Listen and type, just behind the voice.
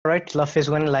Right, Love is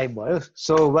going live, boys.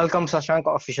 So welcome Shashank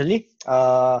officially.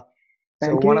 So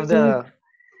Thank one of you. the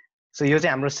so यो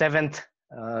चाहिँ हाम्रो 7th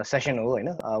session हो हैन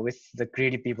with the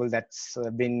creative people that's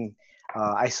been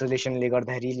isolationले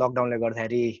गर्दाखेरि लकडाउनले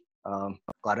गर्दाखेरि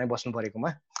घरमै बस्नु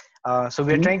परेकोमा so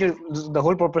we are trying to the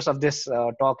whole purpose of this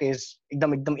talk is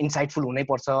एकदम insightful हुनै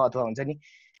पर्छ अथवा हुन्छ नि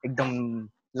एकदम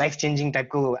life changing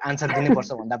type को आन्सर दिनै पर्छ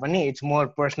भन्दा पनि it's more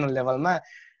personal level मा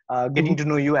getting to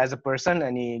know you as a person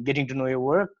and getting to know your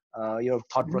work your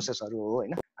thought process हरु हो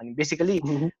हैन अनि बेसिकली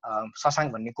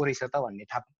शशाङ्क भन्ने को रहेछ त भन्ने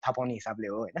थाहा पाउने हिसाबले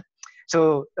हो हैन so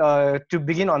to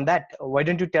begin on that why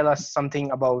don't you tell us something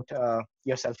about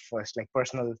yourself first like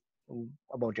personal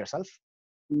about yourself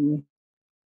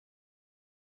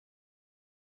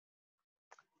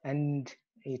and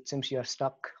it seems you are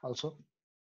stuck also.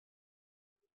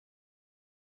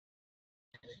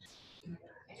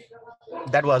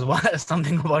 That was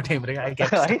something about him, right? I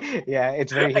kept yeah,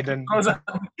 it's very hidden.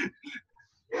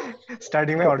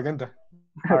 Starting my organ.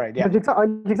 All right, yeah. Good.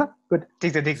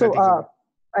 So,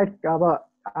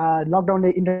 lockdown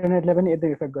internet level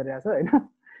effect गरेछ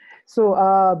So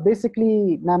basically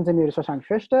नाम चाहिँ मेरो शशाङ्क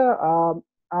श्रेष्ठ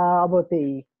अब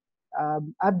त्यही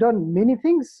I've done many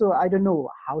things, so I don't know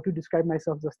how to describe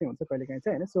myself जस्तै हुन्छ कहिलेकाहीँ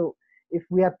चाहिँ हैन so if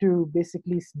we have to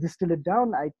basically distill it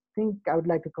down, I think I would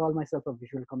like to call myself a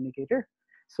visual communicator.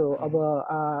 So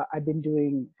I've been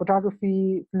doing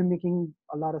photography, filmmaking,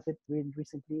 a lot of it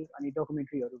recently, and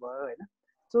documentary.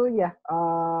 So yeah,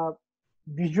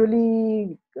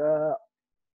 visually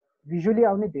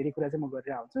आउने धेरै कुरा चाहिँ म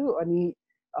गरेर आउँछु अनि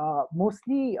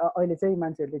mostly अहिले चाहिँ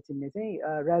मान्छेहरूले चिन्ने चाहिँ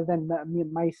rather than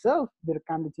myself मेरो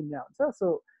कामले चिन्ने हुन्छ so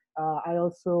I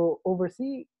also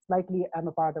oversee slightly I'm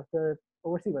a part of the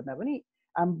oversee भन्दा पनि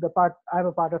I'm a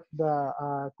part of the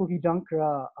KookyDunk raw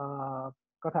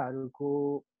Kathaharuको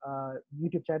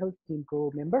YouTube channel teamको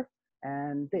member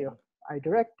and त्यही हो I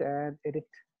direct and edit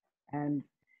and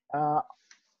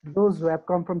those who have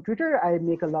come from Twitter I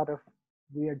make a lot of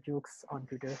weird jokes on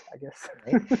Twitter, I guess.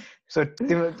 Right. So,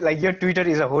 like your Twitter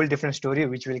is a whole different story,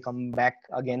 which will come back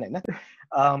again.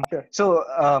 Sure. So,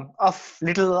 of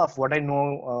little of what I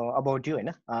know about you,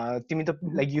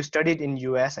 like you studied in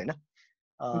US,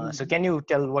 so can you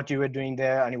tell what you were doing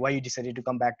there and why you decided to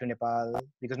come back to Nepal?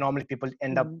 Because normally people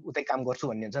end up उतै काम गर्छु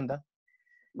भन्ने हुन्छ नि त.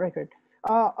 Right.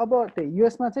 अब त्यही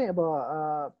युएसमा चाहिँ अब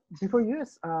बिफोर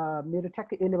युएस मेरो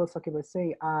ठ्याक्कै ए लेभल सकेपछि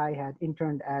चाहिँ आई ह्याड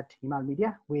इन्टर्न एट हिमाल मिडिया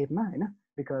वेबमा होइन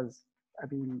बिकज आई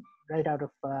मिन right out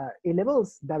of A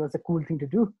levels that was a कुल थिङ टु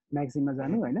डु म्यागजिनमा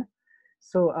जानु होइन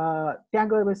सो त्यहाँ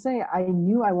गएपछि चाहिँ I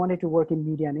knew I wanted to work in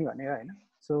media नै भनेर होइन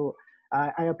सो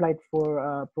आई अप्लाइड फर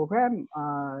प्रोग्राम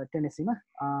टेनेसीमा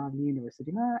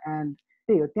युनिभर्सिटीमा एन्ड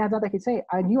त्यही हो त्यहाँ जाँदाखेरि चाहिँ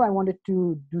I knew I wanted to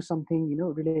do something you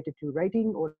know related to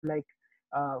writing ore like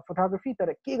photography तर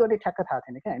के गर्ने ठ्याक्क थाहा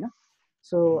थिएन क्या होइन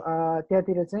सो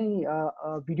त्यहाँतिर चाहिँ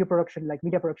video production like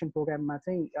media production प्रोग्राममा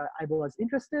चाहिँ आई वाज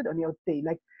इन्ट्रेस्टेड अनि अब त्यही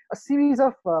लाइक अ सिरिज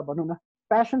अफ भनौँ न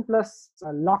प्यासन प्लस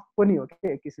लक पनि हो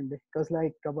क्या एक किसिमले बिकज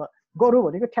लाइक अब गरौँ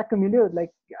भनेको ठ्याक्क मिल्यो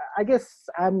like I guess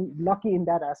I am lucky in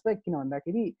that aspect किन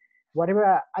भन्दाखेरि वाट ever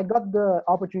I got the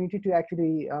opportunity to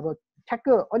actually अब ठ्याक्क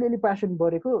अलिअलि प्यासन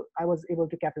बढेको I was able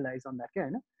to capitalise on that क्या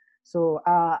होइन सो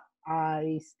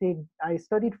I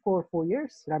studied for 4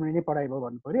 years. राम्ररी नै पढाइ भयो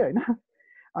भन्नु पर्यो होइन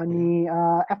अनि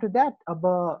आफ्टर द्याट अब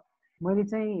मैले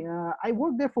चाहिँ I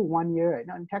work there for 1 year होइन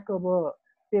अनि ठ्याक्क अब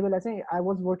त्यही बेला चाहिँ I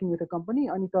was working with a company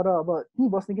अनि तर अब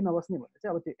त्यहीँ बस्ने कि नबस्ने भनेर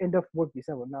चाहिँ अब त्यो एन्ड अफ वर्क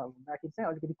भिसा भन्दाखेरि चाहिँ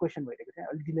अलिकति क्वेसन भइरहेको थियो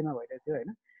अलिक डिलेमा भइरहेको थियो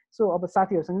होइन सो अब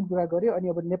साथीहरूसँग कुरा गऱ्यो अनि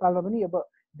अब नेपालमा पनि अब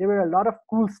there were a lot of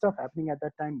कुल stuff happening at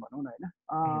that time भनौँ न होइन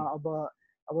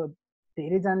अब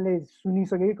धेरैजनाले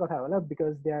सुनिसकेकै कथा होला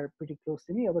because they are pretty close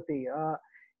to me अब त्यही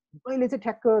मैले चाहिँ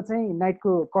ठ्याक्क चाहिँ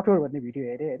नाइटको कठोर भन्ने भिडियो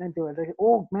हेरेँ होइन त्यो भएर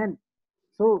ओ म्यान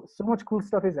सो मच कुल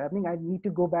stuff is happening I need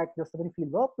to go back जस्तो पनि फिल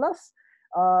भयो प्लस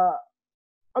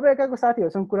अब एकाको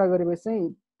साथीहरूसँग कुरा गरेपछि चाहिँ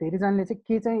धेरैजनाले चाहिँ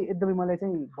के चाहिँ एकदमै मलाई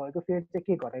चाहिँ भएको फेयर चाहिँ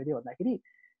के घटाइदियो भन्दाखेरि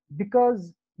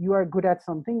because you are good at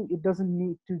something, it doesn't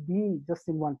need to be just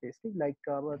in one place. Like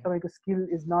तपाईँको skill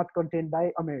is not contained by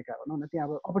America. त्यहाँ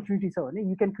अब opportunity छ भने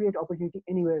you can create opportunity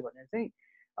anywhere भनेर चाहिँ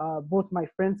both my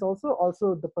friends also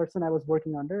the person I was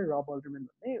working under, Rob Alderman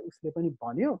भन्ने उसले पनि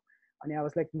भन्यो अनि I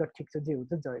was like ल ठिक छ जे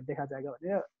हुन्छ देखा जाएगा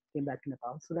भनेर came back to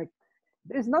Nepal. So like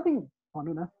there is nothing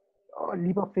भनौँ न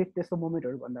leap of faith त्यस्तो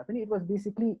मोमेन्टहरू भन्दा पनि it was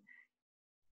basically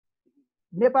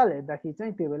नेपाल हेर्दाखेरि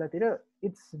चाहिँ त्यो बेलातिर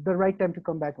it's the right time to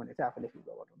come back भनेर चाहिँ आफूले फिल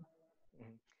गर्नु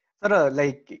तर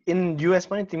लाइक इन युएस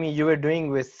पनि तिमी यु वर डुइङ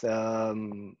विथ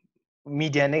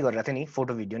मिडिया नै गरिरहेको थियो नि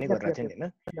फोटो भिडियो नै गरिरहेको थियो नि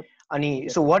होइन अनि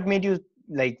सो वाट मेड यु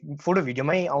लाइक फोटो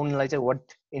भिडियोमै आउनलाई चाहिँ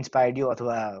वाट इन्सपायर्ड यु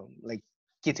अथवा लाइक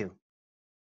के थियो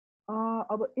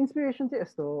अब इन्सपिरेसन चाहिँ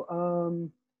यस्तो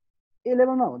A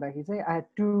levelमा हुँदाखेरि चाहिँ आई ह्याड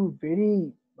टु भेरी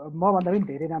मभन्दा पनि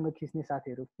धेरै राम्रो खिच्ने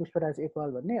साथीहरू, पुष्पराज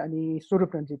एकवाल भन्ने अनि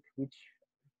स्वरूप Ranjit, which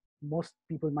most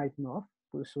people might know of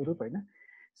स्वरूप होइन.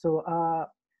 सो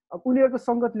अब उनीहरूको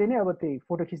सङ्गतले नै अब त्यही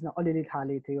फोटो खिच्न अलिअलि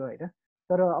थालेको थियो होइन.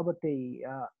 तर अब त्यही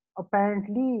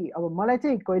अपेरेन्टली अब मलाई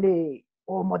चाहिँ कहिले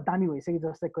म दामी भइसक्यो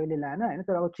जस्तै कहिले लाएन होइन.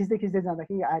 तर अब खिच्दै खिच्दै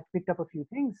जाँदाखेरि I pick up a few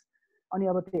things. अनि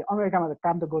अब त्यही अमेरिकामा त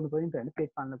काम त गर्नु पऱ्यो नि त होइन,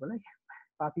 पेट पाल्नको लागि,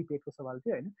 पापी पेटको सवाल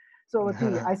थियो होइन. सो अब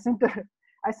त्यही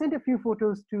आई cent a few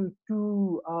photos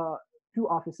to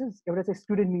offices. एउटा चाहिँ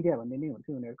स्टुडेन्ट मिडिया भन्ने नै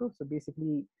हुन्थ्यो उनीहरूको. सो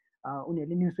बेसिकली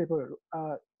उनीहरूले न्युजपेपरहरू,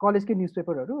 कलेजकै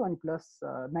न्युजपेपरहरू अनि प्लस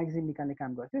म्यागजिन निकाल्ने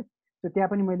काम गर्थ्यो. सो त्यहाँ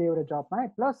पनि मैले एउटा जब पाएँ.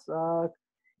 प्लस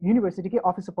युनिभर्सिटीकै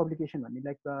अफिस अफ पब्लिकेसन भन्ने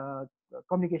लाइक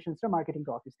कम्युनिकेसन्स र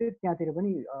मार्केटिङको अफिस थियो, त्यहाँतिर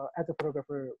पनि एज अ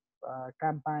फोटोग्राफर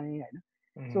काम पाएँ होइन.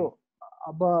 सो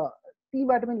अब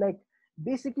तीबाट पनि लाइक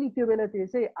बेसिकली त्यो बेलातिर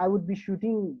चाहिँ I would be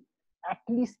shooting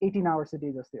at least 18 hours a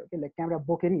day जस्तै हो कि. लाइक क्यामेरा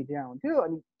बोकेर हिँडेर हुन्थ्यो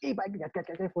अनि केही bike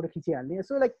घ्याट photo खिचिहाल्ने.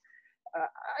 So like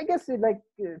I guess like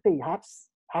त्यही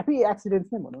ह्याप्पी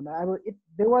एक्सिडेन्ट्स नै भनौँ न. अब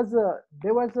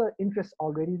there was a interest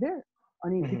already there.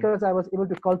 अनि because I was able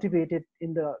to cultivated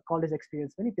in the college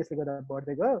experience पनि त्यसले गर्दा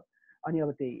बढ्दै गयो. अनि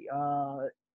अब त्यही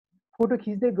फोटो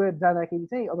खिच्दै गयो जाँदाखेरि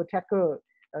चाहिँ अब ठ्याक्क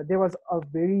देयर वाज अ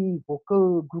भेरी भोकल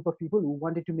group of people who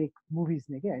wanted to make movies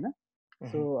नै कि होइन.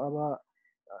 सो अब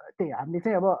त्यही हामीले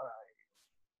चाहिँ अब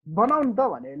बनाउनु त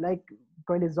भने लाइक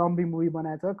कहिले जम्बी मुभी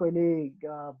बनाएछ, कहिले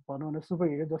भनौँ न सुपर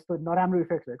हिरो जस्तो नराम्रो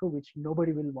इफेक्ट भएको विच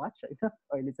नोबडी विल वाच होइन.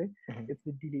 अहिले चाहिँ it's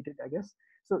been deleted I guess.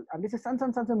 सो हामीले चाहिँ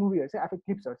सानो मुभीहरू चाहिँ आफै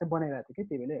क्लिप्सहरू चाहिँ बनाइरहेको थियो कि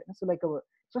त्यही बेला होइन. सो लाइक अब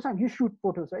शशाङ्क यु सुट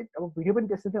फोटोज राइट, अब भिडियो पनि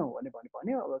त्यस्तै नै हो भने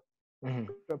भन्यो. अब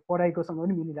पढाइकोसँग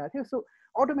पनि मिलिरहेको थियो. सो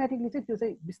अटोमेटिकली चाहिँ त्यो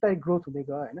चाहिँ बिस्तारै ग्रोथ हुँदै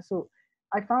गयो होइन. सो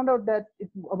आई फाउन्ड आउट द्याट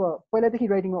अब पहिलादेखि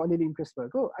राइटिङमा अलिअलि इन्ट्रेस्ट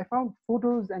भएको. I found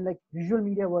photos and like visual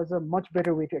media was a much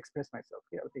better way to express myself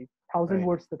कि. अब त्यही 1000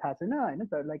 वर्ड्स त थाहा छैन होइन,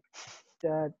 तर लाइक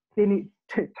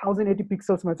 1080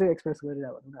 पिक्सल्समा चाहिँ एक्सप्रेस गरेर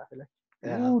भनौँ न आफैलाई.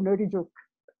 नर्डी जोक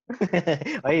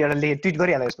है, एउटा ट्विट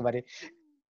गरिहाल्यो यसको बारे.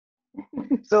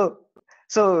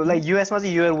 So like US मा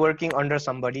चाहिँ you are working under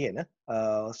somebody होइन,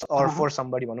 or for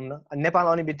somebody भनौँ न. नेपाल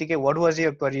आउने बित्तिकै what was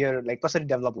your career like, कसरी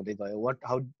डेभलप हुँदै गयो,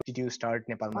 how did you start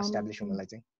नेपालमा एस्टाब्लिस हुनलाई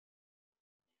चाहिँ?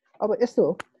 अब यस्तो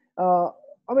हो,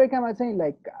 अमेरिकामा चाहिँ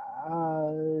लाइक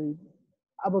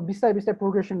अब बिस्तारै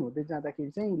प्रोग्रेसन हुँदै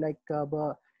जाँदाखेरि चाहिँ लाइक अब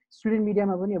स्टुडेन्ट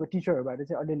मिडियामा पनि अब टिचरहरूबाट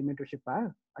चाहिँ अलिअलि मेन्टरसिप पायो.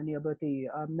 अनि अब त्यही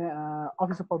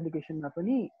अफिस अफ पब्लिकेसनमा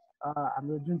पनि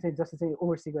हाम्रो जुन चाहिँ जस्तो चाहिँ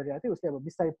ओभरसी गरिरहेको थियो उसले अब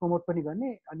बिस्तारै प्रमोट पनि गर्ने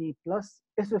अनि प्लस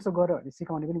यस्तो गर भनेर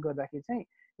सिकाउने पनि गर्दाखेरि चाहिँ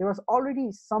there was already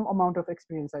some amount of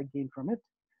experience I gain from it.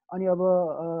 अनि अब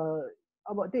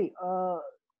त्यही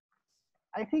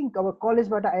आई थिङ्क अब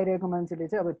कलेजबाट आइरहेको मान्छेले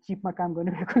चाहिँ अब चिपमा काम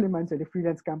गर्ने भएकोले मान्छेहरूले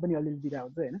फ्रिलान्स काम पनि अलिअलि दिइरहेको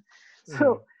हुन्छ होइन. सो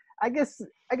आई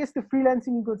गेस त्यो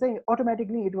फ्रिलान्सिङको चाहिँ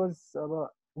अटोमेटिकली इट वाज अब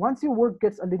once your work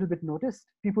gets a little bit noticed,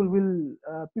 people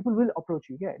will approach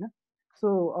you क्या होइन. सो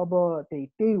अब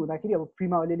त्यही हुँदाखेरि अब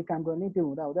फ्रीमा अलिअलि काम गर्ने त्यो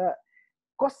हुँदा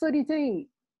कसरी चाहिँ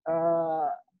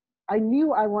I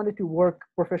knew I wanted to work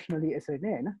professionally यसरी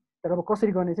नै होइन. तर अब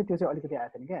कसरी गर्ने चाहिँ त्यो चाहिँ अलिकति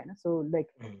आएको थिएन क्या होइन. So like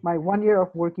my 1 year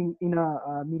of working in a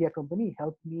media company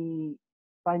help me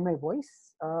find my voice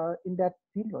in that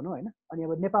field भनौँ होइन. अनि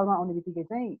अब नेपालमा आउने बित्तिकै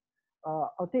चाहिँ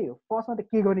अब त्यही हो, फर्स्टमा त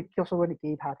के गर्ने कसो गर्ने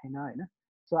केही थाहा थिएन होइन.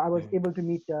 So I was able to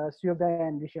meet Shashank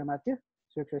and Shashank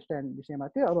Shrestha and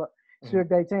Shashank. अब Shashank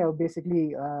दाइ चाहिँ अब बेसिकली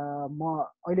म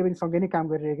अहिले पनि सँगै नै काम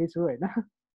गरिरहेकै छु होइन.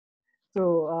 सो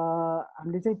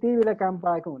हामीले चाहिँ त्यही बेला काम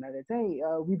पाएको हुनाले चाहिँ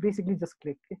we basically just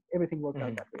click, everything work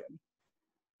out that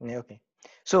way. Okay.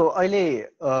 सो अहिले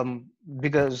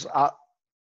बिकज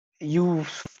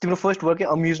तिम्रो फर्स्ट वर्कै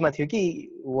अम्युजमा थियो कि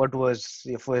वाट वाज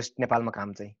यो फर्स्ट नेपालमा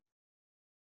काम चाहिँ?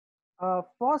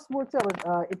 फर्स्ट वर्क चाहिँ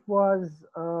अब इट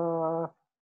वाज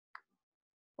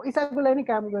पैसाको लागि नै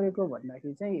काम गरेको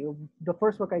भन्दाखेरि चाहिँ the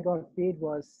first work I got paid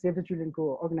was save the चिल्ड्रेनको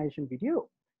organisation video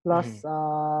plus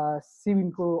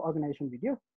सिविनको organisation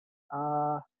video.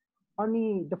 अनि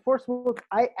the first work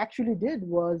I actually did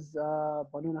was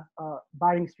भनौँ न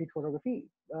boring street photography.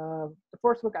 The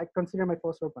first work I consider my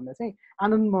first work भन्दा चाहिँ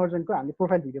आनन्द महर्जनको हामीले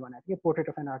profile video बनाएको थियो, portrait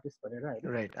of an artist भनेर होइन.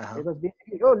 It was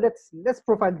basically let's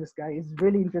profile this guy, is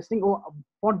really interesting.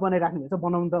 Font बनाइराख्नु हुन्छ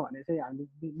बनाउनु त भनेर चाहिँ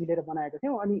हामीले मिलेर बनाएको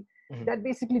थियौँ. अनि that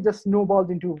basically just no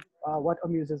blood into watt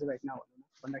अम्युजेस right now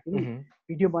भन्दाखेरि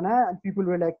भिडियो बनायो अनि पिपल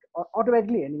वर लाइक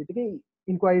अटोमेटिकली हेर्ने बित्तिकै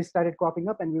inquiry started cropping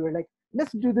up and we were like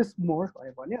let's do this more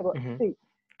भन्यो. अब त्यही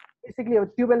बेसिकली अब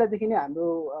त्यो बेलादेखि नै हाम्रो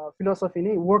फिलोसफी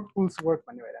नै वर्क पुल्स वर्क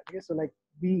भन्ने भइरहेको थियो. So like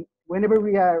whenever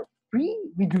we are free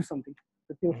we do something.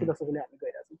 So त्यो फिलोसफीले हामी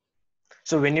गइरहेको छौँ.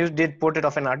 So when you did Portrait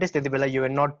of an Artist, त्यति बेला you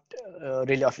were not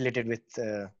really affiliated with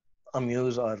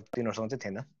Amuse or तिनीहरूसँग चाहिँ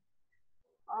थिएन?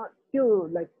 त्यो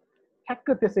लाइक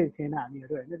ठ्याक्क त्यसै थिएन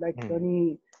हामीहरू होइन लाइक अनि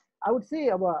आई वुड से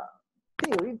अब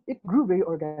त्यही हो इट ग्रु भेरी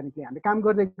अर्ग्यानिकली हामीले काम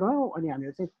गर्दै गयौँ अनि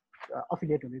हामीहरू चाहिँ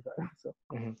अफिलिएट हुँदै गयो सो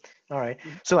अलराइट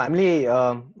सो हामीले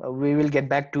we will get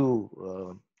back to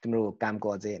तिम्रो कामको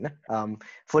अझै होइन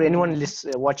for any one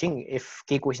watching if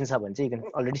केही क्वेसन छ भने चाहिँ यु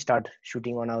क्यान already start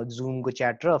shooting on our जुमको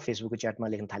chat र फेसबुकको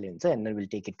च्याटमा लेख्न थाल्यो हुन्छ and then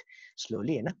will take it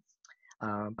slowly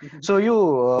होइन सो यो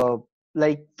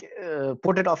like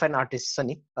portrait of an artist छ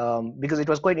नि because it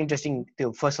was quite interesting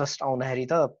त्यो फर्स्ट आउँदाखेरि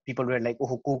त पिपल वेयर लाइक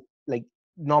ओहो को लाइक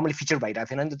नर्मली फिचर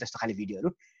भइरहेको थिएन नि त त्यस्तो खाले भिडियोहरू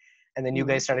and then you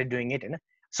guys started doing it होइन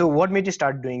सो वाट made you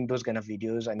start doing those kind of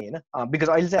videos अनि होइन बिकज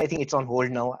अहिले चाहिँ I think it's on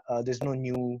hold now there is no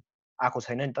new आएको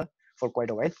छैन नि त फर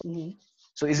quite a while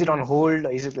so is it on hold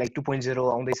is it like 2.0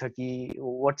 आउँदैछ कि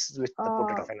watts with the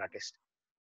portrait of an artist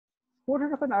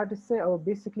portrait of an artist चाहिँ अब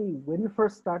basically when you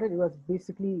first started it was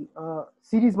basically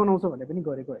series बनाउँछ भनेर पनि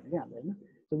गरेको होइन कि हामीले होइन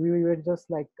so we were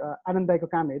just like आनन्द दाईको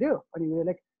काम हेऱ्यो अनि वी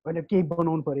लाइक होइन केही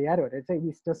बनाउनु पऱ्यो यार भनेर चाहिँ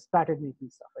we just started making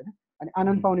stuff होइन अनि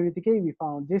आनन्द पाउने बित्तिकै we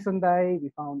found Jason Dai we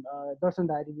found दर्शन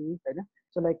दाई होइन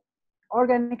सो लाइक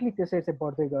अर्ग्यानिकली त्यसरी चाहिँ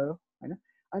बढ्दै गयो होइन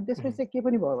अनि त्यसपछि चाहिँ के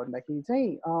पनि भयो भन्दाखेरि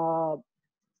चाहिँ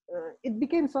it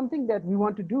became something that we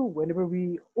want to do whenever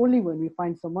when we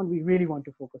find someone we really want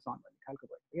to focus on भन्ने खालको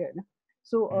भयो होइन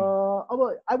so अब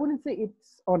I wouldn't say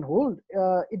it's on hold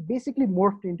it basically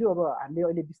morphed into अब हामीले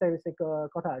अहिले बिस्तारै बिस्तारै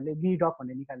कथाहरूले गिडक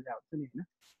भन्ने निकालेर आउँछ नि होइन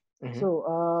so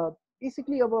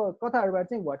basically अब कथाहरूबाट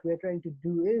चाहिँ what we are trying to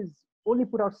do is only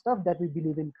put out stuff that we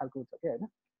believe in खालको हुन्छ क्या होइन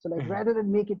so like rather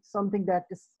than make it something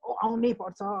that is आउनै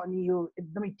पर्छ अनि यो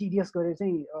एकदमै टिडियस गरेर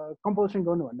चाहिँ कम्पल्सन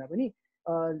गर्नुभन्दा पनि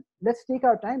let's take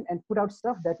our time and put out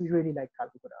stuff that we really like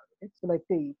खालको कुराहरू okay so like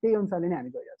त्यही अनुसारले नै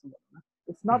हामी गरिरहेछौँ भनौँ न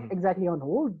it's not exactly on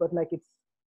hold but like it's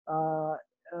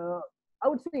I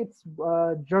would say it's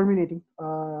germinating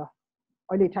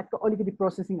अहिले ठ्याक्क अलिकति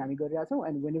प्रोसेसिङ हामी गरिरहेछौँ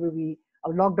and whenever we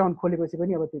अब लकडाउन खोलेपछि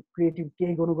पनि अब त्यो क्रिएटिभ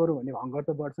केही गर्नु गरौँ भन्ने हङ्गर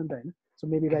त बढ्छ नि त होइन so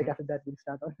maybe right after that will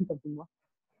start on something more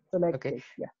so like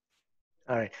या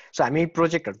अलराइट सो हामी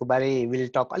प्रोजेक्टहरूको बारे विल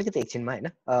टक अलिकति एकछिनमा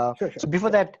होइन सो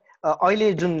बिफोर द्याट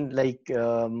अहिले जुन like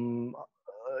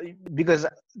because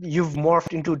you've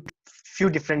morphed into few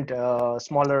different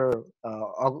smaller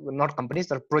not companies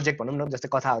तर प्रोजेक्ट भनौँ न जस्तै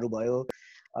कथाहरू भयो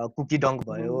KookyDunk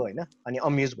भयो होइन अनि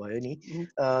अम्युज भयो नि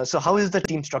so how is the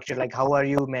Tim structure like how are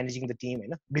you managing the Tim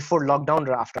होइन बिफोर लकडाउन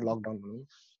र आफ्टर लकडाउन भनौँ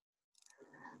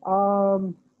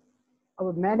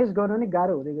अब म्यानेज गर्न नै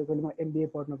गाह्रो हुँदै गएकोले म एमबिए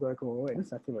पढ्न गएको हो होइन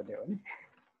साथी भन्यो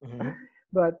भने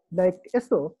बट लाइक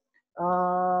यस्तो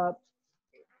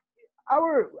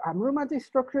हाम्रोमा चाहिँ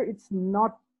स्ट्रक्चर इट्स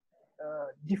नट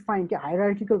डिफाइन क्या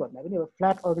हायरार्किकल भन्दा पनि अब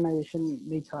फ्ल्याट अर्गनाइजेसन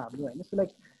नै छ हाम्रो होइन so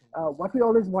like what we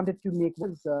always wanted to make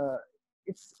was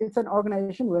it's an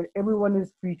organization where everyone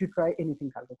is free to try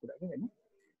anything खालको कुरा के होइन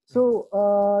सो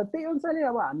त्यही अनुसारले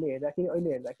अब हामीले हेर्दाखेरि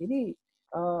अहिले हेर्दाखेरि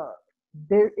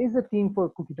there is a team for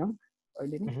KookyDunk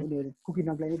अहिले नै उनीहरू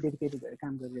KookyDunkलाई नै डेडिकेटेड भएर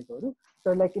काम गरिरहेकोहरू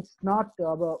तर लाइक इट्स नट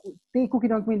अब त्यही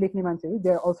KookyDunkमै लेख्ने मान्छेहरू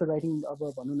दे आर अल्सो राइटिङ अब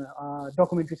भनौँ न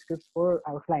documentary script for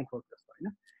our client work जस्तो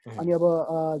होइन अनि अब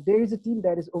there is a team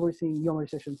that is ओभरसिङ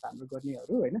यमर sessions हाम्रो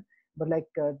गर्नेहरू होइन but like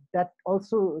that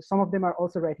also some of them are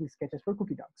also writing sketches for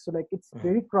KookyDunk so like it's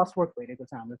very cross work भइरहेको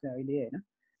छ हाम्रो चाहिँ अहिले होइन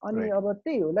अनि अब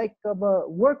त्यही हो लाइक अब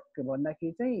वर्क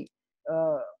भन्दाखेरि चाहिँ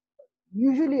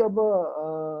युजुअली अब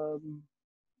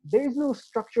there is no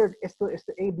structured यस्तो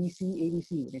ABC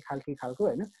हुने खालको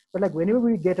होइन but like whenever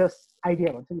we get us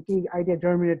idea भन्छ नि केही आइडिया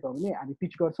जर्मिनेट भयो भने हामी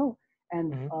पिच गर्छौँ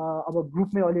and अब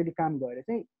ग्रुपमै अलिअलि काम गरेर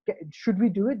चाहिँ should we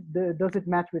do it does it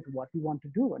match with what we want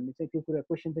to do भन्ने चाहिँ त्यो कुरा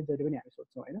क्वेसन चाहिँ जहिले पनि हामी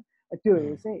सोध्छौँ होइन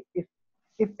त्यो चाहिँ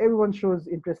if everyone shows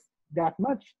interest that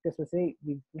much त्यसपछि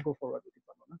we go forward with it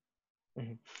भनौँ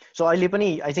न सो अहिले पनि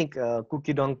I think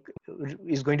KookyDunk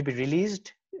is going to be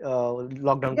released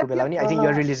लकडाउनको बेला पनि I think you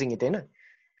are releasing it होइन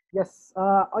यस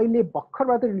अहिले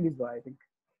भर्खरबाट रिलिज भयो I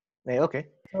think A okay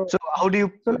so how do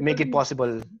you make it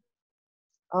possible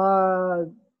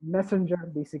messenger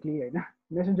basically होइन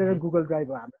मेसेन्जर र गुगल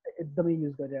ड्राइभ हामीले एकदमै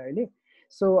use गरेर अहिले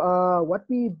सो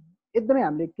वाट वी एकदमै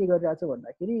हामीले के गरिरहेको छ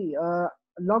भन्दाखेरि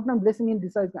लकडाउन ब्लेसिङ इन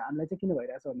डिसाइड हामीलाई चाहिँ किन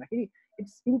भइरहेको छ भन्दाखेरि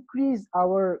इट्स इन्क्रिज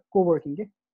आवर कोवर्किङ के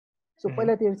सो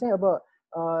पहिलातिर चाहिँ अब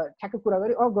ठ्याक्क कुरा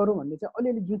गरी गरौँ भन्ने चाहिँ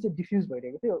अलिअलि जुन चाहिँ डिफ्युज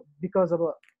भइरहेको थियो बिकज अब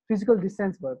फिजिकल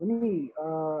डिस्टेन्स भए पनि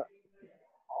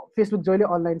फेसबुक जहिले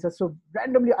अनलाइन छ सो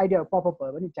ऱ्यान्डमली आइडिया पपअप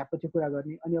भयो भने झ्याप्प त्यो कुरा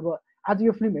गर्ने अनि अब आज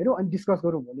यो फिल्म हेरौँ अनि डिस्कस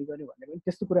गरौँ भोलि गर्ने भन्ने पनि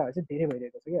त्यस्तो कुराहरू चाहिँ धेरै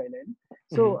भइरहेको छ कि अहिले होइन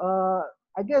सो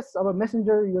आई गेस अब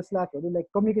मेसेन्जर यो स्ल्याकहरू लाइक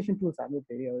कम्युनिकेसन टुल्स हाम्रो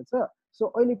धेरैहरू छ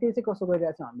सो अहिले त्यो चाहिँ कस्तो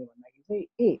गरिरहेको छ हामीले भन्दाखेरि चाहिँ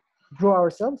ए ग्रो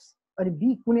आवर सेल्फ अनि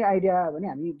बी कुनै आइडिया भने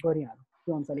हामी गरिहालौँ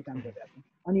त्यो अनुसारले काम गरिरहेको छौँ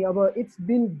अनि अब इट्स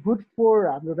बिन गुड फर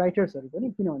हाम्रो राइटर्सहरू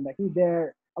पनि किन भन्दाखेरि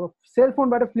देयर अब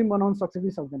सेलफोनबाट फिल्म बनाउन सक्छ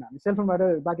कि सक्दैन हामी सेलफोनबाट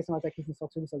बाँकी समाचार खिच्न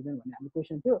सक्छ कि सक्दैन भन्ने हाम्रो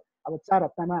क्वेसन थियो अब 4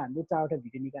 हप्तामा हामीले 4वटा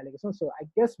भिडियो निकालेको छौँ सो I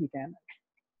guess we can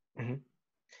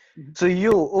So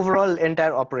you overall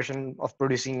entire operation of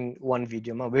producing one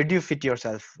video, where do you fit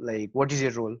yourself? Like, what is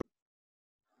your role?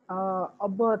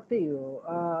 अब त्यही हो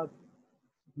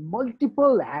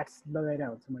multiple hats लगाएर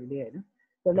हुन्छ मैले हैन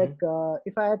so like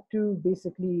if I had to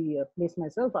basically place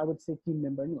myself I would say team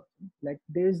member नि like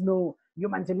there is no यो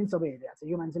मान्छेले सबै हेरिरहेको छ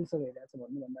यो मान्छेले सबै हेरिरहेको छ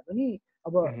भन्नु भन्दा पनि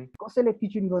अब कसैले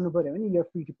पिच इन गर्नु पर्यो भने you're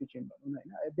free to pitch in भनौँ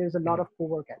हैन there is a lot of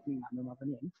co-work happening हाम्रोमा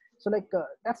पनि हैन so like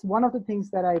that's one of the things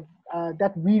that I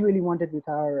that we really wanted with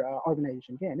our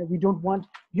organization के हैन we don't want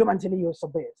यो मान्छेले यो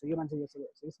सबै हेर्छ यो मान्छेले यो सबै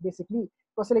हेर्छ it's basically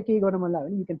कसैले केही गर्न मन लाग्यो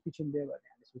भने you can pitch in there भन्ने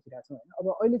हामीले सोचिरहेको छौँ हैन अब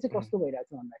अहिले चाहिँ कस्तो भइरहेको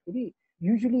छ भन्दाखेरि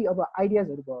युजुअली अब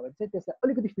आइडियाजहरू भयो भने चाहिँ त्यसलाई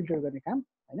अलिकति फिल्टर गर्ने काम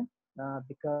हैन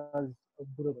बिकज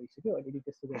बुढो भइसक्यो अलिअलि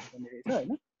त्यस्तो गर्नुपर्ने रहेछ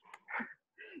हैन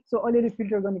सो अलिअलि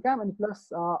फिल्टर गर्ने काम अनि प्लस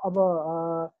अब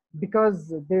because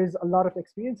there is a lot of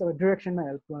experience अब डिरेक्सनमा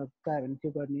हेल्प पायो भने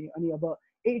त्यो गर्ने अनि अब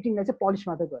एडिटिङलाई चाहिँ पलिस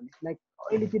मात्र गर्ने लाइक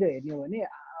अहिलेतिर हेर्ने हो भने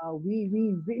वी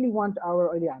रियली वान्ट आवर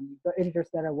अहिले हामी the editors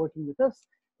that are working with us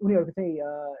उनीहरूको चाहिँ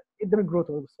एकदमै ग्रोथ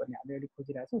होस् भन्ने हामीले अहिले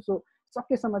खोजिरहेको छौँ सो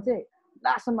सकेसम्म चाहिँ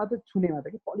लास्टमा मात्र छुने मात्र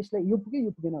कि पलिसलाई यो पुग्यो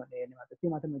यो पुगेन भनेर हेर्ने मात्र त्यो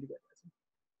मात्र मैले गरिरहेको छु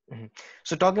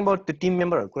So talking about the team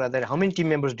member, how many team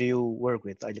members do you work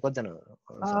with?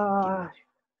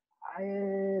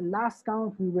 Last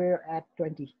count we were at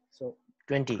 20. So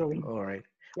 20. growing. All right.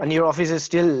 Yeah. And your office is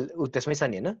still त्यसमै छ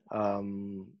नि हैन?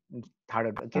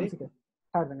 Third one.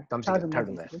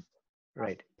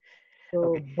 Right. So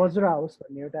Bajra House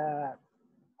भन्ने एउटा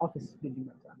office building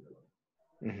छ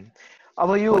हाम्रो. अब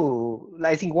यो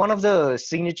I think one of the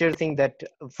signature thing that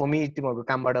for me तिमीहरुको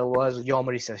कामबाट was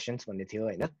Yomari sessions भन्ने थियो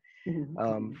हैन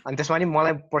अनि त्यसमा नि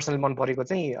मलाई पर्सनली मन परेको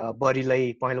चाहिँ बरीलाई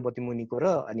पहेँलो बत्ती मुनिको र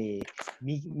अनि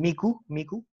मिकु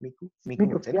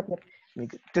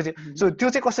सो त्यो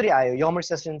चाहिँ कसरी आयो Yomari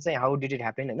session चाहिँ how did it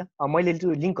happen हैन मैले त्यो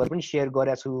लिंकहरु पनि शेयर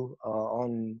गरेको छु on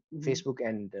Facebook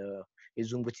and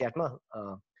Zoom को च्याटमा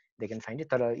they can find it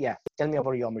तर yeah tell me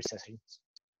about Yomari sessions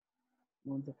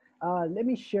let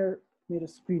me share मेरो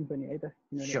स्क्रिन पनि है त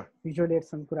Sure. भिजुअल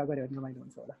एड्ससँग कुरा गरे भने रमाइलो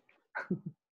हुन्छ होला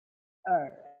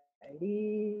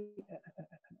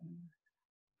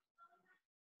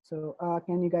So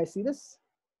can you guys see this?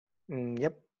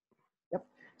 Yep.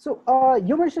 So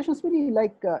Yomari sessions really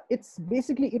like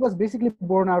it was basically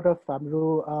born out of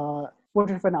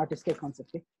portrait of an artist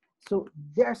concept. So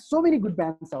there are so many good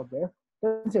bands out there.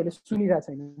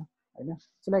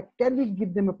 So like can we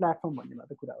give them a platform?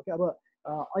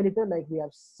 Okay, like we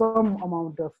have some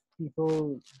amount of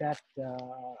people that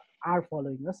are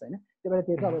following us. Like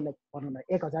 1000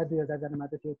 2000 जना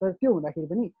मात्र थियो तर त्यो हुँदाखेरि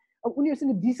पनि अब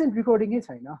उनीहरुसँग decent recording नै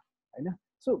छैन हैन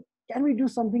सो can we do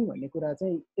something भन्ने कुरा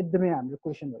चाहिँ एकदमै हाम्रो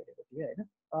क्वेशन भइरहेको थियो हैन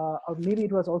maybe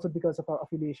it was also because of our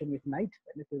affiliation with Night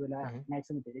हैन त्यो बेला Night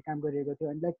सँग धेरै काम गरिरहेको थियो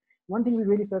and like one thing we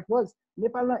really felt was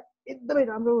नेपालमा एकदमै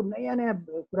राम्रो नयाँ नयाँ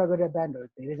कुरा गरेर ब्यान्डहरु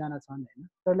धेरै जना छन् हैन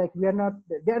तर like they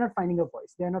are not finding a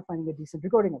voice, they are not finding a decent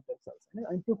recording of themselves हैन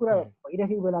अनि त्यो कुरा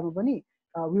भइरहेको बेलामा पनि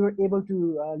we were able to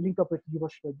link up with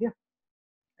Yuvash Vaidya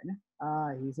Hahn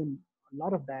he's in a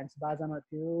lot of bands बाजामा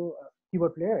थियो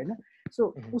keyboard player हैन so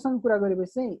उसँग कुरा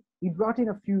गरेपछि चाहिँ he brought in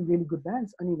a few really good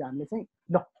bands अनि हामीले चाहिँ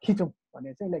ल खिचौं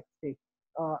भने चाहिँ like hey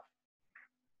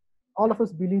all of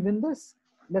us believe in this,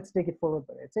 let's take it forward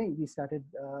भनेर चाहिँ we started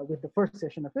with the first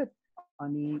session of it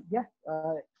अनि yeah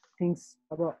things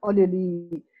अब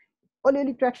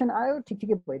अलिअलि ट्र्याक्सन आयो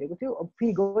ठिकै भइरहेको थियो अब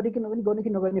फेरि गर्ने कि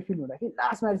नगर्ने फिल हुँदाखेरि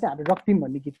लास्टमा चाहिँ हाम्रो रक्तिम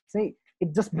भन्ने गीत चाहिँ इट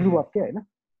जस्ट ब्लू अप के हैन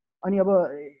अनि अब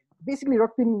basically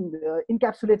Rockpin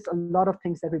encapsulates a lot of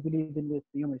things that we believe in with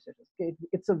Yomari sessions. Okay,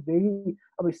 it's a very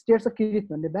Stairs of Kirit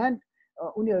भन्ने band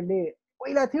उनीहरुले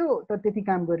पहिला थियो तर त्यति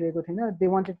काम गरिरहेको थिएन they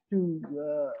wanted to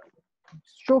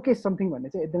showcase something भन्ने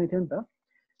चाहिँ एकदमै थियो नि त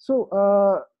so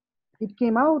it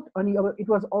came out and it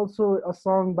was also a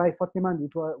song by Fatman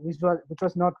which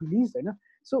was not released Hahn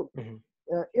so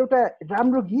एउटा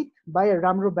राम्रो गीत by a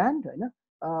राम्रो band Hahn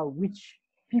which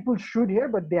people should hear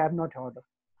but they have not heard of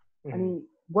and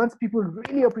once people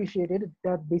really appreciated it,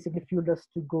 that basically fueled us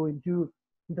to go into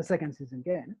the second season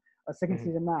again. Second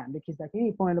season ma हामीले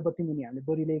खिच्दाखेरि पहेँलो बत्ती मुनि हामीले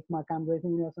बोरी लेकमा काम गरेको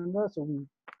थियौं उनीहरुसँग so we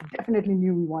definitely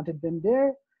knew we wanted them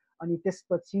there अनि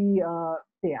त्यसपछि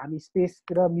त्यही हामी स्पेस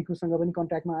र मिकुसँग पनि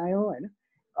कन्ट्याक्टमा आयो हैन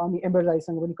अनि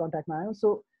एम्बरजाइसँग पनि कन्ट्याक्टमा आयो so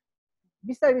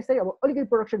बिस्तारै अब अलिकति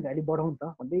प्रोडक्सन भ्यालु बढाउँ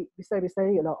त भन्दै बिस्तारै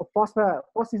फर्स्ट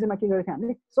सिजनमा के गरेको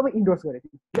हामीले सबै इन्डोर्स गरेको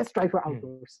थियौं let's try for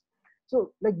outdoors So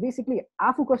like basically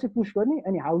आफू कसरी पुश गर्ने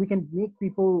अनि how we can make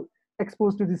people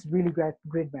exposed to these really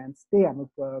great bands. त्यही हाम्रो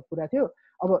कुरा थियो.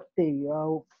 अब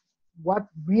त्यही what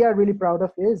we are really proud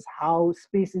of is how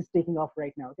space is taking off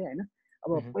right now. Okay,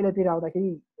 अब पहिलातिर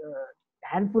आउँदाखेरि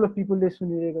handful of people ले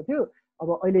सुनिरहेको थियो. अब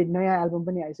अहिले नयाँ एल्बम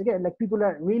पनि आइसक्यो. Like people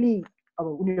are really अब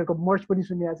उनीहरूको मर्च पनि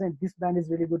सुनिरहेको छ. This band is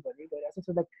really good भन्ने गरिरहेको छ.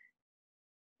 So like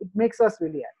it makes us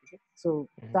really happy. So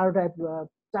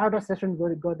चारवटा session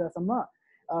गर्दासम्म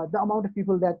the amount of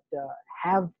people that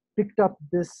have picked up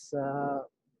this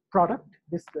product,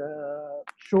 this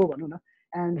show भनौँ न,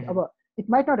 and अब it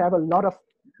might not have a lot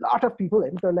of people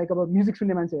हैन तर like अब music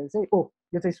सुन्ने मान्छेहरु चाहिँ ओ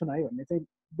यो चाहिँ सुनायो भन्ने चाहिँ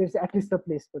there's at least a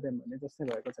place for them भन्ने जस्तै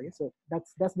भएको छ कि. So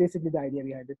that's basically the idea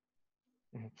behind it.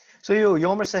 So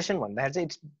your session भन्दाखेरि चाहिँ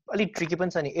it's अलिक tricky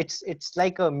पनि छ नि. It's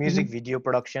like a music video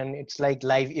production. It's like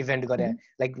live event गरे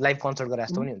like live concert गरे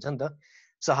जस्तो पनि हुन्छ नि त.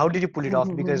 So how did you pull it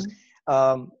off? Because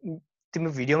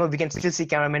तिम्रो भिडियोमा we can still see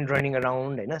cameraman running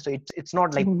around Hahn. So it's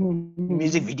not like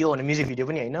music video भने music video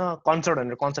पनि हैन, concert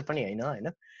भनेर concert पनि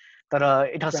हैन. तर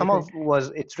it has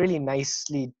it's really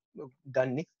nicely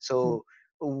done नि. So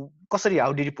कसरी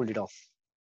how did you pull it off?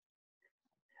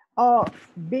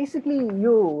 Basically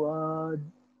यो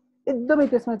एकदमै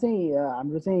त्यसमा चाहिँ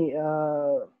हाम्रो चाहिँ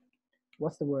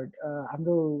what's the word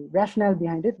हाम्रो rationale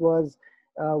behind it was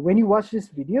when you watch this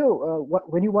video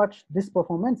when you watch this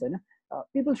performance Hahn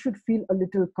people should feel a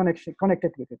little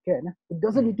connected with it Hahn. It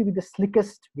doesn't need to be the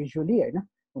slickest visually Hahn.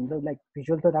 Like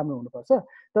visual त राम्रो हुनुपर्छ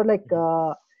तर like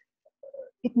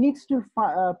it needs to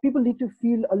people need to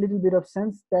feel a little bit of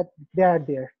sense that they are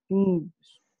there.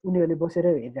 उनीहरूले बसेर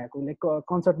हेरिरहेको like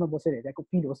कन्सर्टमा बसेर हेरिरहेको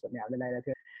fill होस् भन्ने हामीले लागिरहेको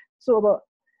थियो. सो अब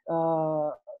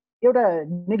एउटा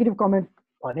नेगेटिभ कमेन्ट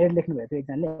भनेर लेख्नु भएको थियो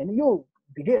एकजनाले हैन यो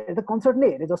भिडियो हेर्दा कन्सर्ट नै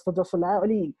हेरे जस्तो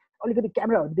लाग्यो अलिकति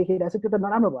क्यामेराहरू देखिरहेको छ त्यो त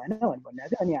नराम्रो भएन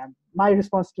भन्ने थियो. अनि माई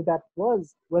response to that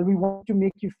was well we want to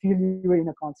make you feel you in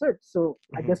a concert so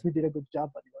I guess we did a good जब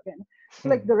भनेको हैन. So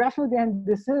like the rational behind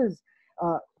this is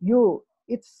yo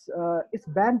it's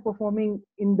band performing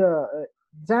in the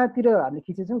जहाँतिर हामीले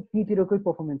खिचेछौँ तीतिरकै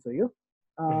performance हो यो.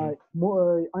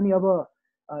 अनि अब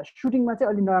सुटिङमा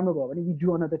चाहिँ अलि नराम्रो भयो भने we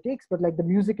do another takes but like the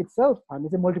music itself हामीले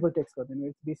चाहिँ मल्टिपल टेक्स गर्दैनौँ.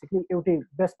 इट्स बेसिकली एउटै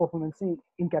बेस्ट पर्फर्मेन्स चाहिँ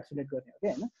इन्क्याप्सुलेट गर्ने हो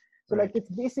क्या होइन. सो लाइक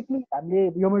इट्स बेसिकली हामीले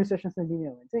योमरी सेसन्समा लिने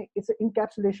हो भने चाहिँ it's a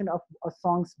इन्क्याप्सुलेसन of a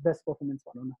songs best performance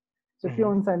भनौँ न. सो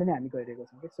त्यो अनुसारले नै हामी गरिरहेको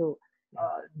छौँ कि. सो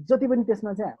जति पनि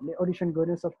त्यसमा चाहिँ हामीले अडिसन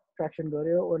गऱ्यो सब्ट्र्याक्सन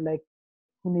गऱ्यो ओर लाइक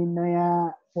कुनै नयाँ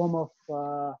फर्म अफ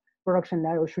production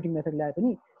ल्यायो shooting method ल्यायो पनि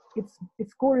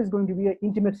its core is going to be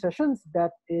intimate sessions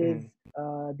that is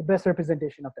the best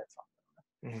representation of that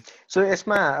song. So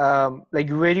यसमा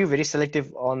like were you very selective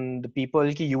on the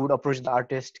people कि you would approach the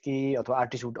artist कि अथवा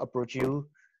artist would approach you?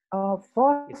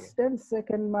 First and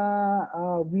second मा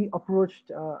we approached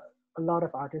a lot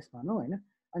of artists भनौँ हैन.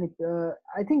 अनि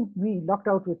I think we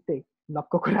lucked out with the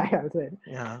लकको कुरा आइहाल्छ हैन.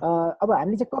 अब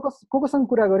हामीले चाहिँ कोसँग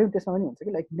कुरा गऱ्यौँ त्यसमा पनि हुन्छ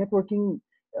कि like networking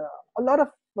a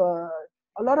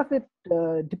lot of it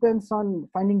depends on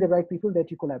finding the right people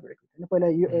that you collaborate with. पहिला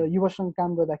युवासँग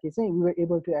काम गर्दाखेरि चाहिँ we were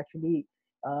able to actually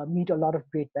meet a lot of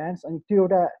great bands. अनि त्यो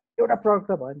एउटा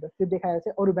प्रडक्ट त भयो नि त. त्यो देखाएर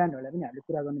चाहिँ अरू ब्यान्डहरूलाई पनि हामीले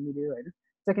कुरा गर्न मिल्यो होइन.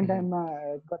 सेकेन्ड टाइममा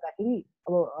गर्दाखेरि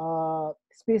अब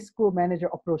स्पेसको म्यानेजर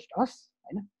अप्रोच अस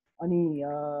होइन. अनि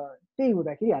त्यही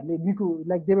हुँदाखेरि हामीले Miku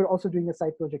like they were also doing a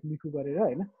side project Miku गरेर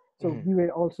होइन. So we were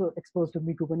also expose to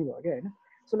Miku पनि भयो क्या होइन.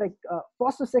 सो लाइक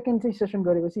फर्स्ट र सेकेन्ड चाहिँ सेसन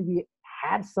गरेपछि we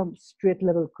had some straight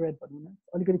level crate भनौँ न.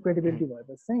 अलिकति क्रेडिबिलिटी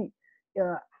भएपछि चाहिँ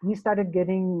we started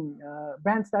getting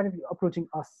brand started approaching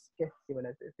अस के त्यो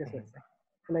बेला त्यसपछि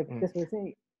चाहिँ लाइक त्यसपछि चाहिँ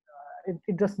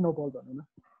इट जस्ट नो बल भनौँ न.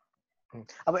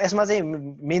 अब यसमा चाहिँ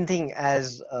मेन थिङ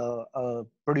एज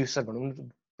प्रड्युसर भनौँ न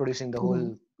प्रड्युसिङ द होल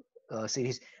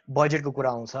सिरिज बजेटको कुरा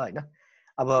आउँछ होइन.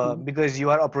 अब because you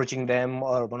are approaching them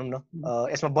अर भनौँ न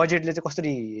यसमा बजेटले चाहिँ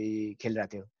कसरी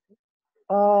खेलिरहेको थियो?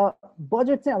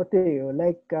 बजेट चाहिँ अब त्यही हो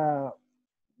लाइक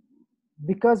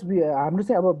बिकज हाम्रो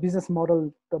चाहिँ अब बिजनेस मोडल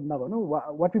त नभनौँ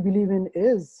what we believe in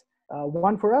is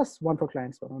one for us one for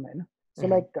clients भनौँ न होइन. So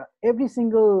like every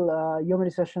single yomari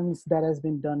sessions that has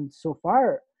been done so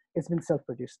far it's been self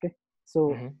produce के.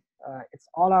 सो it's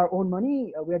all our own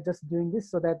money. We are just doing this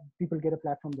so that people get a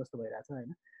platform जस्तो भइरहेछ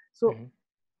होइन. So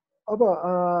अब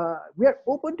we are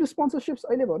open to sponsorships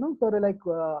अहिले भनौँ तर like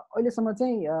अहिलेसम्म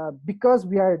चाहिँ because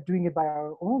we are doing it by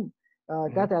our own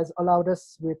that has allowed us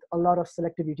with a lot of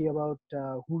selectivity about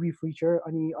who we feature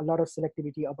अनि a lot of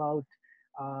selectivity about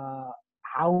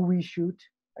how we shoot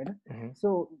होइन.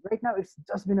 So right now it's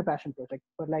just been a passion project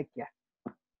but like yeah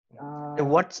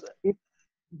what's it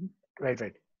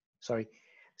right sorry.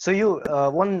 So you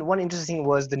one interesting thing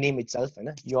was the name itself होइन.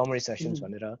 Yomery Sessions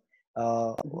भनेर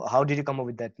how did you come up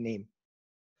with that name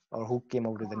or who came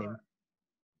up with the name?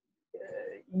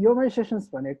 Humour sessions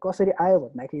भने कसरी आयो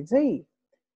भन्दाखेरि चाहिँ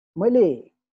मैले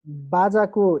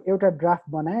बाजाको एउटा draft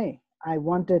बनाएँ I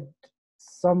wanted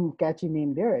some क्याची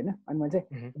name there होइन अनि मैले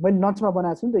चाहिँ मैले लन्चमा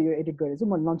बनाएको छु नि त यो एडिट गरेर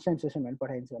चाहिँ म लन्च टाइम सेसन भनेर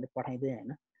पठाइदिन्छु भने पठाइदिएँ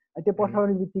होइन त्यो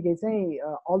पठाउने बित्तिकै चाहिँ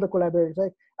अल द कोलाबोरेटर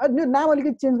चाहिँ यो नाम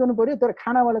अलिकति चेन्ज गर्नु पऱ्यो तर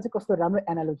खानावाला चाहिँ कस्तो राम्रो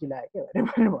एनालोजी लाग्यो क्या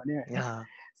भनेर भन्यो होइन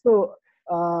so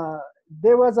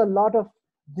there was a lot of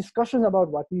discussion about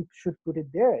what we should put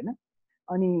it there होइन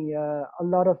अनि a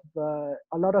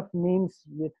lot of names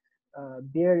with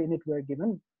beer in it were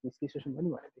given whiskey session पनि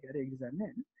भनेको थियो अरे एकजनाले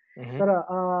हैन तर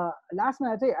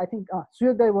लास्टमा चाहिँ I think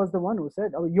Suyog Dai was the one who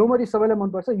said अब योमरी सबैलाई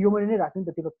मन पर्छ योमरी नै राख्नु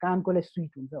नि त त्यो कानकोलाई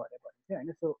स्वीट हुन्छ भनेर भन्नु थियो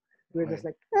हैन so we were just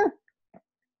like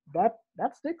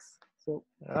that sticks so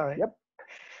all right yep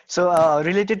so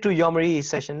related to Yomari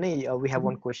session we have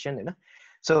one question you know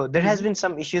so there has been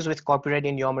some issues with copyright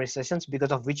in Yomari sessions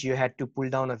because of which you had to pull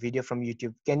down a video from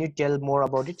YouTube. Can you tell more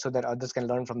about it so that others can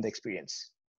learn from the experience?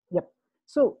 Yep.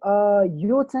 So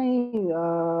यो चाहिँ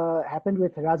happened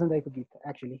with राजन दाइको गीत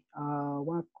actually.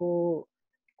 उहाँको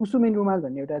कुसुमिन रुमाल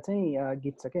भन्ने एउटा चाहिँ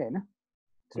गीत छ के हैन.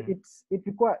 So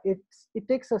it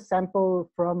takes a sample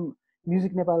from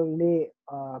Music नेपालले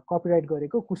कपिराइट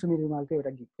गरेको कुसुमिन रुमालको एउटा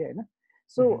गीत थियो हैन.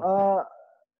 So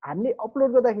हामीले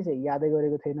अपलोड गर्दाखेरि चाहिँ यादै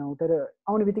गरेको थिएनौँ तर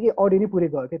आउने बित्तिकै अडियो नै पुरै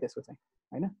गयो क्या त्यसको चाहिँ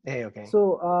होइन सो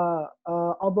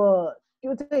अब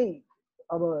त्यो चाहिँ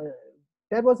अब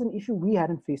that was an issue we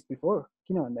hadn't face before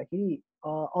किन भन्दाखेरि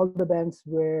all the bands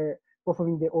where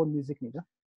performing their own music नि त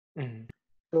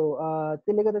सो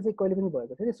त्यसले गर्दा चाहिँ कहिले पनि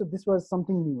भएको थिएन so this was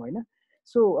something new होइन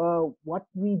सो वाट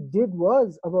वी डिड वाज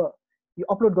अब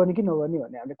यो अपलोड गर्ने कि नगर्ने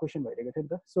भन्ने हामीले क्वेसन भइरहेको थियो नि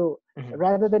त so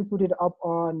rather than put it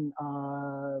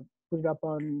up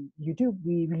on YouTube,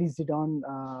 we released it on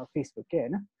Facebook के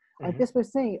हैन अनि त्यसपछि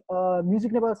चाहिँ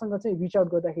म्युजिक नेपालसँग चाहिँ रिच आउट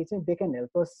गर्दाखेरि चाहिँ दे क्यान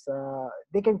help us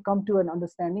they can come to N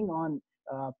understanding on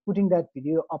putting that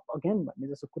video up again भन्ने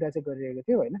जस्तो कुरा चाहिँ गरिरहेको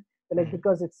थियो होइन लाइक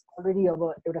बिकज इट्स अलरेडी अब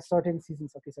एउटा certain season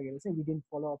सकिसकेपछि we didn't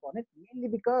follow up on it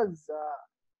mainly because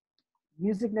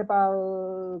music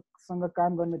नेपालसँग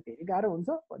काम गर्न धेरै गाह्रो हुन्छ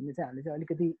भन्ने चाहिँ हामीले चाहिँ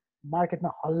अलिकति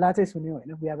मार्केटमा हल्ला चाहिँ सुन्यौँ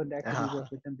होइन we haven't actually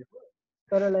work with them before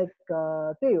तर लाइक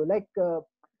त्यही हो लाइक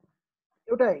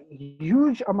एउटा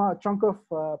ह्युज चङ्क अफ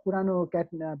पुरानो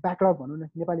ब्याकलग भनौँ न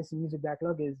Nepali music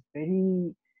ब्याकलग is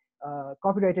very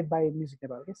कपिराइटेड by music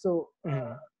Nepal के so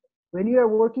when you are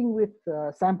working with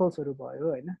स्याम्पल्सहरू भयो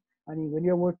होइन अनि when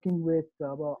you are working with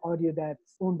अब audio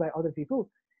that's own by other people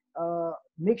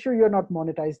make sure you're not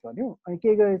monetise भन्यो अनि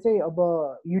के गरे चाहिँ अब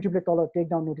युट्युबले तल टेक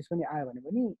डाउन नोटिस पनि आयो भने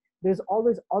पनि there is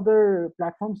always other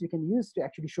platforms you can use to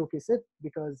actually showcase it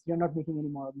because you're not making any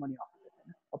money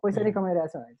of पैसा नै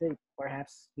कमाइरहेछ भने चाहिँ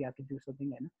परह्याप्स you have to do something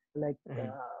होइन like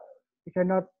if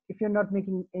you're not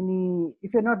making any if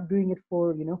you're not doing it for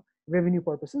revenue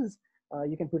purposes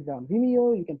you can put it on Vimeo,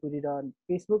 you can put it on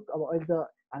Facebook अब अहिले त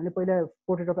हामीले पहिला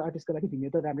portrait of आर्टिस्टको लागि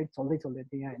Vimeo त राम्रै चल्दै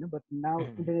थियो हैन बट नाउ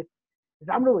इन्टरनेट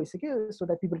राम्रो भइसक्यो so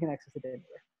that people can access it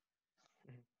anywhere.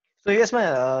 So यसमा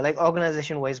लाइक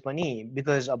अर्गनाइजेसन वाइज पनि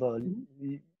बिकज अब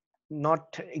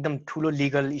नट एकदम ठुलो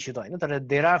लिगल इस्यु त होइन तर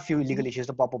there are few legal issues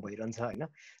त पप भइरहन्छ होइन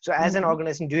so as an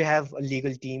organisation do you have a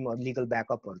legal Tim or legal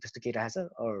ब्याकअपहरू त्यस्तो केही रहेछ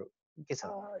अर के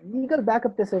छ लिगल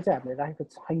ब्याकअप त्यसरी चाहिँ हामीले राखेको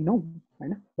छैनौँ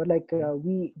होइन but like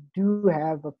we do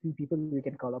have a few people we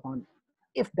can कल अन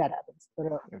इफ द्याट ह्यापन्स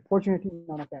तर fortunately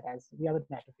none of that has we haven't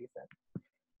had to face that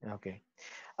Okay.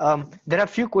 There are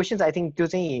few questions I think त्यो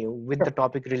चाहिँ with the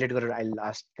topic related गरेर I'll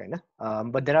ask Hahn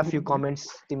but there are few comments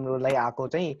तिम्रोलाई आको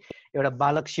चाहिँ एउटा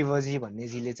बालक शिवजी भन्ने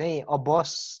जीले चाहिँ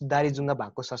बस दारी जुङ्गा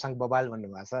भएको शशाङ्क बबाल भन्नु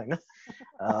भएको छ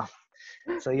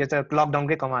हैन सो यो चाहिँ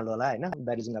लकडाउनकै कमाल होला हैन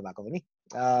दारी जुङ्गा भएको पनि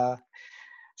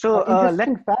सो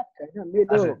इन्ट्रेस्टिङ फ्याक्ट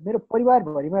हैन मेरो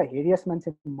परिवारभरिमा हेरियस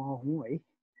मान्छे म हुँ है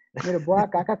मेरो बुवा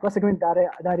काका कसैको पनि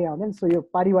दारी आउँदैन सो यो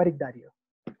पारिवारिक दारी हो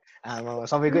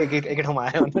सबैको एकै ठाउँमा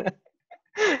आयो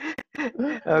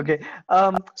okay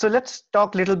so let's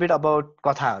talk little bit about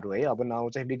कथाहरू है अब नाउ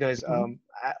चाहिँ बिकज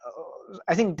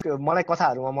आई थिङ्क मलाई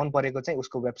कथाहरूमा मन परेको चाहिँ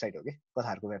उसको वेबसाइट हो कि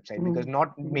कथाहरूको website because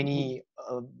nut many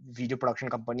video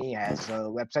production company has a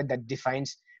website that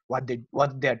defines watt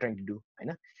they are trying to do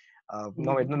होइन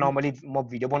नर्मली म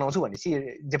भिडियो बनाउँछु भनेपछि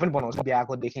जे पनि बनाउँछु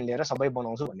बिहाकोदेखि लिएर सबै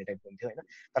बनाउँछु भन्ने टाइपको हुन्थ्यो होइन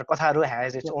तर कथाहरू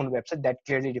has its own website that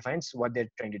clearly defines watt they are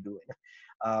trying to do होइन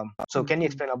सो क्यान यु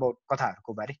एक्सप्लेन अबाउट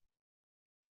कथाहरूको बारे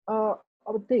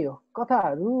अब त्यही हो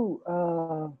कथाहरू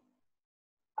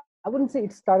आई वुडन्ट से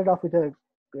it started of with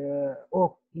O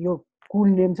यो कुल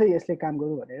नेम चाहिँ यसले काम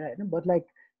गरौँ भनेर होइन बट लाइक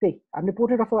त्यही हामीले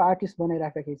पोर्ट्रेट अफ आर्टिस्ट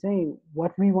बनाइराख्दाखेरि चाहिँ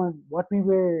वाट वी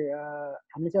वेयर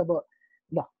हामीले चाहिँ अब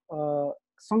ल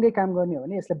सँगै काम गर्ने हो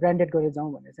भने यसलाई ब्रान्डेड गरेर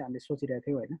जाउँ भनेर चाहिँ हामीले सोचिरहेको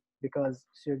थियौँ होइन because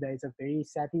Suyog Dai is a very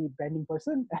स्याटी branding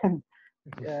person and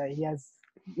he has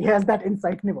he has that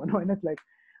insight नै भनौँ होइन लाइक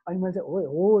अनि मैले चाहिँ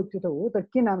हो त्यो त हो तर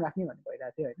के नाम राख्ने भन्ने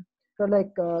भइरहेको थियो होइन तर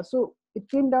like so it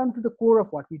came down to the core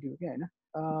of what we do क्या होइन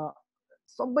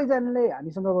सबैजनाले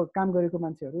हामीसँग अब काम गरेको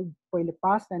मान्छेहरू पहिले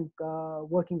past end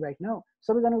working right now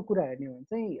सबैजनाको कुरा हेर्ने हो भने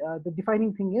चाहिँ the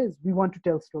defining thing is we want to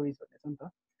tell stories भन्ने छ नि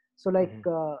त so like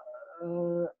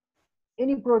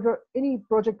any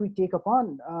project we take upon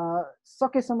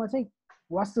सकेसम्म चाहिँ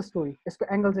what's the story यसको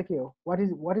एङ्गल चाहिँ के हो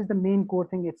what is the main core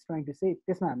thing it's trying to say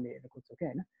त्यसमा हामीले हेर्न खोज्छौँ क्या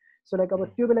होइन सो लाइक अब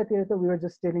त्यो बेलातिर त we were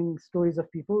just telling stories of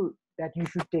people that you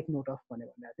should take note of भन्ने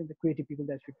I think the creative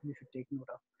people that you should take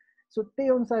note of सो त्यही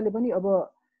अनुसारले पनि अब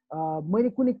मैले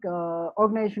कुनै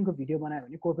अर्गनाइजेसनको भिडियो बनायो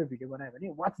भने कोर्पोरेट भिडियो बनायो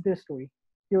भने वाट्स देयर स्टोरी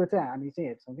त्यो चाहिँ हामी चाहिँ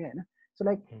हेर्छौँ क्या होइन सो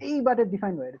लाइक त्यहीबाट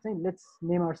डिफाइन भएर चाहिँ लेट्स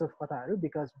नेम आवर्सेल्फ कथाहरू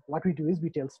because what we do is we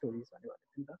tell stories भन्ने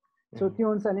भनेको नि त सो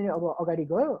त्यो अनुसारले नै अब अगाडि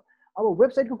गयो अब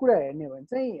वेबसाइटको कुरा हेर्ने हो भने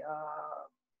चाहिँ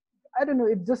I don't know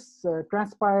it just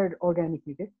ट्रान्सपायर्ड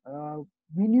organically के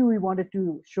we knew we wanted to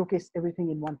showcase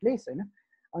everything in one place होइन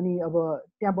अनि अब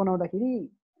त्यहाँ बनाउँदाखेरि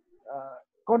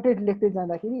कन्टेन्ट लेख्दै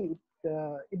जाँदाखेरि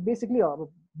इट बेसिकली अब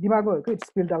दिमागमा भएको it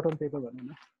spilled out on paper भनौँ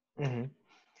न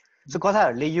सो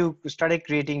कथाहरूले यु स्टार्टेड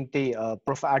क्रिएटिङ त्यही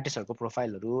आर्टिस्टहरूको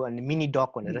प्रोफाइलहरू अनि मिनी डक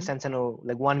भनेर सानसानो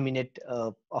लाइक 1 मिनट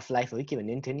अफ लाइफ हो कि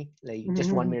भन्ने नि थियो नि like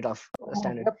just 1 minute of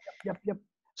standard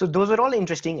so those are all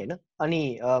interesting होइन अनि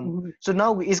सो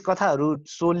नाउ इज कथाहरू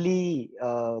सोली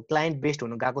क्लाइन्ट बेस्ड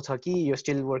हुन गएको छ कि यो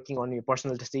still working on yo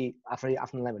personal त्यस्तै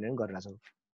आफ्नोलाई भनेर गरिरहेको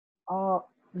छौ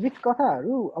विथ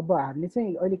कथाहरू अब हामीले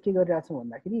चाहिँ अहिले के गरिरहेछौँ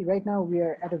भन्दाखेरि right now we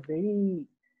are at a very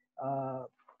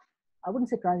I wouldn't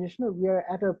say transitional, we are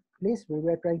at a place where we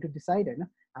are trying to decide होइन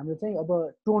हाम्रो चाहिँ अब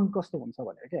टोन कस्तो हुन्छ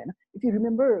भनेर क्या होइन इफ यु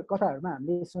रिमेम्बर कथाहरूमा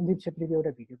हामीले सन्दीप छेत्रीको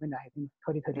एउटा भिडियो पनि राखेको थियौँ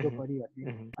थरी थरीको परी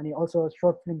भन्ने अनि अल्सो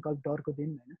सर्ट फिल्म कल डरको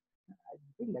दिन होइन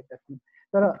आई लाइक द्याट फिल्म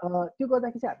तर त्यो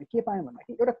गर्दाखेरि चाहिँ हामीले के पायौँ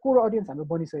भन्दाखेरि एउटा कोर अडियन्स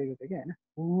हाम्रो बनिसकेको थियो क्या होइन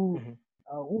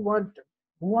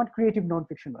who want creative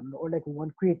non-fiction भनौँ or like who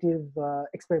want creative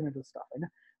experimental stuff होइन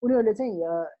उनीहरूले चाहिँ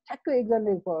ठ्याक्कै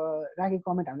एकजनाले राखेको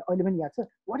कमेन्ट हामीलाई अहिले पनि याद छ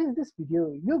what is this video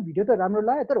yo video त राम्रो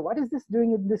लाग्यो तर what is this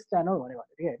doing in this channel भनेर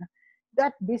थियो होइन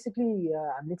द्याट बेसिकली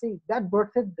हामीले चाहिँ द्याट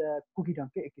बर्थेड कुकी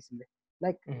डङ्क के एक किसिमले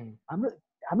लाइक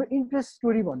हाम्रो इन्ट्रेस्ट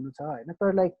स्टोरी भन्नु छ होइन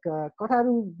तर लाइक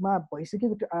कथाहरूमा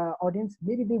भइसकेको audience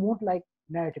maybe they won't like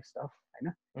narrative stuff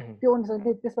होइन त्यो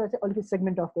अनुसारले त्यसबाट चाहिँ अलिकति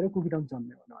सेगमेन्ट अफ गरेर कुकी डङ्क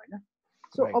जन्म्यो भनौँ होइन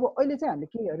सो अब अहिले चाहिँ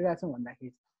हामीले के हेरिरहेछौँ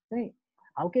भन्दाखेरि चाहिँ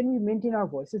how can we maintain our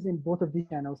voices in both of this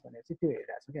channels भनेर चाहिँ त्यो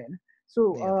हेरिरहेको छु क्या होइन सो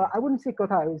आई वुडन्ट से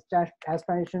कथाहरू एज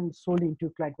ट्रान्जेक्सन सोली इन्टु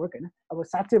क्लाइन्ट वर्क होइन अब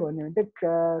साँच्चै भन्यो भने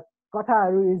चाहिँ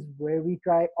कथाहरू is where we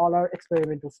try Al our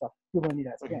experimental stuff त्यो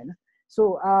बनिरहेको छ क्या होइन सो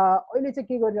अहिले चाहिँ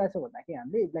के गरिरहेको छ भन्दाखेरि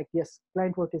हामीले like yes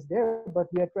client work is there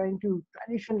but we are trying to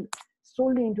transaction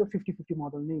solely into 50-50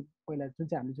 model नै पहिला जुन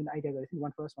चाहिँ हामीले जुन आइडिया गरेको थियौँ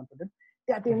 1 for us 1 for them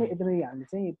त्यहाँ नै एकदमै हामीले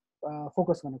चाहिँ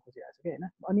फोकस गर्न खोजिरहेको छ क्या होइन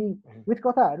अनि विथ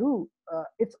कथाहरू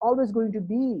it's always going to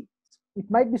be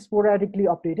it might be स्पोराडिकली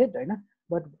updated होइन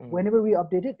but when ever we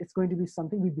update it's going to be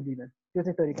something we believe in त्यो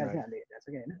चाहिँ तरिका चाहिँ हामीले हेरिरहेको छ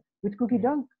क्या होइन with cookie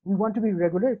dunk we want to be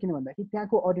regular किन भन्दाखेरि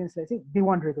त्यहाँको अडियन्सलाई चाहिँ दे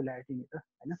वान्ट रेगुल्यारिटी नि त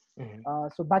होइन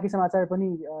सो बाँकी समाचार पनि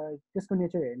त्यसको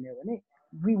नेचर हेर्ने हो भने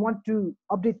we want to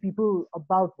update people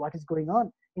about what is going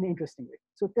on in interesting वे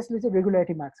सो त्यसले चाहिँ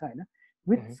रेगुल्यारिटी माग्छ होइन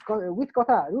विथ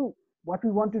कथाहरू what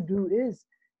we want to do is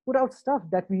put out stuff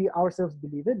that we ourselves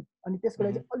believe in अनि त्यसको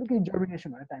लागि चाहिँ अलिकति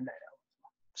जर्मिनेसन हुन टाइम लागेर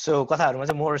सो कथाहरूमा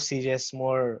चाहिँ मोर serious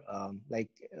more like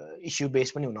issue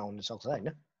based पनि हुन सक्छ होइन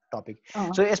टपिक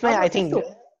सो यसमा आई थिङ्क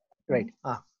राइट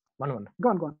भन्नु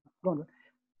gun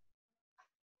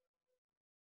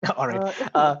all right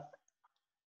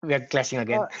we are clashing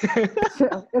again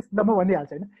yes म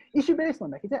भनिहाल्छु होइन इस्यु बेस्ड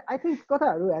भन्दाखेरि चाहिँ आई थिङ्क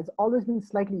कथाहरू hedge always been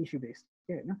slightly issue based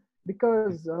के होइन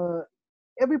बिकज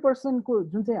एभ्री पर्सनको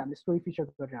जुन चाहिँ हामीले स्टोरी फिचर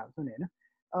गरेर हाल्छौँ नि होइन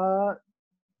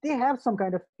they have some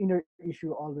kind of inner issue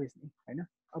always नि होइन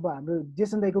अब हाम्रो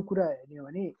जेसन दाईको कुरा हेर्ने हो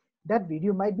भने that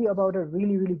video might be about a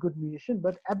really really good musician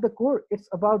but at the core it's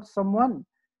about some one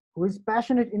who is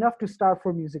passionate enough to start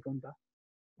for music हो नि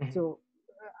त so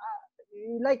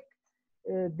like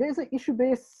there is a issue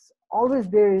base always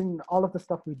there in all of the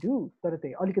stuff we do तर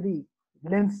त्यही अलिकति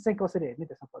lens चाहिँ कसरी हेर्ने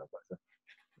त्यसमा फरक पर्छ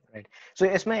Right. So,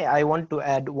 Esmai, I want to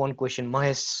add one question.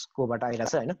 Mahesh-koबाट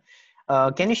आइरहेछ होइन.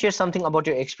 Can you share something about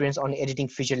your experience on editing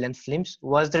feature-length films?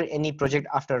 Was there any project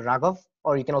after Raghav,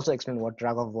 or you can also explain what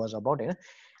Raghav was about? होइन.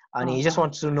 अनि he just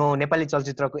wants to know Nepali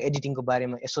चलचित्रको एडिटिङको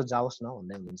बारेमा यसो जाओस् न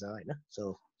भन्दै हुनुहुन्छ होइन. So,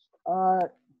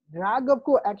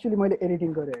 राघवको actually मैले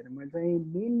एडिटिङ गरेँ होइन मैले चाहिँ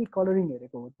मेनली कलरिङ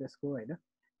हेरेको हो त्यसको होइन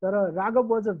तर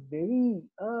Raghav was a very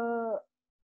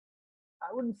I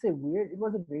wouldn't say weird. It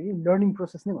was a very learning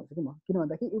process नै भन्छु कि म किन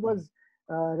भन्दाखेरि it was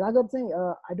राघव चाहिँ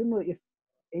I don't know if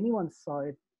anyone saw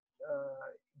it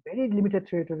very limited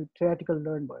theoretical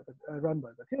run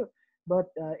भएको थियो, but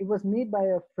it was made by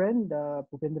a friend,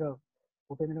 Bhupendra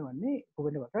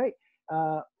Bhattarai,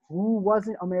 who was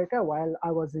in America while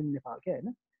I was in Nepal.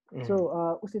 So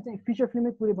उसले चाहिँ feature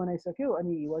film पुरै बनाइसक्यो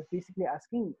अनि he was basically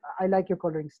asking, I like your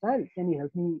coloring style, can you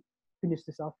help me finish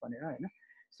this off भनेर हैन.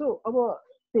 So अब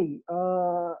त्यही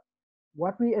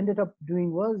what we ended up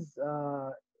doing was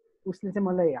उसले चाहिँ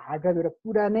मलाई हार्ड ड्राइभ एउटा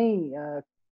पुरा नै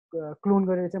क्लोन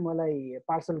गरेर चाहिँ मलाई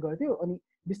पार्सल गर्थ्यो अनि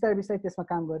बिस्तारै बिस्तारै त्यसमा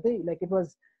काम गर्दै लाइक इट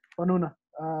वाज भनौँ न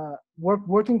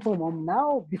working from home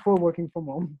now before working from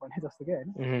home भने जस्तो क्या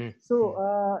होइन. सो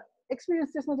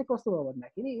एक्सपिरियन्स त्यसमा चाहिँ कस्तो भयो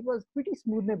भन्दाखेरि इट वाज प्रिटी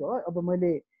स्मुथ नै भयो. अब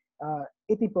मैले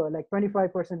यति लाइक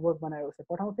 25% वर्क बनाएर उसले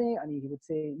पठाउँथेँ अनि हि वुड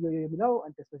से यो मिलाऊ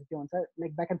अनि त्यसपछि त्यो अनुसार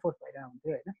लाइक ब्याक एन्ड फोर्थ भइरहेको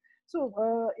हुन्थ्यो होइन. So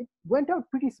it went out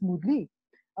pretty smoothly.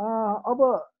 अब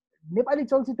नेपाली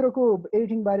चलचित्रको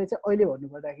एडिटिङ बारे चाहिँ अहिले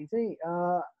भन्नुपर्दाखेरि चाहिँ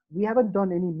we haven't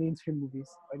done any main stream movies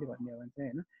अहिले भन्ने हो भने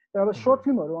चाहिँ होइन. तर अब सर्ट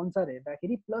फिल्महरू अनुसार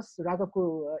हेर्दाखेरि प्लस राघवको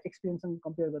एक्सपिरियन्ससँग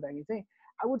कम्पेयर गर्दाखेरि चाहिँ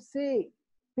I would say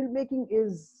film making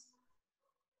is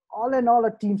all and all a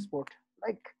team sport.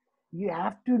 Like you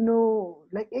have to know,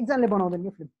 like एकजनाले बनाउँदैन नि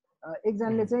फिल्म,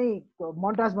 एकजनाले चाहिँ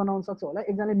मोन्टाज बनाउन सक्छ होला,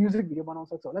 एकजनाले म्युजिक भिडियो बनाउन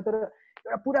सक्छ होला, तर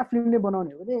एउटा पुरा फिल्मले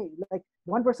बनाउने हो भने like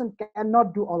one person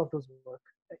cannot do all of those work.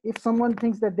 If someone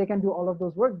thinks that they can do all of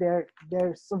those work,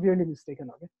 they're severely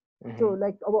mistaken. Okay. So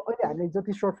like अब अहिले हामीले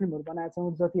जति सर्ट फिल्महरू बनाएका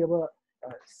छौँ, जति अब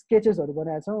sketchesहरू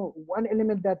बनाएका छौँ, one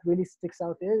element that really sticks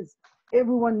out is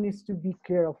everyone needs to be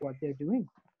clear of what they're doing.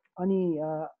 अनि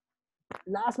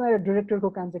लास्टमा एउटा डिरेक्टरको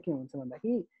काम चाहिँ के हुन्छ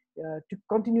भन्दाखेरि to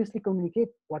continuously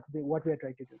communicate what we are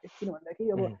try to do. किन भन्दाखेरि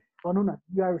अब भनौँ न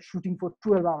you are shooting for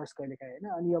 12 hours कहिलेकाहीँ होइन.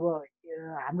 अनि अब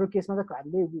हाम्रो केसमा त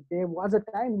हामीले there was a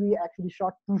time we actually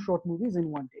shirt 2 shirt movies in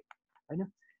 1 day होइन.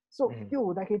 सो त्यो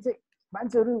हुँदाखेरि चाहिँ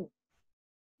मान्छेहरू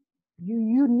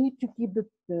you need to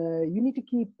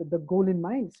keep the goal in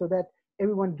mind so that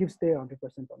everyone gives their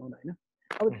 100% भनौँ न होइन.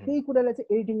 अब त्यही कुरालाई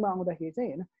चाहिँ एडिटिङमा आउँदाखेरि चाहिँ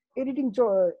होइन,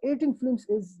 editing films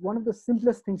is one of the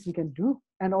simplest things you can do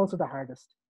and also the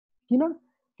hardest. किन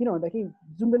भन्दाखेरि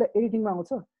जुन बेला एडिटिङमा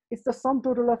आउँछ it's the sum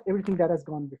total of everything that has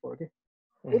gone before. Okay.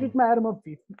 एडिटमा आएर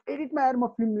म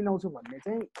फिल्म मिलाउँछु भन्ने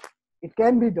चाहिँ it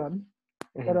can be done,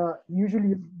 तर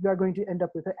usually you are going to end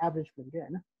up with an average film के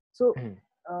होइन. So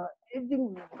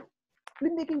editing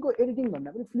फिल्म मेकिङको एडिटिङ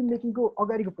भन्दा पनि film मेकिङको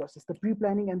अगाडिको process, the pre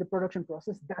planning and the production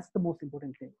process, that's the most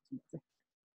important thing.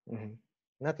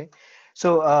 Okay, so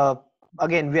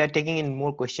again we are taking in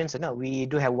more questions. We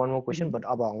do have one more question, but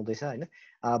अब आउँदैछ होइन.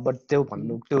 But त्यो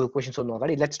question सोध्नु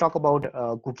अगाडि let's talk about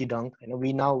KookyDunk.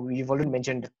 We've already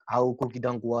mentioned how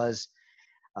KookyDunk was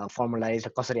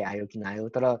formalized, कसरी आयो किन आयो,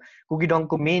 तर KookyDunk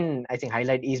को main I think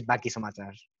highlight is बाँकी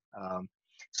समाचार.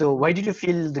 So why did you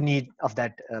feel the need of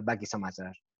that बाँकी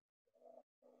समाचार?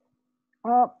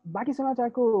 बाँकी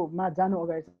समाचारको मा जानु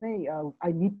अगाडि चाहिँ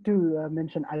I need to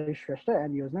mention Ayush श्रेष्ठ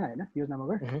एन्ड योजना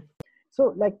मगर. So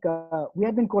like we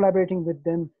have been collaborating with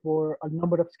them for a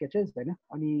number of sketches होइन.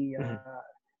 अनि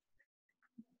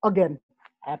अगेन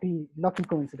ह्याप्पी लकी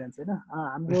कोइन्सिडेन्स होइन.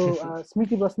 हाम्रो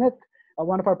स्मृति Basnet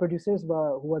one of our producers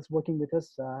who was working with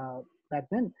us back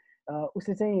then,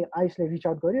 उसले चाहिँ आयुषलाई reach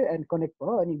out गर्यो end connect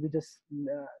भयो अनि we just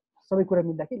सबै कुरा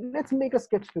मिल्दाखेरि let's make a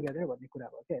sketch together भन्ने कुरा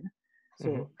भयो क्या होइन. So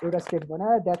एउटा स्केच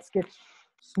बनायो, द्याट स्केच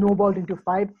स्नोबल्ड इन्टु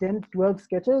 5, 10, 12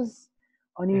 स्केचेस.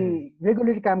 अनि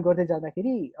रेगुलरली काम गर्दै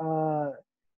जाँदाखेरि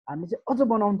हामीले चाहिँ अझ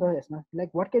बनाउनु त यसमा, like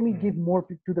what can we give more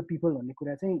to the people भन्ने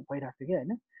कुरा चाहिँ भइरहेको थियो क्या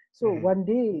होइन. सो one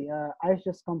day Ayush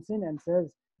just comes in and says,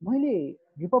 मैले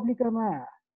रिपब्लिकामा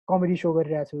कमेडी सो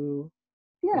गरिरहेको छु,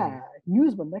 त्यहाँ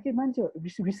न्युज भन्दाखेरि मान्छे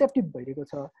रिसेप्टिभ भइरहेको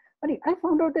छ, अनि I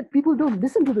found out that people don't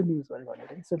listen to the news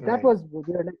भनेर. So that was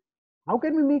like how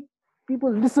can we make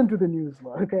people listen to the news.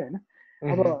 Okay.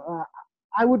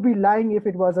 I would be lying if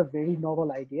it was a very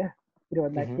novel idea.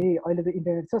 किनभन्दाखेरि अहिले त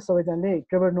internet छ, सबैजनाले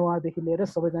ट्रेभर नोआदेखि लिएर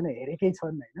सबैजना हेरेकै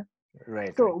छन् होइन.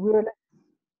 So we were like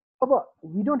अब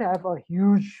we don't have a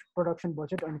huge production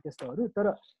budget अनि त्यस्तोहरू, तर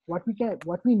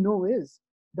what we know is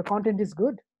the content is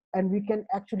good and we can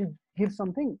actually give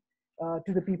something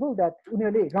to the people that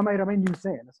उनीहरूले रमाइ न्युज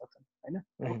चाहिँ हेर्न सक्छन्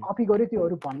होइन. कपी गर्यो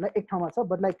त्योहरू भन्नलाई एक ठाउँमा छ,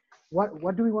 but like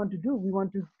what do we want to do? We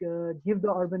want to give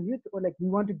the urban youth, or like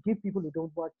we want to give people who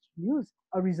don't watch news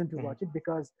a reason to watch it,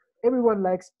 because everyone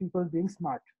likes people being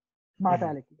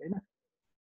smartality होइन.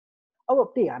 अब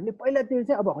त्यही हामीले पहिलातिर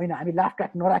चाहिँ अब होइन हामी laugh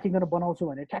track नराखिकन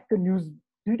बनाउँछु भने ठ्याक्क न्युज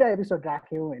 2टा एपिसोड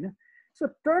राख्यौँ होइन. सो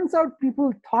turns out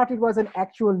people that it was an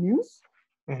actual news.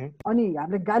 अनि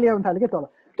हामीले गाली आउनु थाल्यो क्या तल,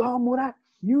 त मोरा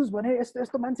न्युज भने यस्तो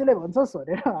यस्तो मान्छेले भन्छस्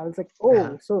भनेर. हामी चाहिँ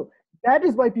ओ so that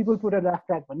is why people put a laugh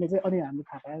track भन्ने चाहिँ अनि हामीले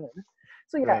थाहा पायो होइन.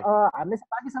 सो हामीले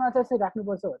बाँकी समाचार चाहिँ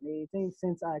राख्नुपर्छ भन्ने चाहिँ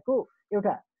सेन्स आएको.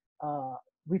 एउटा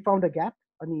we found a gap.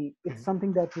 And it's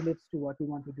something that relates to what we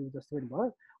want to do जस्तो पनि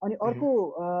भयो. अनि अर्को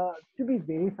to be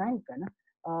very frank हैन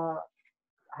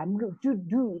हाम्रो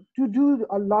to do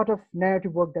a lot of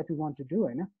narrative work that we want to do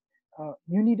Hahn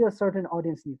you need a certain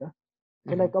audience नि त.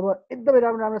 So like अब एकदमै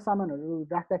राम्रो राम्रो सामानहरू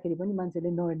राख्दाखेरि पनि मान्छेले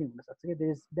नहेर्ने हुन सक्छ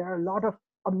के. There are a lot of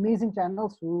amazing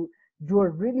channels who do a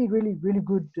really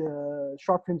good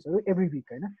short films every week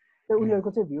हैन. तर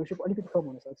उनीहरूको चाहिँ viewership अलिकति कम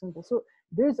हुन सक्छ नि त. So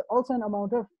there's also an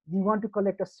amount of we want to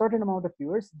collect a certain amount of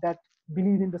viewers that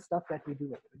believe in the stuff that we do.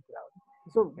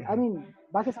 So I mean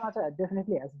बाँकी समाचार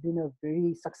definitely has been a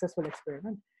very successful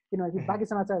experiment. किनकि बाँकी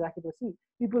समाचार राखेपछि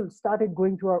people started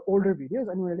going to our older videos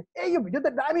अनि उनीहरूले ए यो video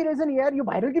त दामी रहेछ नि यार यो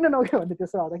भाइरल किन नगयो भन्ने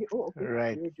त्यसो आउँदाखेरि oh okay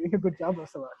Right. you're doing a good job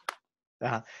जस्तो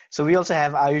भयो. So we also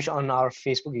have Ayush on our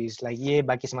Facebook. He's like, "ये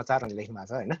बाकी समाचार अनि लेख्नु भएको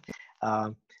छ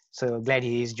हैन." So glad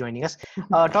he is joining us.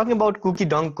 Talking about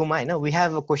KookyDunk kuma Hahn, we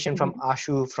have a question from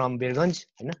Ashu from Birganj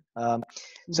Hahn.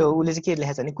 So उले चाहिँ के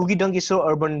लेखेको छ भने KookyDunk is so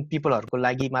urban people हरुको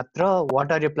लागि मात्र.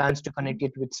 What are your plans to connect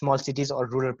it with small cities or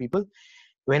rural people?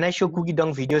 When I show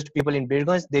KookyDunk videos to people in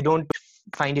Birganj, they don't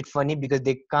find it funny because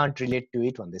they can't relate to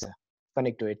it भन्दैछ.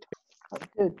 Connect to it.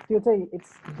 त्यो चाहिँ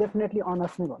it's definitely on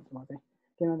us नै भन्छु म चाहिँ.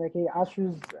 किनभन्दाखेरि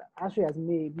Ashu has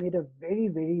made a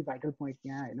very vital point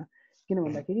यहाँ हैन. किन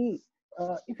भन्दाखेरि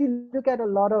if you look at a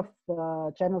lot of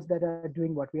channels that are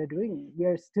doing what we are doing, we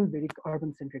are still very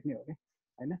urban centric नै हो के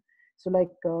हैन. So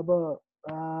like अब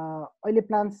अहिले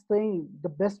plans चाहिँ the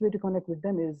best way to connect with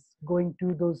them is going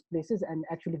to those places and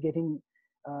actually getting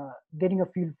a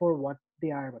feel for what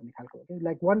they are भन्ने खालको हो के.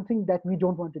 Like one thing that we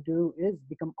don't want to do is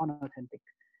become unauthentic.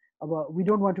 We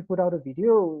don't want to put out a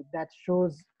video that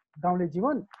shows गाउँले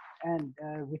जीवन and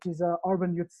which is a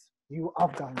urban youth's view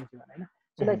of गाउँले जीवन हैन.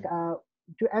 So like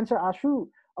to answer Ashu,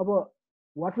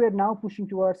 what we are now pushing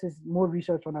towards is more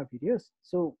research on our videos.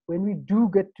 So when we do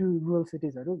get to rural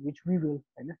cities, which we will,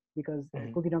 because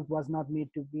KookyDunk was not made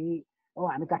to be,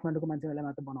 हामी काठमाडौँको मान्छेहरूलाई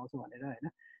मात्र बनाउँछौँ भनेर हैन.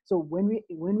 So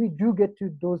when we do get to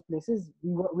those places,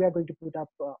 we are going to put up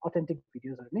authentic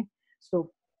videos नि.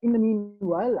 So in the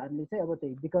meanwhile, हामीले चाहिँ अब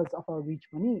त्यही because of our reach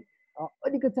पनि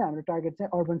अलिकति चाहिँ हाम्रो टार्गेट चाहिँ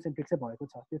अर्बन सेन्ट्रिक चाहिँ भएको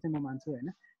छ, त्यो चाहिँ म मान्छु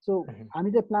हैन. सो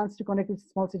हामी चाहिँ plans to connect with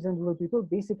small cities end rural people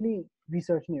basically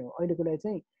research नै हो अहिलेको लागि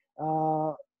चाहिँ.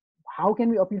 How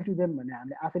can we appeal to them भन्ने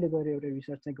हामीले आफैले गएर एउटा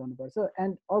रिसर्च चाहिँ गर्नुपर्छ.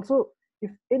 And also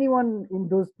if any one in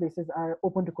those places are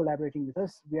open to collaborating with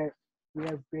us, we are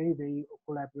very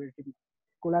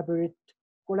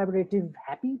collaborative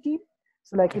happy team.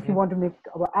 So like if you want to make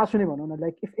Ashu नै भनौँ न,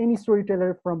 like if any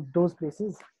storyteller from those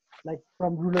places, like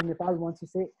from rural Nepal wants to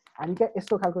say हामी क्या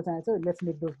यस्तो खालको चाहिन्छ, let's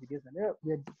make those videos भनेर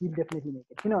we'll definitely make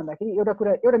it. किन भन्दाखेरि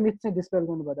एउटा मिथ चाहिँ डिस्पेल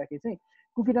गर्नु पर्दाखेरि चाहिँ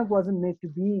KookyDunk wasn't made to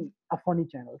be a funny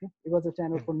channel, okay? It was a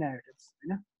channel for narratives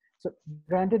Hahn. So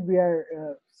granted we are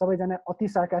सबैजना अति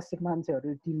sarcastic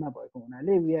मान्छेहरू टिममा भएको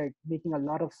हुनाले we are making a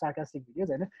lot of sarcastic videos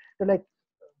Hahn. So like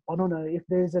भनौँ न, if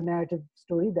there is a narrative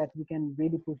story that we can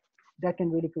really put that can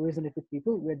really resonate with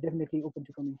people, we are definitely open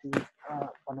to coming to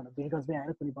भनौँ न Birganj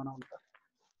आएर पनि बनाउनु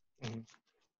त.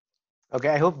 Okay,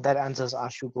 I hope that answers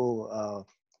Ashuko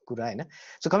कुरा हैन.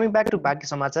 So coming back to Baki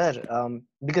Samachar,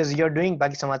 because you're doing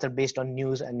Baki Samachar based on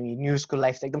news and news को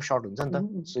life एकदम short हुन्छ नि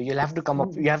त. So you'll have to come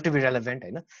up, you have to be relevant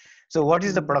Hahn. So what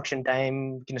is the production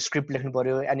time? किन script लेख्नु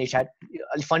पर्यो and it should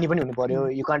अलि funny पनि हुनु पर्यो.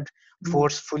 You can't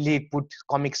forcefully put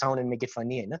comic sound and make it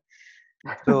funny Hahn.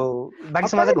 So Baki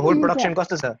Samachar को whole production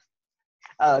कस्तो छ?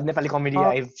 नेपाली कमेडी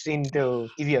I've seen त्यो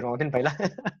टिभीहरु आउँथ्यो नि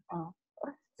पहिला.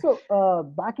 So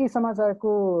बाँकी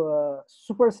समाचारको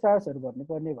सुपरस्टार्सहरू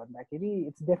भन्नुपर्ने भन्दाखेरि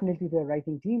it's definitely the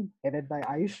writing team headed by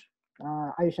Ayush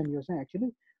and yours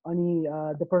actually. अनि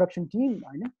the production team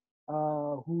Hahn,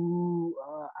 who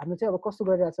हाम्रो चाहिँ अब कस्तो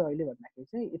गरिरहेछ अहिले भन्दाखेरि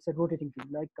चाहिँ it's a rotating team.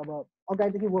 Like अब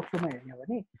अगाडिदेखि वर्कफ्लोमा हेर्ने हो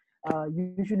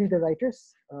भने usually the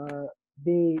writers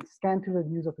they scan through the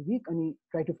news of the week अनि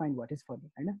try to find what is funny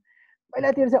हैन.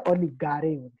 पहिलातिर चाहिँ अलि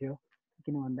गाह्रै हुन्थ्यो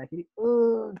किन भन्दाखेरि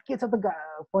के छ त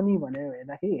फनी भनेर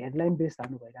हेर्दाखेरि हेडलाइन बेस्ड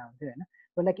हाल्नु भइरहेको हुन्थ्यो हैन.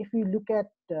 But like if we look at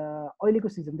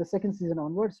अहिलेको season, the second season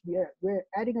onwards, we're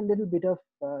adding a little bit of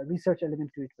research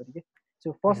element to it पनि के.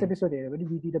 So first episode हेर्यो भने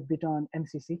we did a bit on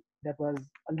MCC that was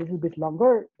a little bit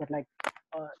longer, but like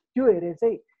त्यो हेरेर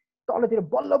चाहिँ तलतिर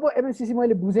बल्ल पो MCC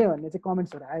मैले बुझेँ भन्ने चाहिँ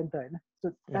कमेन्ट्सहरु आयो नि त हैन.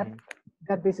 So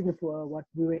that basically what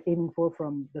we were aiming for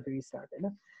from the very start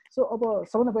Hahn. So अब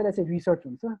सबभन्दा पहिला चाहिँ रिसर्च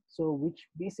हुन्छ, so which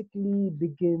basically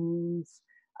begins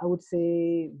I would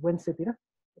say Wednesday तिर.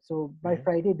 So by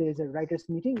Friday there is a writers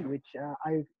meeting which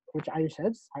Ayush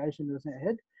heads, Ayush knows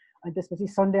ahead. And त्यसपछि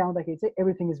Sunday आउँदाखेरि चाहिँ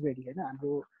everything is ready हैन.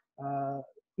 हाम्रो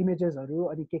इमेजेसहरु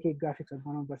अनि के ग्राफिक्सहरु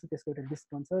बनाउनु पर्छ, त्यसको एउटा लिस्ट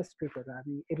बन्छ, स्क्रिप्टहरु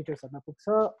हामी एडिटर्सहरुमा पुग्छ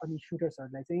अनि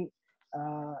सुटर्सहरुलाई चाहिँ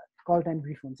कल टाइम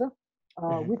ब्रिफ हुन्छ.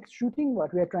 With shooting,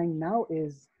 what we are trying now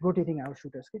is rotating our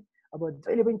shooters. Okay? About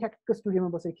जहिले पनि ठ्याक्क स्टुडियोमा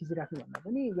बसेर खिचिराख्नु भन्दा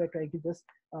पनि we are trying to just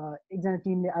एकजना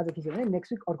टिमले आज खिच्यो भने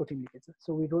next week अर्को टिमले खिच्छ. So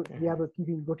we have a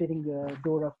keeping rotating the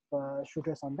door of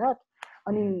shooters on that.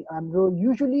 अनि हाम्रो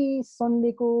usually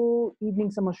Sunday-को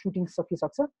evening-सम्म shooting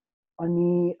सकिसक्छ.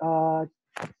 अनि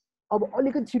अब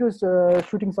अलिकति छिटो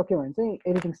shooting सक्यो भने चाहिँ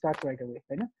editing start right away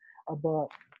हैन. अब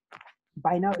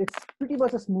by now it's pretty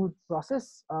much a smooth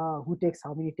process. Who takes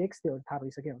how many takes त्यो थाहा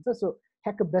भइसक्यो हुन्छ. So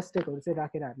ठ्याक्क बेस्ट टेकहरु चाहिँ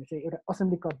राखेर हामीले चाहिँ एउटा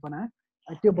assembly cut बनायो.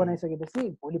 त्यो बनाइसकेपछि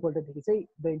भोलिपल्टदेखि चाहिँ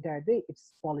the entire day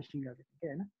it's polishing everything के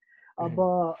हैन. अब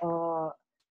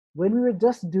when we were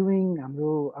just doing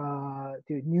हाम्रो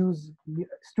त्यो news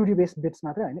studio based bits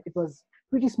मात्र हैन, it was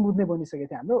pretty smooth नै बनिसकेको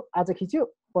थियो हाम्रो. आज खिच्यो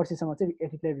पर्सिसम्म चाहिँ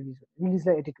एडिटलाई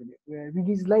रिलिजलाई एडिट हुने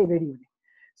रिलिजलाई रेडी हुने.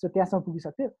 So त्यहाँसम्म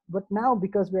पुगिसक्यो. But now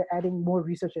because we're adding more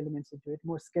research elements into it,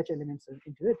 more sketch elements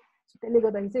into it, so त्यसले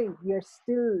गर्दाखेरि चाहिँ we are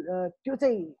still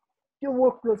त्यो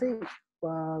workflow चाहिँ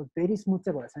very smooth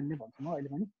चाहिँ भएछ नि भन्छु म अहिले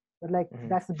पनि. But like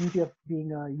that's the beauty of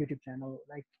being a YouTube channel,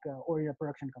 like or a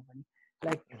production company.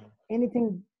 Like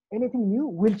anything new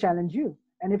will challenge you,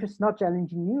 and if it's not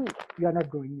challenging you, you are not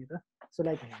growing either. So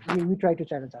like we try to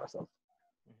challenge ourselves.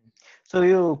 So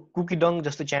yo KookyDunk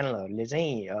जस्तो च्यानलहरुले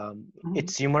चाहिँ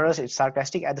it's humorous, it's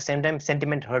sarcastic, at the same time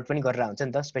sentiment hurt पनि गरेर हुन्छ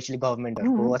नि त, specially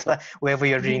गभर्नमेन्टहरुको अथवा whoever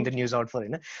you're reading the news out for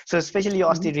Hahn. So especially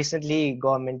अस्ति recently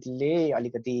गभर्नमेन्टले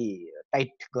अलिकति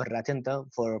टाइट गरिरहेको थियो नि त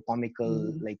for comical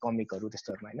like कमिकहरु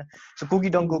त्यस्तोहरुमा Hahn. So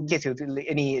KookyDunkको के थियो,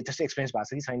 any त्यस्तो एक्सपीरियन्स भएको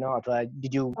छ कि छैन, अथवा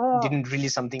didn't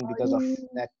release something because of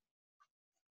that?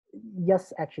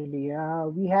 Yes, actually,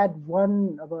 we had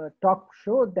one talk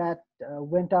show that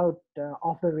went out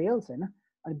off the rails, and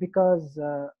because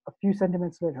a few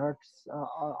sentiments were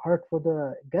hurt for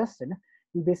the guests,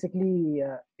 we basically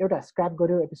scrap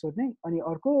garyo episode नै, अनि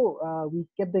अर्को we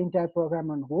kept the entire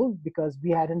program on hold because we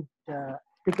hadn't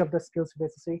picked up the skills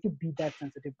necessary to be that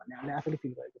sensitive भन्ने हामीले आफैले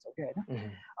feel गरेको छ के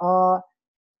हैन.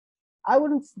 I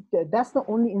wouldn't. That's the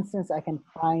only instance I can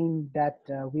find that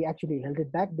we actually held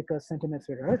it back because sentiments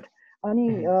were hurt.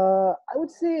 Ani, I would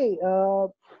say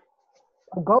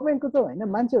government ko to हैन,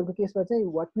 मान्छेहरुको केसमा चाहिँ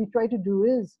what we try to do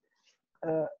is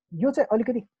यो चाहिँ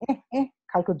अलिकति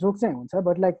खालको joke चाहिँ हुन्छ,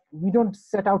 but like we don't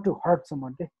set out to hurt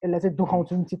someone के, यसलाई चाहिँ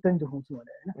दुखाउँछु नि चित्त नि दुखाउँछु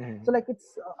भनेर हैन. So like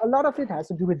it's a lot of it has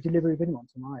to do with delivery पनि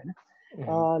भन्छु म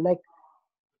हैन. Like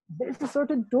there's a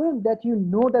certain tone that you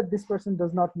know that this person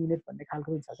does not mean it भन्ने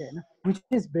खालको हुन्छ के हैन, which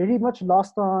is very much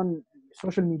lost on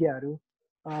social media हरु.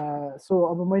 So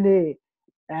अब मैले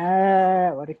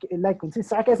like हुन्छ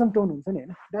sarcasm tone हुन्छ नि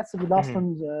हैन, that's lost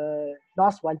on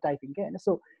lost while typing के हैन.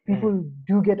 So people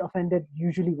do get offended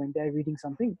usually when they're reading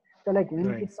something. So like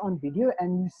when it's on video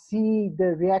and you see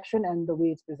the reaction and the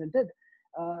way it's presented,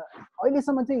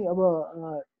 अहिलेसम्म चाहिँ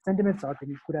अब sentiments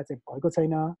हर्ने कुरा चाहिँ भएको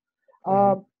छैन.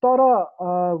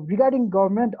 Regarding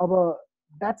government,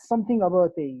 that's something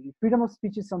about the freedom of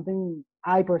speech is something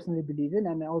I personally believe in,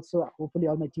 and also hopefully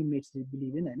all my teammates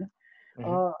believe in.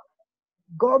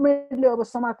 Government le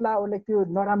समाजलाई or like त्यो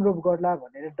नराम्रो गर्ला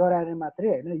भनेर डराएर मात्रै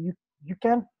हैन, you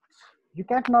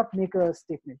can't not make a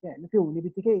statement हैन. त्यो हुने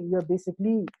बित्तिकै you're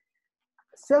basically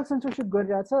self censorship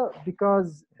गरिरहेछ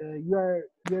because you're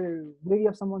wary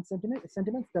of someone's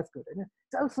sentiments. That's good Hahn.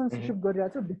 Self censorship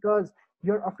गरिरहेछ because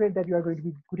you're afraid that you are going to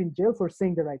be put in jail for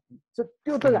saying the right thing. So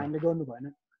त्यो त हामीले गर्नु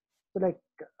भएन. So like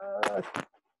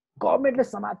गभर्नमेन्टले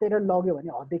समातेर लग्यो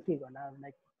भने हदै के गर्ला,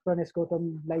 like गणेश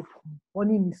गौतमलाई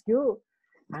पनि निस्क्यो,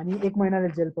 हामी 1 महिनाले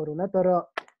जेल परोला, तर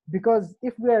because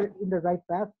if we are in the right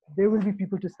path there will be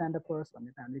people to stand up for us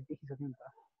भन्ने त हामीले देखिसक्यौं नि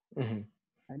त.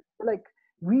 And like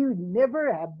we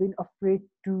never have been afraid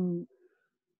to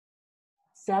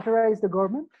satirize the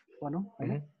government,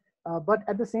 but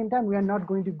at the same time we are not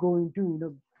going to go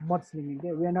into mudslinging.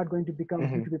 We are not going to become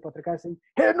B2B patrikar saying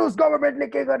hey news government le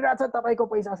ke गरिरहेछ तपाईको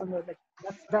पैसा सँग. Like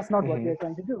that's not what we are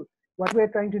trying to do. What we are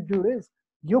trying to do is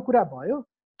यो कुरा भयो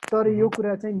तर यो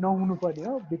कुरा चाहिँ नहुनु पर्यो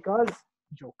हो, because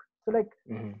joke. So like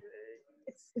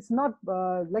it's not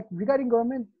like regarding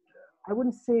government I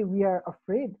wouldn't say we are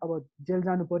afraid about jail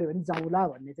जानु पर्यो भने जाउला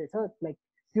भन्ने चाहिँ छ. Like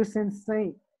त्यो सेन्स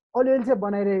चाहिँ अलिअलि चाहिँ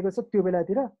बनाइरहेको छ त्यो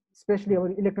बेलातिर, स्पेशली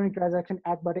अब इलेक्ट्रोनिक ट्रान्ज्याक्सन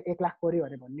एक्टबाट 1 लाख पर्यो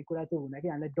भन्ने कुरा चाहिँ हुँदा कि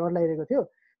हामीलाई डर लागिरहेको थियो.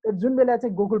 तर जुन बेला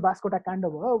चाहिँ गोकुल बास्कोटा काण्ड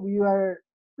भयो, we are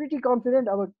pretty confident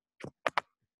about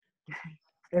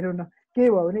I don't know के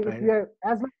भयो भने if we are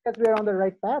as long as we are on the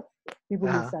right path people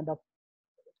will stand up.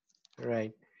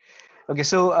 Right. Okay,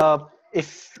 so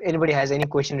if anybody has any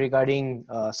question regarding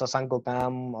Shashankको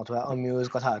काम अथवा amuse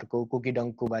कथाहरुको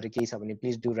KookyDunkको बारे केही छ भने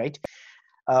please do write.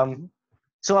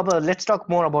 So let's talk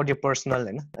more about your personal,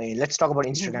 let's talk about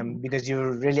Instagram because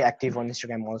you're really active on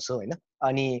Instagram also,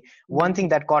 and one thing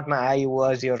that caught my eye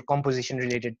was your composition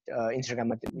related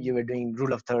Instagram. You were doing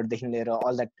rule of third,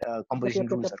 all that composition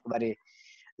rules को बारे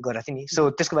गरेको थिए नि. So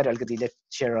त्यसको बारे अलिकति let's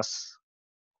share us.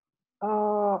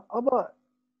 अब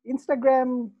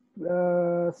Instagram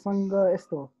सँग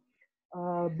यस्तो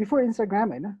before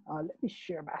Instagram Hahn, let me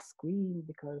share my screen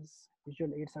because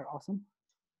visual aids are awesome.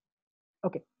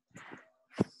 Okay.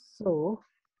 So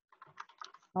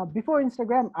before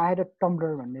Instagram, I had a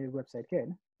Tumblr भन्ने website के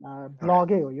हैन,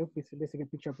 ब्लगै हो यो, बेसिकली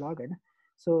पिक्चर ब्लग हैन.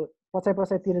 सो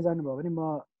पछाइतिर जानुभयो भने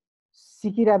म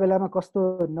सिकिरा बेलामा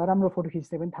कस्तो नराम्रो फोटो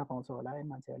खिच्ने पनि थाहा पाउँछ होला है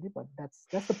मान्छेहरूले, but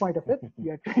that's the point of it.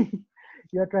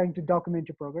 You are trying to document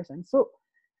your progress. And so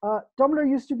Tumblr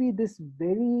used to be this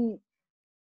very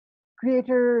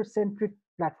creator centric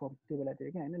platform त्यो बेलातिर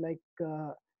के हैन, like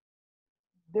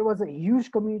there was a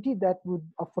huge community that would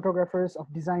of photographers, of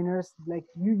designers, like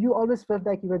you always felt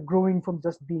like you were growing from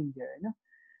just being there, you know.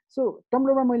 So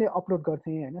Tumblr मा मैले upload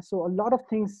गर्थे हैन. So a lot of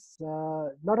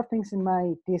things in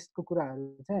my taste को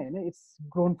कुराहरु चाहिँ हैन, it's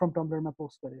grown from Tumblr मा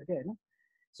post गरेर के हैन.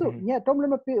 So yeah, Tumblr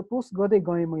मा post गर्दै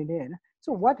गए मैले हैन.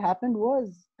 So what happened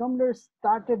was Tumblr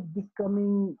started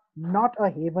becoming not a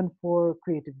haven for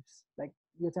creatives. Like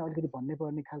यो चाहिँ अलिकति भन्नै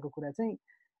पर्ने खालको कुरा चाहिँ,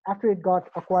 after it got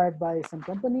acquired by some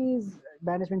companies,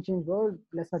 management change was,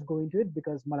 let's not go into it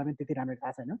because मलाई पनि त्यति राम्रो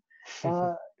थाहा छैन.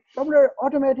 Tumblr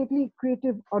automatically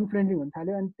creative unfriendly हुन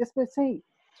थाल्यो. अनि त्यसपछि चाहिँ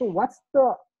so what's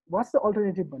the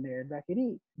alternative भनेर हेर्दाखेरि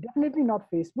definitely not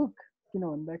Facebook. किन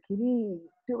भन्दाखेरि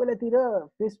त्यो बेलातिर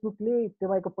फेसबुकले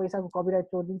तपाईँको पैसाको कपिराइट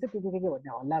तोडिदिन्छ के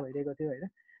भन्ने हल्ला भइरहेको थियो हैन.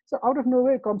 So out of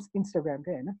nowhere comes Instagram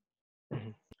के हैन.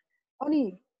 अनि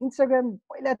Instagram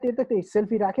पहिलातिर त त्यही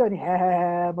सेल्फी राख्यो अनि हे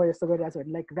म यस्तो गरिरहेको छु,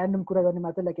 लाइक र्यान्डम कुरा गर्ने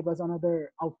मात्र, like it was another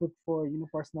output for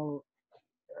personal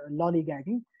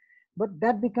ललीग्यागिङ, but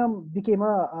that became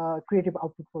a creative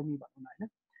output फर मी भनौँ न हैन.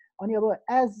 अनि अब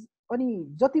अनि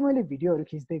जति मैले भिडियोहरू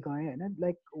खिच्दै गएँ हैन,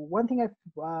 like one thing I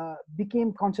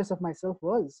became conscious of myself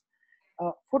was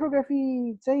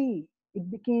photography चाहिँ it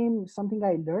became something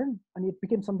I learned and it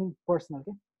became something personal.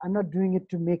 Okay? I'm not doing it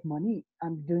to make money.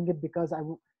 I'm doing it because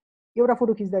एउटा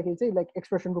photo खिच्दाखेरि चाहिँ like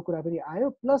एक्सप्रेसनको कुरा पनि आयो,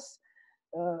 plus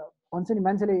भन्छ नि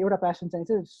मान्छेले एउटा प्यासन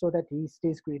चाहिन्छ so that he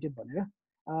stage creative भनेर.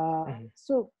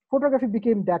 सो photography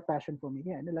became that प्यासन for me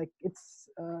Hahn. Like it's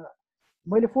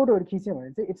मैले फोटोहरू खिचेँ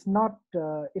भने चाहिँ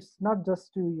इट्स नट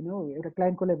जस्ट टु एउटा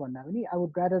क्लाइन्टकोलाई भन्दा पनि I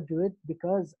would rather do it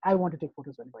because I want to take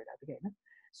photos भन्ने भइरहेको थियो कि हैन.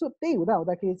 सो त्यही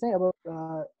हुँदाखेरि चाहिँ अब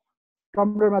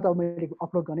टम्ब्लरमा त मैले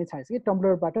अपलोड गर्नै छाडेँ कि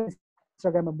टम्ब्लरबाट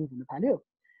इन्स्टाग्राममा मुभ हुन थाल्यो.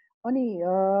 अनि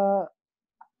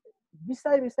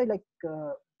बिस्तारै like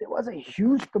there was a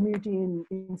huge community in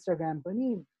Instagram पनि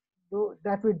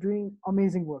that were doing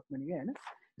amazing work पनि के हैन.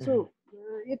 So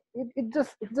it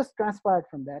just transpired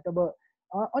from that. अब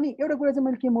अनि एउटा कुरा चाहिँ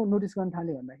मैले के म नोटिस गर्न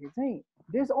थालेँ भन्दाखेरि चाहिँ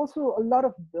there's also a lot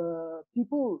of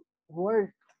people who are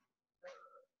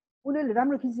उनीहरूले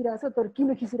राम्रो खिचिरहेछ तर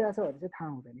किन खिचिरहेछ भनेर चाहिँ थाहा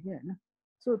हुँदैन के हैन.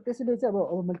 सो त्यसैले चाहिँ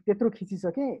अब मैले त्यत्रो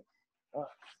खिचिसकेँ,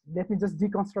 let me just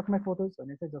deconstruct my photos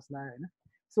भन्ने चाहिँ जसलाई होइन.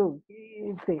 सो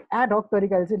त्यही एड हक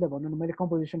तरिकाले चाहिँ भनौँ न मैले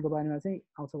कम्पोजिसनको बारेमा चाहिँ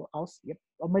आओस्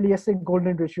अब मैले यसै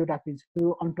गोल्डन रेसियो राखिदिन्छु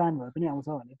अनप्लान भए पनि आउँछ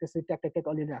भने त्यसै ट्याक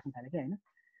अलिअलि राख्नु थालेँ क्या होइन.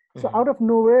 So out of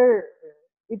know where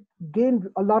it gain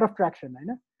a lot of traction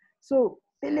होइन. सो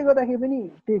त्यसले गर्दाखेरि पनि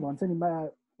त्यही भन्छ नि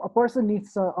a person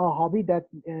needs a hubby that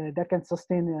can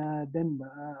sustain them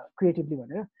creatively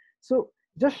भनेर. सो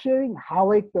just sharing how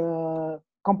I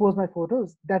compose my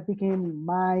photos, that became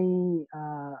my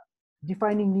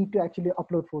defining need to actually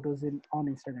upload photos on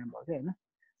Instagram भयो हैन.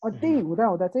 अनि त्यही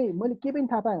हुँदा चाहिँ मैले के पनि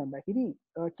थाहा पाएँ भन्दाखेरि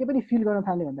के पनि फिल गर्न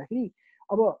थालेँ भन्दाखेरि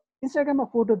अब इन्स्टाग्राममा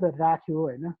फोटो त राख्यो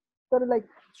होइन, तर like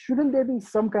shouldn't there be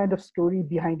some kind of story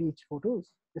behind each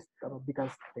photos, just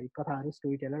because त्यही कथाहरू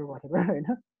स्टोरी टेलर whatever होइन.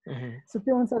 सो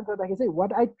त्यो अनुसार गर्दाखेरि चाहिँ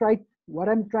what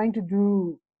I'm trying to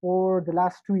do for the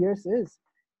last 2 years is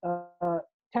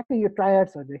ठ्याक्कै यो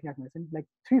ट्रायर्सहरू देखिरहेको हुन्छ नि, like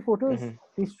 3 photos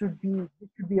this should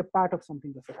be a part of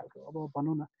something जस्तो खालको. अब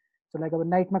भनौँ न सो लाइक अब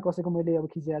नाइटमा कसैको मैले अब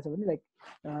खिचिरहेको छ भने लाइक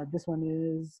दिस वान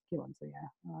इज के भन्छ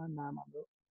यहाँ नाम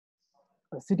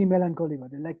हाम्रो सिटी मेलान्कोली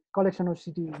भन्ने, like collection of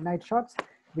city night shirts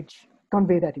which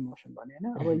convey that emotion भने होइन.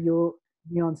 अब यो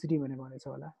नियन सिटी भनेछ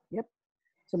होला. Yup.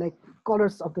 So like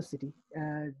colours of the city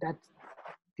that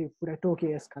त्यो पुरा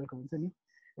टोकियस खालको हुन्छ नि.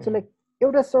 सो लाइक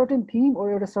एउटा सर्टेन थिम or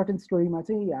एउटा सर्टेन स्टोरीमा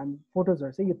चाहिँ हामी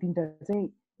फोटोजहरू चाहिँ यो तिनवटा चाहिँ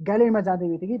ग्यालेरीमा जाँदै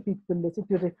बित्तिकै पिपलले चाहिँ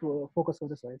त्यो चाहिँ फोकस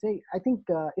गर्दछ भने चाहिँ I think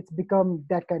it's become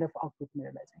that kind of output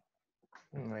मेरोलाई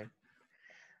चाहिँ.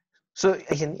 So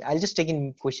I'll just take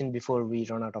in question before we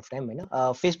run out of time.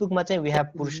 Facebook मा चाहिँ we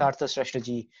have Purushartha Shrestha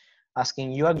ji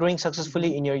asking, you are growing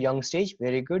successfully in your young stage,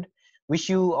 very good. Wish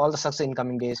you all the success in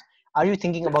coming days. Are you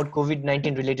thinking about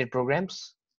COVID-19 related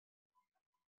programs?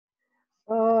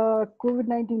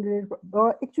 COVID-19 related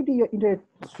actually your internet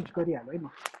switch गरिहाल्नु है म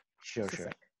Sure.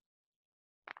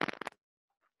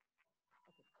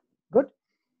 Good?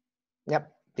 Yep,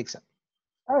 fix it.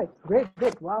 All right,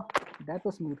 great. Wow, that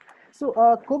was smooth. So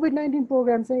COVID-19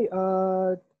 program say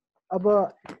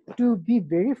to be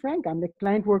very frank, I'm like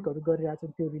client work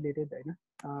related,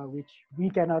 which we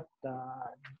cannot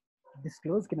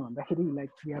disclose,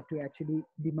 like we have to actually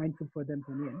be mindful for them.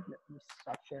 Let me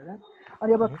start share that. And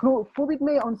COVID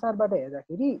may answer but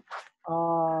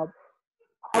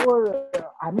our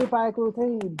हामीले पाएको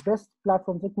चाहिँ best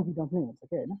platform चाहिँ KookyDunk नै हुन्छ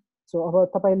के हैन सो अब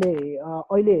तपाईले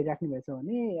अहिले राख्नु भएछ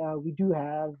भने we do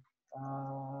have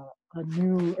a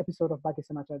new episode of Baki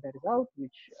Samachar that is out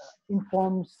which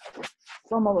informs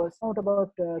somewhat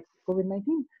about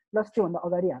COVID-19 plus त्यो भन्दा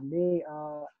अगाडि हामीले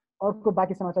अर्को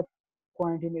Baki Samachar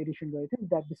quarantine edition गरेको थियौं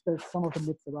that dispels some of the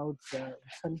myths about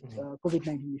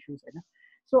COVID-19 issues हैन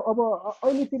सो अब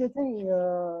अहिलेतिर चाहिँ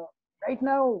right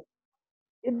now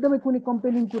एकदमै कुनै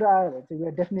कम्पेलिङ कुरा आयो भने चाहिँ we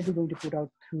are definitely going to put out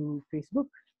through Facebook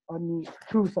अनि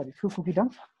through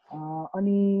KookyDunk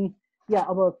अनि yeah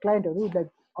अब clientहरु like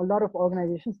a lot of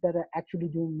organizations that are actually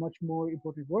doing much more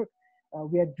important work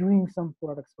we are doing some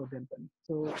products for them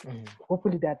so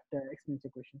hopefully that explains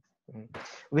your question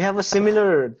we have a similar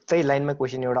line my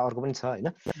question एउटा अर्को पनि छ हैन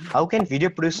how can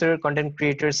video producer content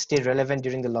creators stay relevant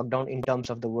during the lockdown in terms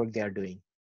of the work they are doing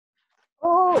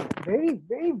oh very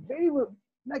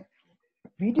like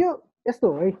video यस्तो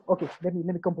है okay let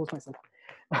me compose myself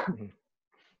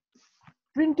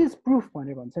print is proof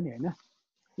भनेर भन्छ नि हैन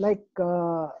like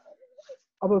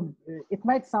it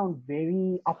might sound very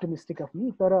optimistic of me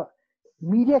but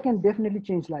media can definitely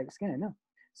change lives can Hahn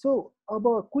so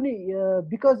कुनै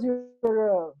because you're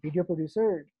a video producer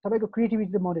तपाईको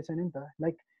creativity त मर्दै छैन नि त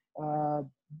like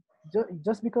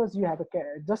just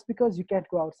because you can't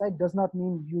go outside does not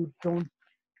mean you don't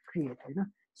create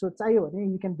Hahn so चाहियो भने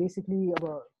you can basically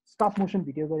stop motion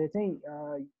video गरे चाहिँ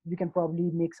you can probably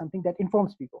make something that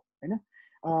informs people Hahn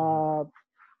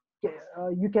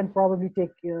you can probably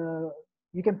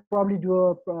do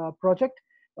a project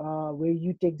where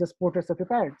you take just portraits of your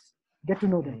parents get to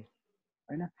know them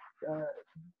Hahn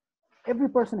every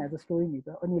person has a story नि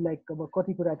त अनि like अब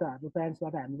कति कुरा त हाम्रो parents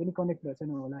बाट हामी पनि कनेक्ट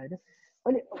गर्छौं होला हैन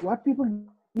अनि what people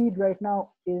need right now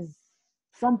is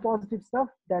some positive stuff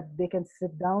that they can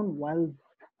sit down while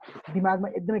दिमागमा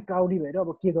एकदमै क्राउडी भएर अब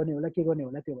के गर्ने होला त्यो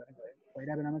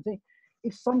भइरहेको बेलामा चाहिँ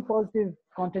if some positive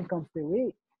content comes their way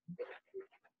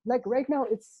like right now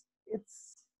it's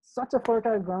such a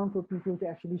fertile ground for people to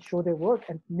actually show their work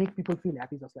and make people feel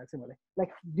happy just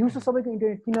like दिउँसो सबैको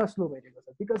इन्टरनेट किन स्लो भइरहेको छ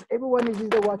because everyone is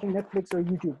either watching Netflix or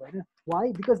YouTube Hahn why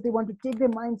because they want to take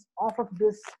their minds off of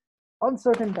this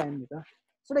uncertain time ni ta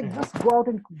so like just go out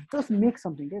and just make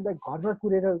something like घरमा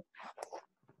कुरेर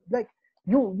like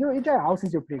your entire house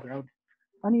is your playground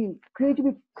and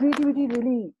creativity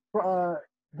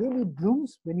really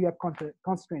blooms when you have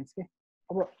constraints के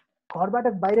अब घरबाट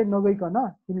बाहिर नगइकन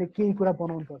तिमीले केही कुरा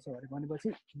बनाउनु पर्छ भनेपछि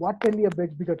what can be a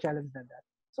bigger challenge than that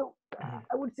so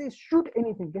I would say shoot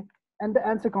anything and the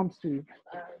answer comes to you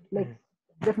like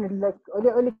definitely like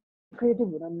अहिले creative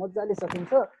हुन मजाले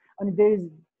सकिन्छ अनि there is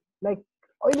like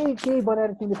अहिले केही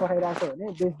बनाएर तिमीले पठाइराछ भने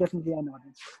there is definitely an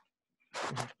audience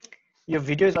your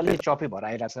video is already choppy bhara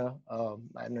airach I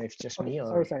don't know if it's just me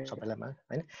or sabailama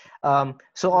haina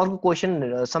so all question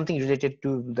something related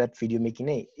to that video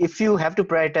making if you have to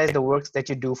prioritize the works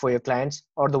that you do for your clients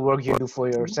or the work you do for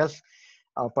yourself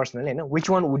personally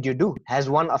which one would you do has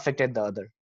one affected the other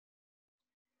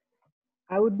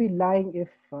I would be lying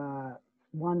if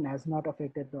one has not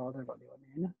affected the other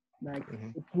like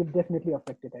it will definitely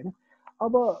affect it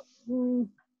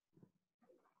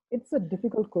it's a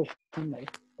difficult question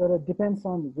but it depends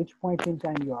on which point in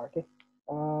time you are okay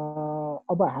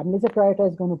अब हामीले चाहिँ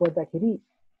prioritize गर्नु पर्दाखेरि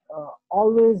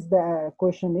always the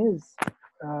question is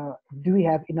do we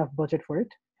have enough budget for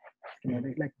it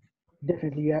like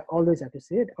definitely you always have to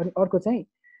say it अनि अर्को चाहिँ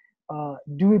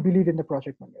do we believe in the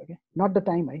project okay not the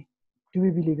time do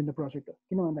we believe in the project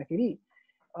किन भन्दाखेरि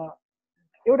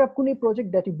एउटा कुनै project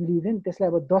that you believe in त्यसलाई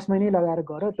अब 10 महिना लगाएर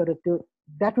गर तर त्यो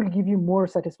that will give you more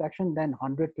satisfaction than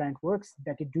 100 client works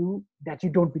that you do that you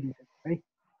don't believe in right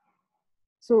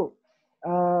so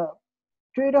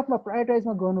trade off ma prioritize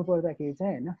ma गर्नु पर्दाखेरि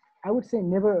चाहिँ हैन I would say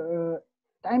never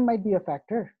time might be a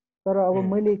factor तर अब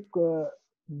मैले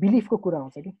belief को कुरा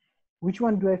आउँछ कि which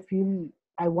one do I feel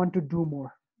I want to do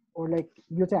more or like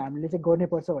यो चाहिँ हामीले चाहिँ गर्ने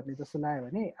पर्छ भन्ने जस्तो लाग्यो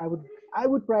भने I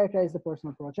would prioritize the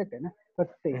personal project Hahn but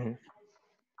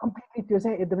completely त्यो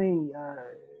चाहिँ एकदमै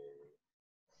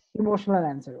emotional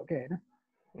answer, okay?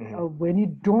 Mhm. When you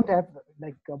don't have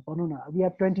like we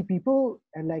have 20 people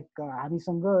and like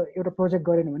हामीसँग एउटा project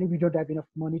गरेन भने we don't have enough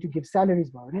money to give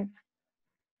salaries भयो भने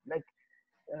like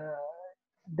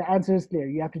the answer is clear,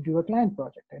 you have to do a client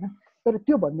project, हैन? तर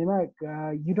त्यो भन्दैमा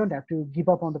you don't have to give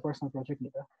up on the personal project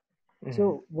neither.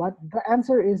 So what the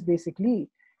answer is basically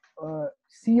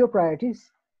see your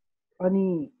priorities,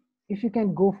 and if you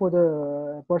can go for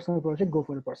the personal project, go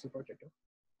for the personal project.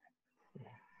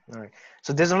 All right.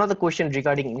 So there's another question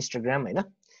regarding Instagram, you know.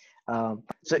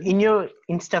 So in your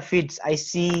Insta feeds, I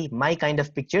see my kind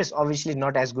of pictures, obviously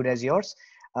not as good as yours.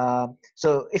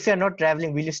 So if you're not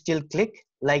traveling, will you still click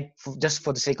like just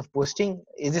for the sake of posting?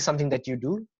 Is this something that you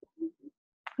do?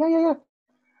 Yeah.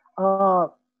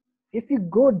 If you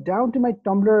go down to my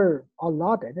Tumblr a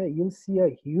lot, you'll see a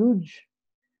huge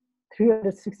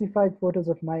 365 photos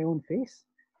of my own face.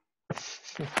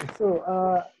 So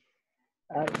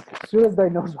Suraj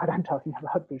knows what I'm talking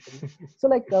about, basically. So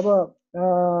like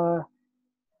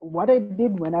what I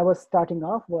did when I was starting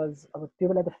off was त्यो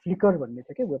बेला the Flickr भन्ने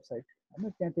थियो के website,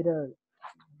 हैन? त्यहाँतिर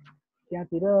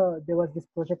there was this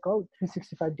project called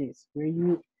 365 days where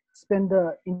you spend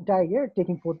the entire year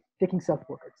taking self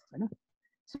portraits, Hahn?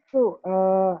 So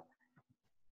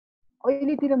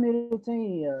अहिलेतिर मेरो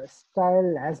चाहिँ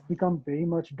style has become very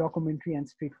much documentary and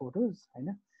street photos,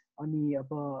 हैन? अनि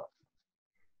अब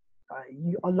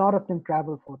a lot of them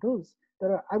travel photos.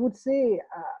 But I would say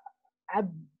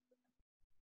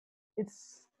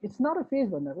it's not a phase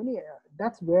भन्दा पनि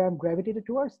that's where I'm gravitated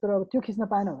towards. तर अब त्यो खिच्न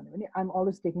पाएन भने पनि I'm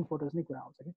always taking photos नै कुरा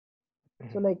आउँछ के.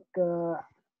 So like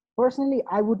personally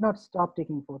I would not stop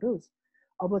taking photos.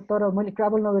 अब तर मैले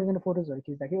ट्राभल नगरिकन फोटोजहरू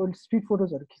खिच्दाखेरि स्ट्रिट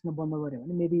फोटोजहरू खिच्न बन्द गरेँ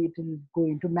भने maybe it will go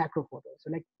into macro photos. So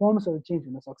like फर्म्सहरू change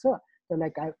हुन सक्छ. So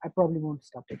like I probably won't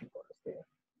stop taking photos there.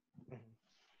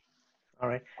 All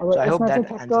right. So I hope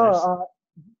that answers.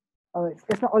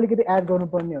 यसमा अलिकति एड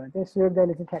गर्नुपर्ने हो भने चाहिँ सुयोग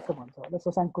दाइले चाहिँ ठ्याक्क भन्छ होला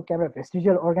शशाङ्कको क्यामेरा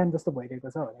भेस्टिजियल अर्गान जस्तो भइरहेको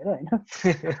छ भनेर, होइन?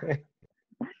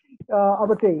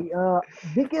 अब त्यही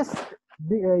बिगेस्ट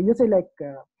यो चाहिँ लाइक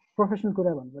प्रोफेसनल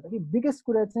कुरा भन्नुपर्दा कि बिगेस्ट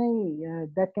कुरा चाहिँ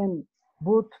द्याट क्यान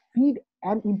बोथ फिड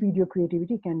end इम्पिड your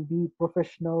creativity can be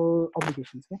professional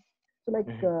obligations के. सो लाइक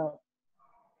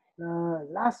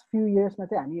लास्ट फ्यु इयर्समा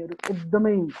चाहिँ हामीहरू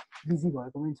एकदमै बिजी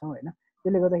भएको पनि छौँ, होइन?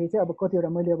 त्यसले गर्दाखेरि चाहिँ अब कतिवटा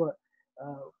मैले अब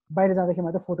बाहिर जाँदाखेरि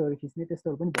मात्र फोटोहरू खिच्ने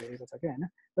त्यस्तोहरू पनि भइरहेको छ क्या, होइन?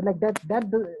 But like that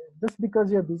just because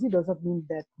you're busy does not mean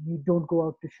that you don't go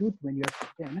out to suit when you're suit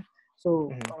क्या, होइन? सो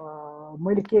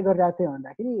मैले के गरिरहेको थिएँ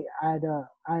भन्दाखेरि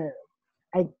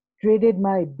I traded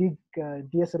my big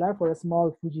DSLR for a small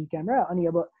फुजी camera. अनि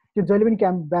अब त्यो जहिले पनि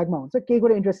ब्यागमा हुन्छ, केही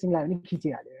कुरा इन्ट्रेस्टिङ लाग्यो भने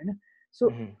खिचिहाल्यो, होइन? सो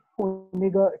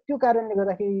त्यो कारणले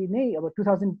गर्दाखेरि नै अब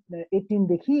 2018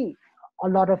 देखि a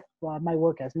lot of my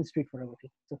work has been street photography.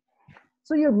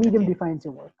 So your medium defines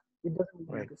your work. It doesn't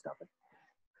mean to stop it.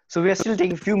 So we are still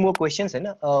taking a few more questions.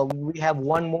 We have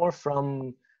one more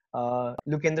from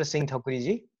Lukendra Singh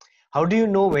Thakuriji. How do you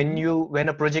know when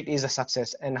a project is a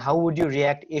success, and how would you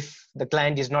react if the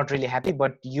client is not really happy,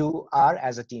 but you are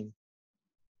as a team?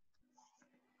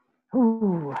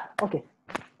 Ooh, okay.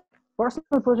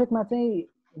 Personal project ma chahi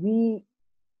we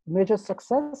measure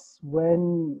success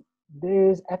when there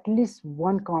is at least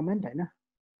one comment, होइन,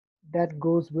 that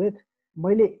goes with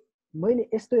मैले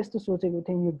यस्तो सोचेको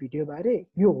थिएँ यो video बारे,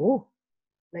 यो हो.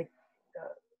 Like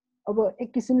अब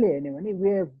एक किसिमले हेर्ने भने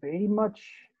we are very much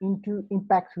into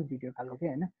impactful video खालको के,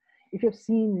 होइन? इफ यु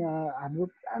सिन हाम्रो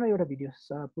पुरानो एउटा भिडियो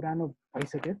पुरानो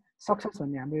भइसक्यो, सक्सेस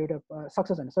भन्ने हाम्रो एउटा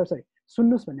सक्सेस होइन सरी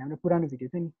सुन्नुहोस् भन्ने हाम्रो पुरानो भिडियो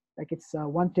थियो नि. Like it's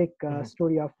one take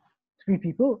story of 3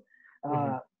 people.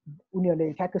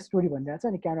 उनीहरूले ठ्याक्क स्टोरी भनिरहेको छ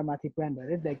अनि क्यामेरा माथि प्लान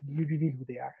भएर like you reveal who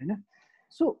they are, होइन?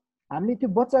 सो हामीले त्यो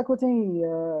बच्चाको चाहिँ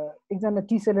एकजना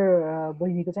टी सेलर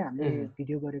बहिनीको चाहिँ हामीले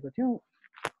भिडियो गरेको थियौँ.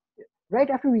 Right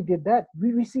after we did that,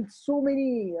 we received so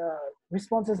many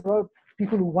responses about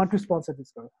people who want to sponsor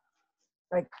this girl.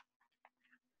 Like,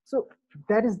 so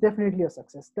that is definitely a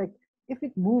success. Like, if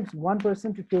it moves one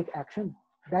person to take action,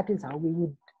 that is how we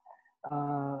would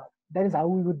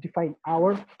define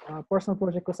our personal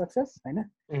project को success, हैन?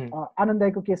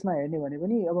 आनन्दको केसमा हेर्ने भने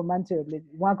पनि अब मान्छेहरूले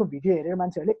उहाँको video हेरेर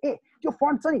मान्छेहरूले ए त्यो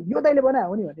फन्ट छ नि यो दाइले बनायो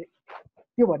हो नि भने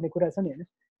त्यो भन्ने कुरा छ नि, हैन?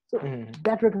 So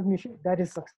that recognition, that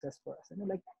is success for us, Hahn?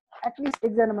 Like at least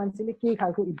एकजना मान्छेले केही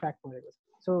खालको इम्प्याक्ट गरेको छ.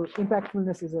 So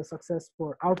impactfulness is a success for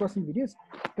our personal videos.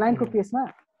 क्लाइन्टको केसमा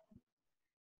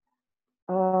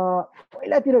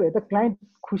पहिलातिर भए त क्लाइन्ट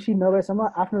खुसी नभएसम्म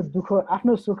आफ्नो दुःख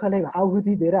आफ्नो सुखलाई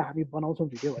आहुति दिएर हामी बनाउँछौँ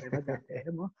भिडियो भनेर जान्थे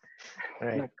हैन म.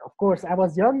 Like of course I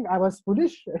was young, I was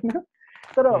foolish, हैन?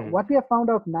 तर what we have found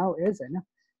out now is, हैन,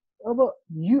 अब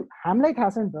हामीलाई थाहा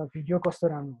छ नि त भिडियो कस्तो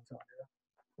राम्रो हुन्छ भनेर.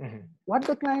 What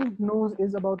the client knows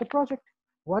is about the project.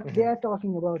 what they are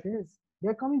talking about is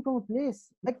they're coming from a place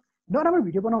like नराम्रो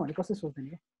भिडियो बनाऊ भने कसै सोच्दैन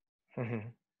क्या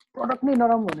प्रडक्ट नै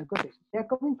नराम्रो भनेको चाहिँ they are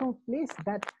coming from a place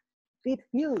that they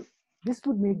feel this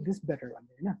would make this better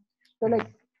भन्ने हैन so like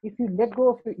if you let go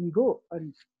of your ego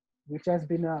and which has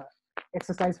been a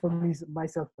exercise for me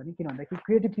myself पनि किन भन्दाखेरि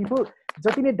creative people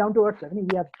जति नै down to earth पनि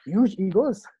we have huge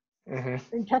egos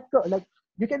in fact like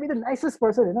you can be the nicest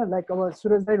person Hahn like अब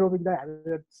सुरज दाइ robin दाइ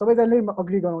सबैजनाले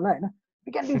agree गरौँला हैन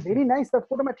you can be very nice the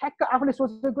फोटोमा ठ्याक्क आफूले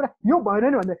सोचेको कुरा यो भएन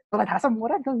नि भन्दै तँलाई थाहा छ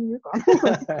मोरा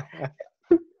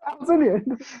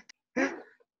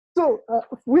so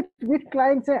with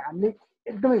clients चाहिँ हामीले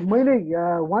एकदमै मैले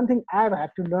one thing I've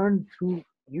had to learn through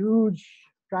huge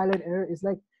trial and error is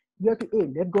like you have to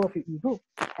let go of your ego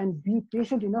and be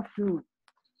patient enough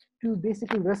to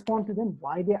basically respond to them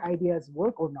why their ideas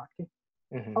work or not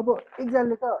अब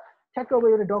एकजनाले त ठ्याक्क अब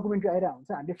एउटा documentary आइरहेको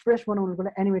हुन्छ हामीले fresh बनाउनुको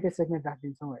लागि एनिमेटेड सेगमेन्ट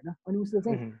राखिदिन्छौँ होइन अनि उसले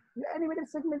चाहिँ यो एनिमेटेड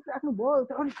सेगमेन्ट राख्नु भयो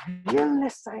तर अलिक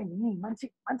रियलनेस चाहियो नि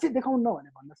मान्छे देखाउनु न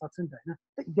भनेर भन्न सक्छ नि त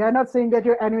होइन they are not saying that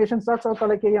yo animation सक्छ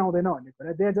तँलाई केही आउँदैन भन्ने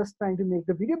कुरा they are just trying to make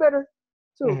the video better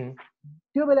so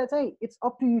त्यो बेला चाहिँ it's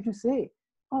up to you to say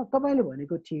तपाईँले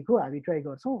भनेको ठिक हो हामी ट्राई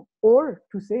गर्छौँ ओर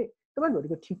टु से तपाईँले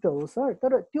भनेको ठिक त हो सर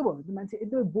तर त्यो भयो भने मान्छे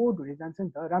एकदमै बोर्ड हुँदै जान्छ नि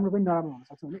त राम्रो पनि नराम्रो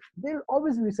हुनसक्छ भने they will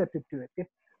always receptive to it के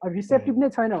रिसेप्टिभ नै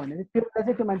छैन भने त्यो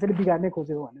चाहिँ त्यो मान्छेले बिगार्नै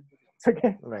खोजेको भन्ने बुझ्छ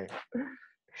क्या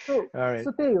so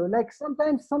त्यही हो like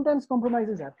sometimes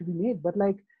compromises have to be made but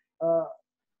like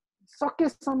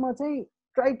सकेसम्म चाहिँ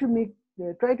try to make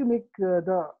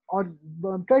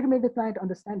the client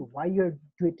understand why you're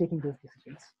taking those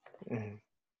decisions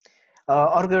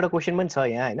अर्को एउटा क्वेसन पनि छ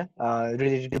यहाँ हैन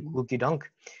related to KookyDunk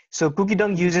so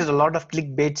KookyDunk uses a lot of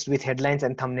clickbaits with headlines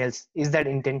and thumbnails is that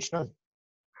intentional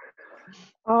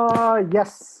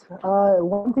yes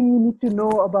one thing you need to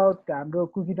know about हाम्रो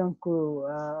KookyDunk को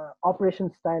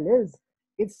operation style is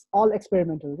it's all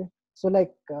experimental okay? so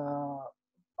like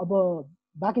अब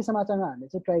बाँकी समाचारमा हामीले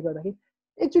चाहिँ try गर्दाखेरि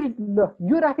actually ल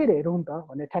यो राखेर हेरौँ नि त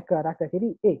भनेर ठ्याक्क राख्दाखेरि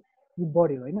ए यो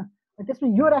बढ्यो होइन त्यसमा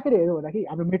यो राखेर हेरौँ भन्दाखेरि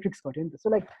हाम्रो मेट्रिक्स घट्यो नि त so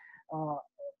like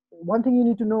one thing you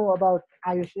need to know about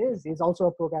Ayush is he's also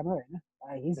a programmer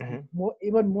he's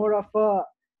even more of a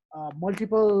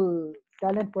multiple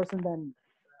talent person than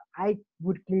I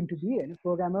would claim to be and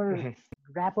programmer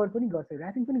rapper पनि गर्छ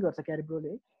rapping पनि गर्छ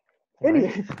क्यारेब्रोले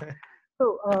anyway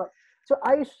so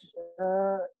Ayush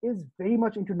is very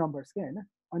much into numbers के हैन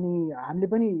अनि हामीले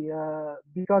पनि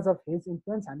because of his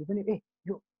influence हामी पनि ए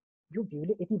यो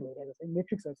भ्यूले यति भइरहेको छ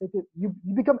मेट्रिक्सहरु चाहिँ त्यो you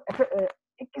become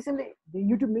एक किसिमले the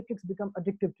YouTube metrics become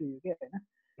addictive to you के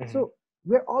हैन so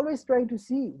we're always trying to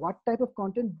see what type of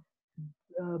content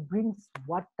brings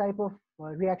what type of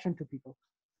reaction to people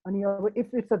and if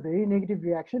it's a very negative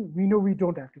reaction we know we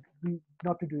don't have to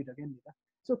not to do it again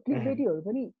so clickbaitहरु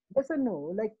पनि yes and no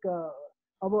like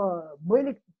अब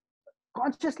मैले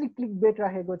consciously clickbait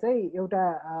राखेको चाहिँ एउटा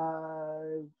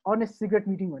honest cigarette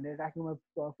meeting भनेर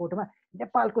राखेको फोटोमा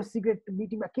नेपालको सिगरेट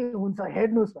मिटिङमा के हुन्छ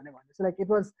हेर्नुस् भनेर भन्दैछ like it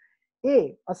was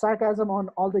a sarcasm on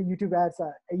all the YouTube ads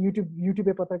YouTube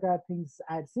पत्रकार things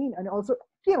I'd seen and also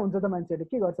के हुन्छ त मान्छेले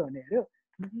के गर्छ भने हेर्यो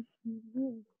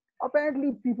apparently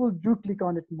people do click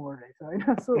on it more right so, you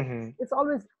know, so it's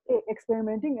always A,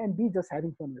 experimenting and B, just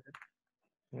having fun with it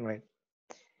right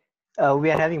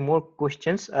we are having more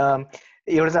questions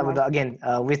again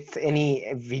with any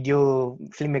video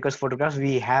filmmakers photographs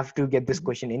we have to get this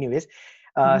question anyways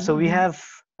so we have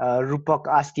Rupak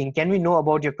asking can we know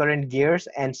about your current gears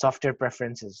and software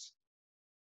preferences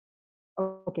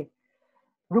okay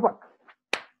Rupak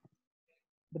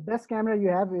the best camera you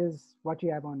have is what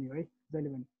you have on you right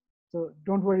relevant so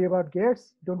don't worry about gears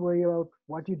don't worry about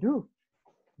what you do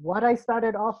what I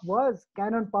started off was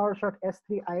Canon PowerShot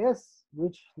S3 IS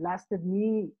which lasted me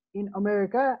in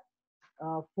America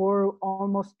for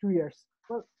almost 2 years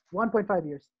well 1.5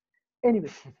 years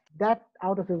anyway that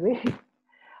out of the way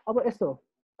अब यस्तो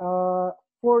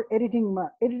for editing ma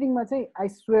चाहिँ I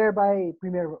swear by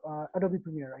Premiere Adobe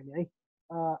Premiere अहिले है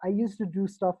I used to do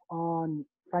stuff on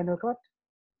Final Cut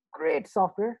great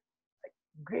software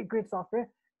like great software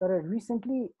but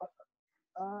recently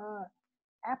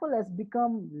Apple has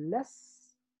become less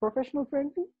professional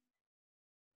friendly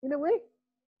in a way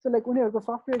so like उनीहरुको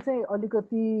software चाहिँ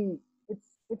अलिकति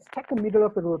it's ठ्याक्क middle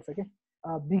of the road छ के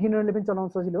बिगिनरले पनि चलाउन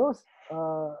सजिलो होस्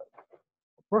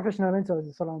प्रोफेसनल पनि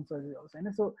चलाउन सजिलो होस्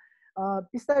हैन सो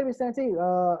बिस्तारै बिस्तारै चाहिँ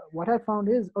what I found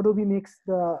is Adobe makes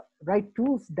the right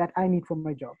tools that I need for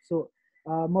my job so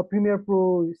म Premiere Pro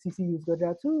CC युज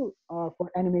गरिरहेको छु for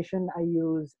animation I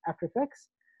use After Effects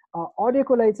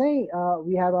अडियोको लागि चाहिँ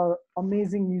we have our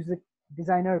amazing music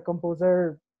designer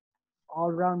composer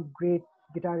all round great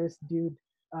guitarist dude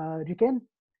Riken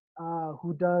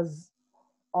who does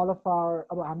all of our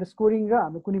अब हाम्रो scoring र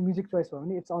हाम्रो कुनै music चोइस भयो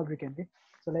भने इट्स अल रिटेन के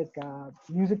सो लाइक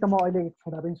म्युजिक त म अहिले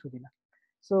छुँदा पनि छुदिनँ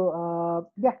सो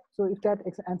या so if that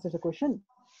answers a question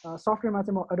सफ्टवेयरमा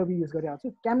चाहिँ म एडोबी युज गरिरहेको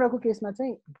छु क्यामेराको केसमा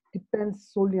चाहिँ depends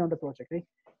solely on the project है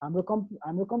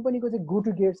हाम्रो कम्पनीको चाहिँ गो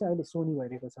टु गियर चाहिँ अहिले सोनी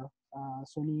भइरहेको छ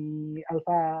सोनी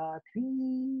अल्फा 3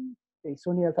 त्यही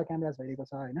सोनी अल्फा क्यामेराज भइरहेको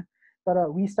छ होइन तर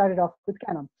we started of with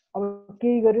canine अब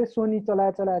केही गरेर सोनी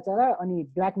चलाएर अनि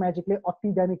ब्ल्याक म्याजिकले अति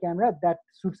दामी camera that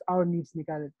suites our needs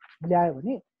ल्यायो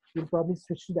भने will probably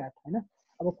switch to that होइन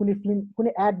अब कुनै फिल्म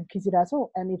कुनै एड खिचिरहेको छौँ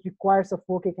and it requires a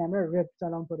 4K camera red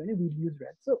चलाउनु पऱ्यो भने विल युज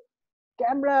रेड सो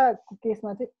क्यामेराको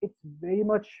केसमा चाहिँ it's very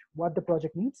much what the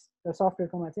project needs र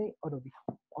सफ्टवेयरकोमा चाहिँ Adobe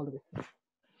all the way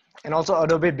And also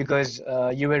Adobe because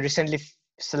you were recently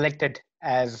selected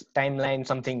as timeline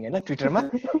something होइन ट्विटरमा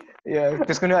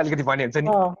त्यसको नि अलिकति भन्ने हुन्छ नि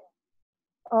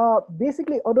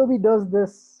basically Adobe does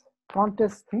this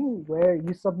contest thing where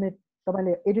you submit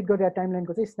तपाईँले एडिट गरेर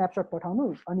टाइमलाइनको चाहिँ स्न्यापसट पठाउनु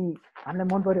अनि हामीलाई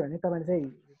मन पर्यो भने तपाईँले चाहिँ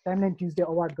टाइमलाइन ट्युजडे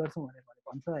अवार्ड गर्छौँ भनेर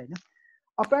भन्छ होइन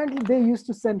apparently they used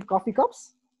to send coffee cups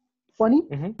पनि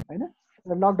होइन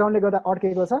लकडाउनले गर्दा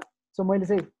अड्केको छ सो मैले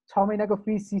चाहिँ 6 महिनाको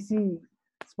फ्री सीसी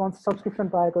सब्सक्रिप्सन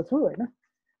पाएको छु होइन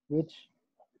which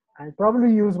I'll probably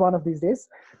use one of these days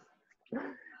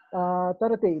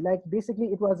तर त्यही like basically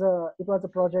it was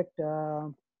a project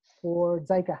for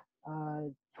JICA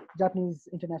Japanese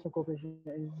International Cooperation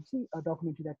Agency a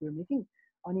documentary that we were making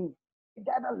अनि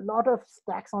it had a lot of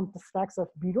stacks of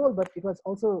B-roll but it was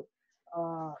also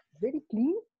very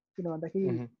clean किन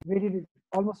भन्दाखेरि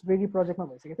almost ready projectमा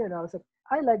भइसकेको थियो and I was like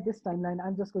I like this timeline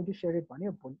I'm just going to share it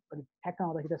भन्यो अनि ठ्याक्क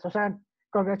आउँदाखेरि Shashank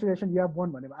congratulations you have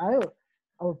won भनेर आयो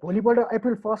अब भोलिपल्ट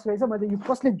April 1st रहेछ मैले यो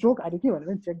कसले जोक हाल्यो कि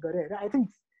भनेर चेक गरेँ होइन I think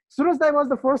Suraj Dai was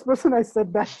the first person I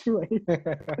said that to है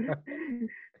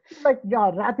like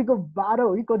रातिको 12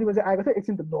 हो कि कति बजे आएको थियो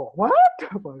एकछिन त लो what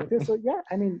भएको थियो so yeah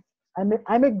I mean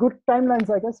I make good timelines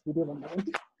I guess video भन्दा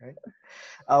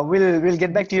we'll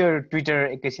get back to your Twitter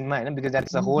एकैछिनमा हैन because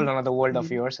that's a whole another world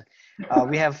of yours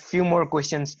we have few more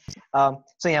questions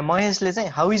so yeah Maheshले चाहिँ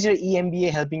how is your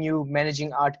EMBA helping you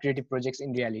managing art creative projects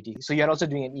in reality so you are also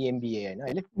doing an EMBA हैन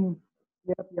अहिले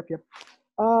yep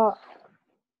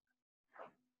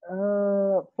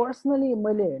personally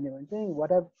मैले हेर्ने भने चाहिँ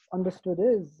what I've understood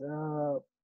is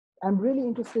I'm really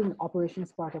interested in operations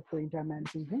part of the entire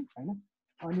managing thing हैन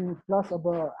अनि plus अब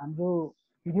हाम्रो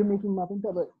video मेकिङमा पनि त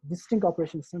अब डिस्टिङ्क्ट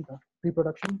अपरेसन्स छ नि त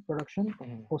प्रिप्रोडक्सन प्रोडक्सन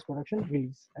पोस्ट प्रोडक्सन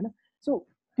रिलिज होइन सो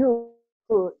त्यो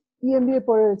EMBA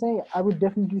पढेर चाहिँ आई वुड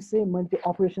डेफिनेटली से मैले त्यो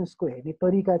अपरेसन्सको हेर्ने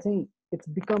तरिका चाहिँ इट्स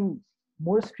बिकम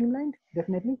मोर स्ट्रिमलाइन्ड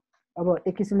डेफिनेटली अब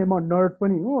एक किसिमले म नर्ड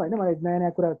पनि हो होइन मलाई नयाँ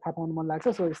नयाँ कुरा थाहा पाउनु मन लाग्छ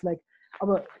सो इट्स लाइक अब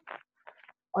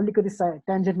अलिकति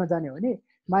ट्यान्जेन्टमा जाने हो भने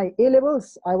माई A levels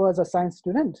I was a science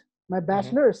student my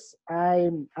bachelor's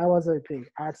I was a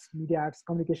arts media arts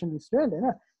communication student Hahn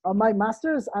my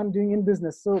master's I'm doing in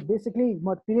business so basically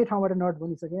म तिनै ठाउँबाट nerd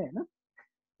बनिसकेँ Hahn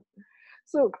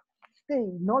so the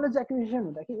knowledge acquisition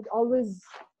हुँदाखेरि it always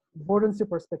broadens your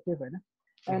perspective Hahn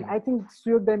and I think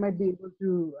Suraj Dai might be able to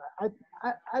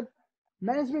I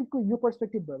management को यो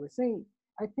perspective भएर चाहिँ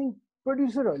I think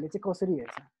producerहरूले चाहिँ कसरी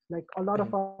हेर्छ like a lot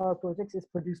of our projects is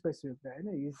produced by Suraj Dai Hahn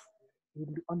he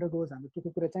undergoes हाम्रो के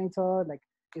कुरा चाहिन्छ like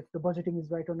if the budgeting is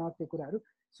right or not त्यो कुराहरू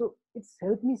so it's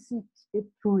helped me see it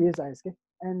through his eyes के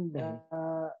and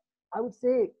I would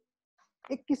say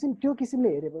एक किसिम त्यो किसिमले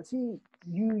हेरेपछि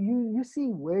you see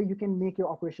where you can make your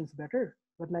operations better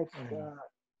but like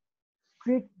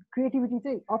creativity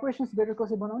चाहिँ operations better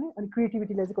कसरी बनाउने अनि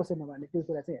creativityलाई चाहिँ कसरी नमार्ने त्यो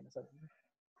कुरा चाहिँ हेर्न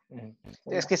सक्नुहुन्छ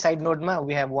त्यसकै side नोटमा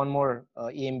we have one more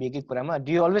EMBA को कुरामा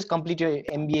do you always complete your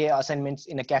MBA assignments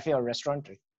in a cafe or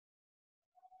restaurant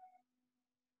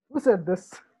Who said this?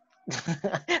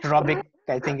 Robic,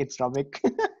 I think it's Robic.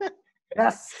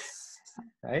 Yes.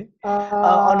 Right?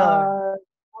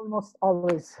 Almost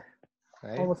always.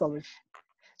 Right? Almost always.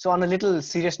 So on a little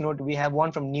serious note, we have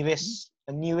one from Nivesh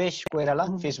Koirala,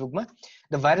 Facebook.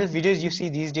 The viral videos you see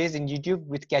these days in YouTube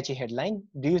with catchy headline,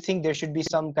 do you think there should be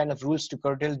some kind of rules to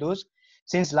curtail those?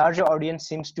 Since larger audience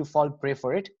seems to fall prey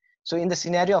for it. So in the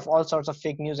scenario of all sorts of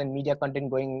fake news and media content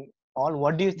going on,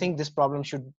 what do you think this problem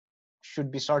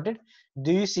should be sorted?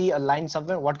 Do you see a line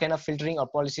somewhere? What kind of filtering or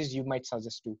policies you might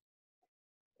suggest to?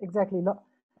 Exactly. No,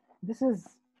 this is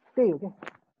okay.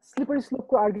 Slippery slope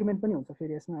को argument पनि हुन्छ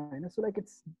फेरि यसमा हैन so like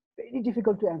it's very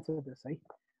difficult to answer this right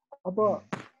अब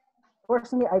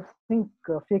personally I think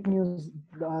fake news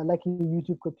like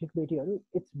YouTube को clickbaitहरू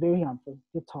it's very harmful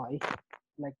त्यो छ है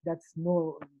like that's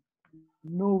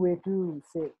no way to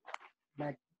say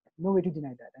like no way to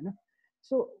deny that Hahn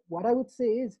so what I would say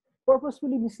is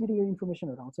purposefully misleading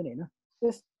information आउँछ नि हैन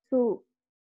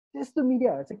त्यस्तो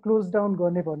मिडियाहरु चाहिँ close down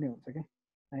गर्ने पर्ने हुन्छ के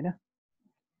हैन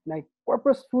लाइक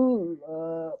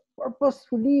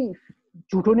पर्पसफुली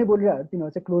झुटो नै बोलिरहेको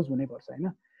तिनीहरू चाहिँ क्लोज हुनैपर्छ होइन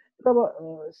तर अब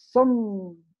सम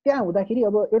त्यहाँ हुँदाखेरि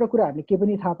अब एउटा कुरा हामीले के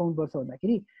पनि थाहा पाउनुपर्छ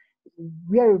भन्दाखेरि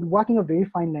we are walking a very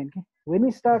fine line के वेन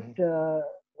यु स्टार्ट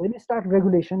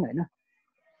रेगुलेसन होइन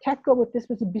ठ्याक्क अब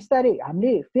त्यसपछि बिस्तारै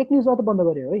हामीले फेक न्युज मात्र बन्द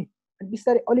गऱ्यो है अनि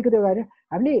बिस्तारै अलिकति अगाडि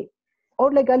हामीले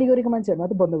अरूलाई गाली गरेको मान्छेहरू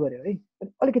मात्र बन्द गऱ्यो है अनि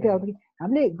अलिकति अगाडि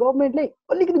हामीले गभर्मेन्टलाई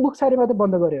अलिकति बुक सारे मात्र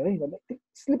बन्द गऱ्यो है भन्दा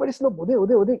स्लिपरी स्लोप हुँदै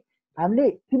हुँदै हुँदै हामीले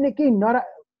तिमीले केही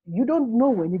you don't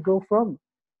know when you go from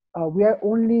we are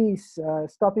only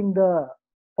stopping the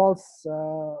false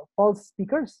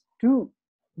speakers to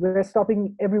we are stopping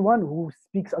everyone who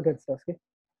speaks against us के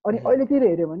अनि अहिलेतिर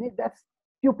हेऱ्यो भने that's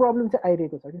त्यो प्रब्लम चाहिँ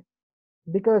आइरहेको छ कि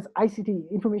because ICT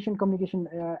Information Communication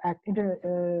Act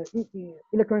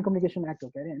Electronic Communication Act हो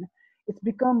के अरे हैन it's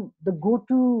become the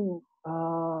go-to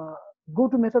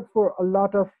method for a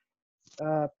lot of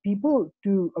people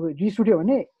to अब रिस उठ्यो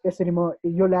भने यसरी म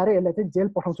यो ल्याएर यसलाई चाहिँ जेल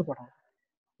पठाउँछु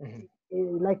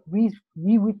like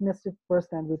we witnessed it first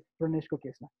hand with प्रणेशको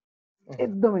केसमा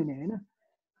एकदमै नै हैन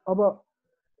अब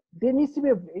there needs to be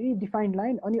a very defined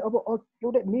line अनि अब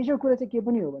एउटा मेजर कुरा चाहिँ के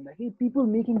पनि हो भन्दाखेरि people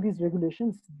making these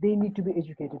regulations they need to be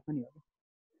educated पनि हो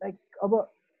like अब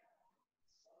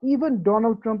even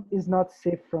Donald Trump is not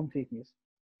safe from fake news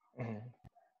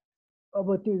अब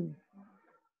त्यो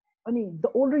अनि the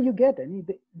older you get अनि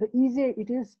the easier it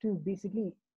is to basically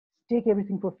take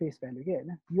everything for face value के हैन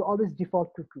you always default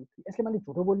to truth यसले मैले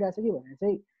झुटो बोलिरहेको छ कि भनेर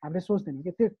चाहिँ हामीले सोच्दैन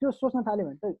के त्यो सोच्न थाल्यो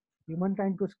भने त ह्युमन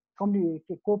काइन्डको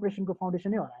कोअपरेसनको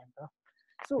फाउन्डेसनै हरायो नि त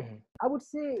सो आई वुड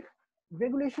से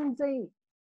रेगुलेसन चाहिँ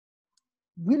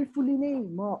विलफुली नै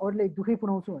म अरूलाई दुःखै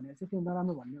पुऱ्याउँछु भनेर चाहिँ त्यो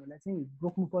नराम्रो भन्नेहरूलाई चाहिँ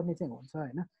रोक्नुपर्ने चाहिँ हुन्छ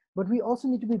हैन but we also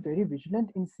need to be very भिजिलेन्ट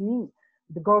in seeing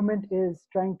the government is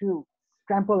trying to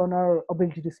ट्राम्पल on our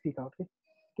ability to speak out के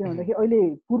किन भन्दाखेरि अहिले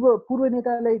पूर्व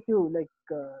नेतालाई त्यो लाइक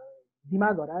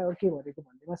दिमाग हरायो के भनेको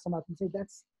भन्नेमा समाजमा चाहिँ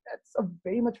द्याट्स अ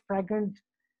भेरी मच फ्रेग्रेन्ट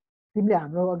तिमीले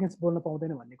हाम्रो अगेन्स्ट बोल्न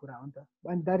पाउँदैन भन्ने कुरा हो नि त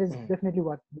and that is definitely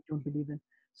what we don't believe in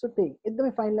सो त्यही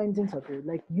एकदमै फाइन लाइन चाहिँ छ त्यो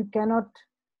लाइक यु क्यानट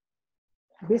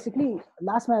बेसिकली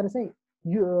लास्टमा आएर चाहिँ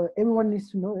यु every one needs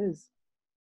to know is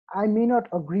I may nut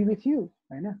agree with you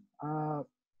होइन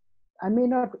I may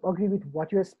not agree with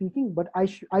what you are speaking, but I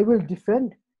will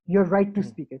defend your right to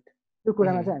speak it.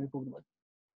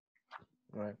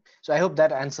 Right. So I hope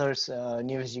that answers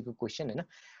Niveshji's question.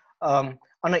 On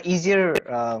an easier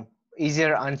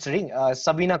answering,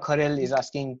 Sabina Kharel is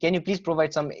asking, can you please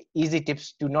provide some easy tips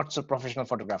to not so professional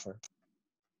photographer?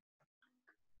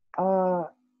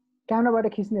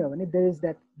 Camera खिच्ने हो भने there is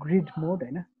that grid mode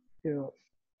हैन त्यो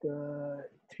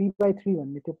 3x3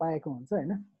 भन्ने त्यो पाएको हुन्छ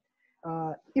हैन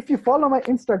if you follow my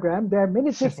Instagram, there are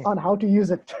many tips on how to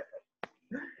use it.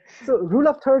 So rule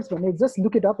of thirds, just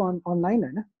look it up online.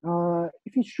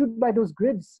 If you shoot by those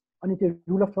grids, and the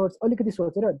rule of thirds,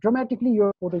 dramatically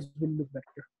your photos will look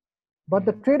better. But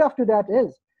the trade-off to that is,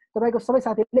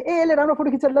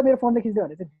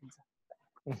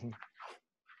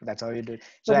 that's how you do it.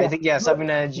 So I think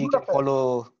Sabina ji can follow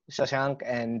Shashank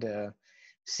and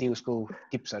see usko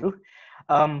tips.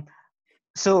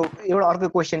 So your other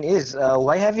question is,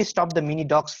 why have you stopped the mini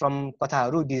docs from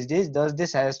Kathaharu these days? Does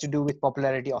this has to do with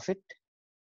popularity of it?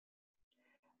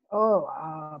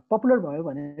 Popular भयो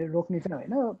भने रोक्ने चाहिँ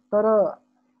हैन तर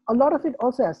a lot of it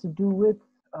also has to do with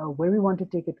where we want to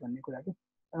take it भन्ने कुरा के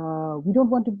we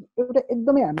don't want to एउटा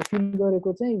एकदमै हामीले फिल गरेको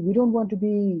चाहिँ we don't want to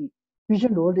be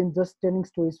pigeonholed in just telling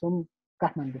stories from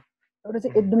Kathmandu एउटा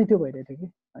चाहिँ एकदमै त्यो भइरहेको थियो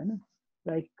कि हैन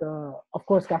like of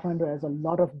course Kathmandu has a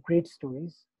lot of great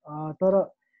stories तर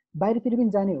बाहिरतिर पनि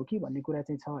जाने हो कि भन्ने कुरा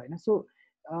चाहिँ छ हैन सो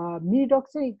मिनी डक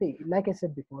चाहिँ त्यही like I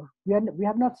said before we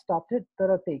have not stopped it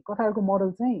तर त्यही कथाहरूको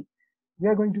मोडल चाहिँ we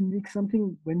are going to make something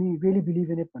when we really believe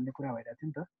in it भन्ने कुरा भइरहेको थियो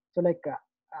नि त so like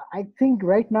I think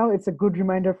right now it's a good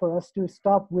reminder for us to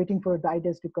स्टप waiting for the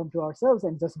ideas to come to आवरसेल्भ्स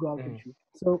and just go out and shoot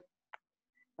so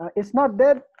it's not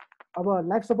that अब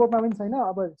life सपोर्टमा पनि छैन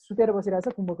अब सुतेर बसिरहेको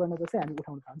छ कुम्भकर्ण जस्तै हामी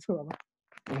उठाउन थाल्छौँ अब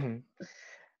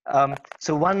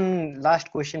So one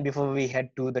last question before we head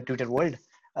to the Twitter world.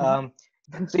 So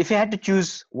if you had to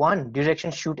choose one,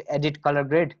 direction, shoot, edit, color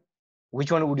grade,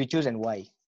 which one would you choose and why?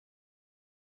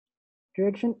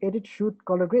 Direction, edit, shoot,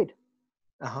 color grade.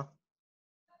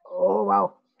 Oh wow.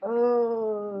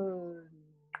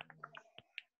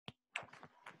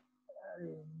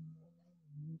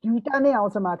 दुईटा नै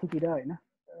आउँछ माथितिर हैन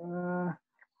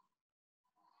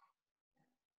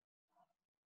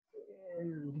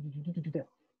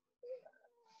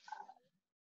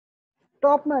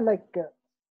टपमा like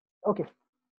okay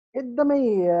एकदमै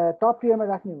टप टियरमा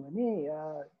राख्ने हो भने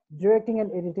डिरेक्टिङ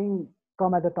end editing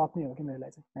come at the top नै हो कि मेरो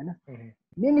लागि चाहिँ हैन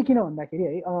मेनली किन भन्दाखेरि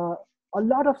है a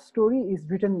lot of story is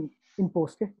written in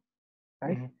post के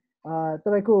है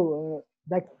तपाईको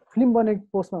लाइक फिल्म बनेको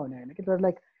पोस्टमा भने हैन कि तर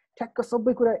लाइक ठ्याक्क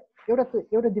सबै कुरा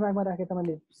एउटा दिमागमा राखेर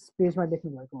तपाईले पेजमा लेख्नु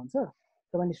भएको हुन्छ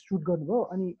तपाईले सुट गर्नुभयो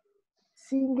अनि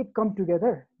seeing it come together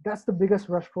that's the biggest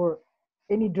rush for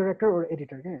any director or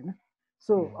editor के हैन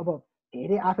so अब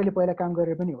धेरै आफैले पहिला काम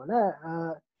गरेर पनि होला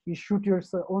you shoot your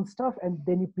own stuff and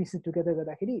then you piece it together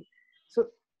गर्दाखेरि so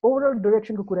overall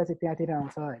direction को कुरा चाहिँ त्यहाँतिर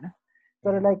आउँछ हैन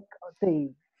तर like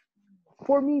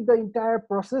for me the entire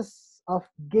process of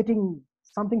getting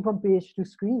something from page to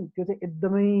screen त्यो चाहिँ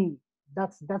एकदमै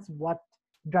that's what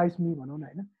drives me भनौं न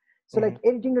हैन so like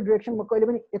editing the direction म कहिले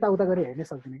पनि यता उता गरे हेर्न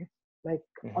सक्दिन के like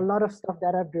a lot of stuff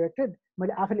that I've directed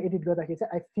मैले आफैले एडिट गर्दाखेरि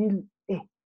चाहिँ I feel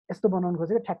यस्तो बनाउन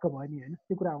खोजेको ठ्याक्क भयो नि हैन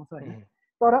त्यो कुरा आउँछ हैन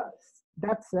तर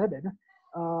that said Hahn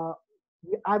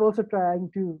I'm also trying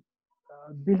to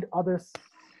build others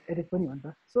edit पनि हो नि त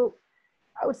so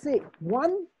I would say 1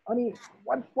 अनि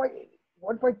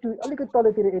 1.2 अलिकति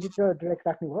तलतिर एडिटर डाइरेक्ट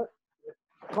राख्नु भयो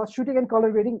for shooting and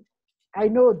color grading I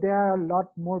know there are a lot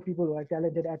more people who are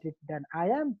talented at it than I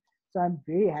am so I'm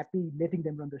very happy letting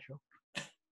them run the show.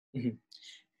 Right.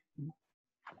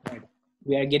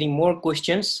 We are getting more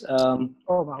questions.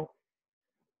 Oh wow.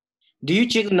 Do you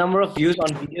check the number of views on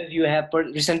videos you have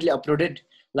recently uploaded?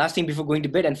 Last thing before going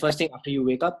to bed and first thing after you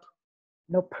wake up?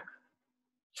 Nope.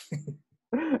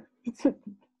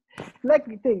 Like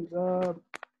the thing,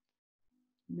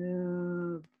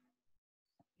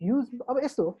 use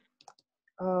so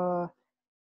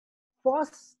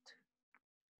first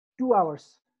 2 hours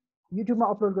YouTube मा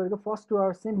upload गरेको first 2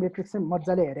 hours चाहिँ matrix चाहिँ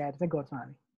मज्जाले हेरेर चाहिँ गर्छौँ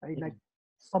हामी है लाइक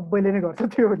सबैले नै गर्छ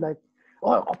त्यो लाइक ओ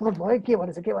अपलोड भयो के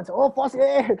भन्छ ओ फर्स्ट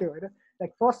त्यो हैन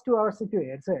लाइक फर्स्ट 2 आवर्स चाहिँ त्यो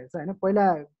हेर्छ हैन पहिला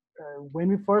when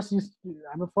we first used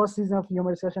हाम्रो फर्स्ट सिजन अफ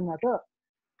ह्युमर सेसनमा त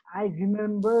आई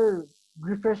रिमेम्बर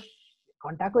रिफ्रेश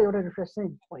घण्टाको एउटा रिफ्रेश चाहिँ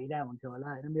भइरहेको हुन्थ्यो होला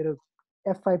हैन मेरो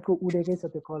F5 को उडेकै छ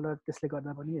त्यो कलर त्यसले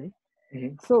गर्दा पनि है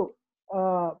सो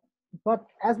but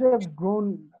as we have grown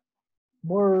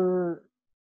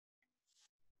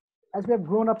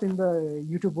up in the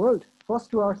YouTube world, first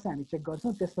 2 hours हामी check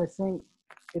गर्छौं त्यसपछि चाहिँ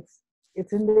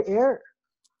it's in the air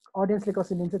audience ले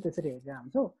कसरी लिन्छ त्यसरी हेर्दै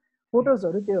हुन्छौं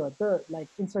फोटोजहरु त्यो हो त like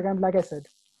Instagram like I said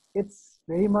it's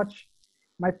very much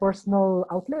my personal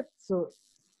outlet so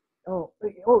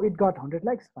oh it got 100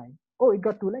 likes fine oh it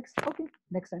got 2 likes okay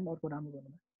next time अर्को राम्रो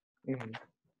गर्नु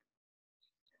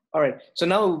All right. So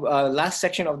now, last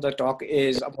section of the talk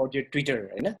is about your Twitter,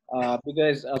 right?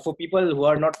 Because for people who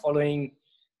are not following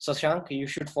Shashank, you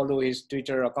should follow his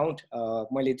Twitter account.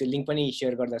 मैले त्यो link पनि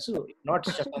share गर्दैछु. Not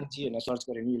Shashank ji, and search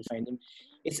गरेर you'll find him.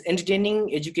 It's entertaining,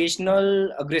 educational,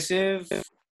 aggressive.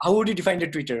 How would you define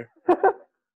your Twitter?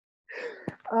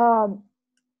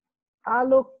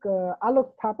 Alok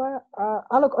Thapa,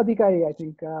 Alok Adhikari, I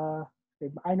think.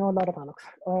 I know a lot of Aloks.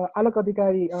 Alok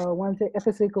Adhikari, one say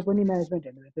FSA company management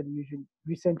and usually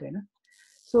recent,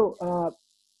 so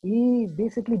he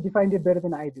basically defined it better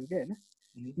than I do.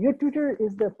 Your Twitter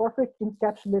is the perfect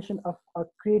encapsulation of a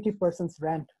creative person's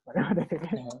rant.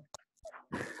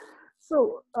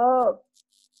 So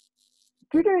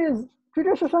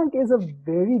Twitter Shashank is a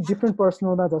very different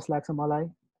persona, just like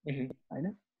Samalai.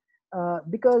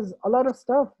 Because a lot of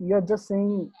stuff you're just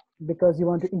saying because you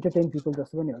want to entertain people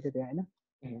just when you're there.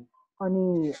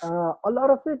 A lot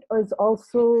of it is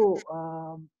also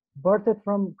birthed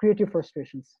from creative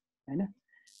frustrations.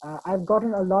 I've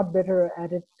gotten a lot better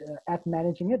at it, at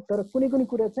managing it. But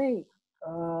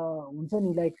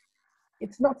like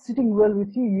it's not sitting well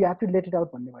with you. You have to let it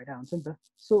out one day.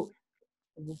 So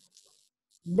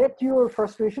let your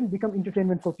frustration become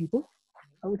entertainment for people,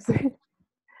 I would say.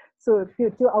 So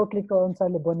त्यो आउटलेटको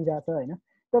अनुसारले बनिरहेछ हैन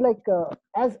तर like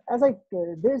as I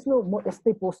there is no more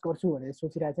यस्तै post गर्छु भनेर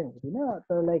सोचिरहेको चाहिँ हुँदैन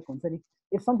तर लाइक हुन्छ नि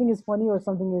if something is funny or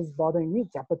something is bothering me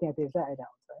झ्याप्प त्यहाँतिर चाहिँ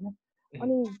आइरहेको हुन्छ हैन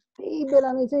अनि त्यही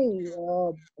बेलामा चाहिँ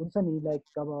हुन्छ नि लाइक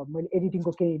अब मैले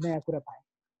एडिटिङको केही नयाँ कुरा पाएँ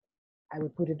I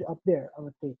would put it up there अब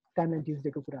त्यही टाइमलाइन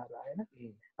ट्युजडेको कुराहरु हैन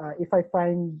if I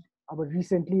find अब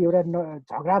रिसेन्टली एउटा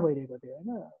झगडा भइरहेको थियो हैन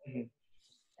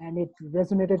and it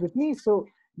resonated with me so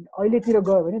अहिले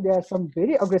गयो भने there are some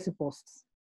very aggressive posts.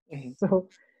 So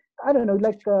I don't know,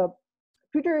 like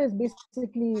Twitter is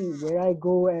basically where I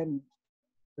go and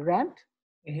rant,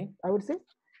 I would say.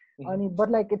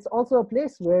 But like it's also a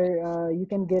place where you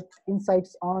can get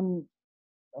insights on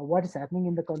what is happening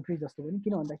in the country. Just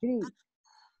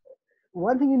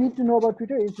one thing you need to know about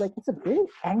Twitter is like it's a very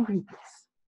angry place.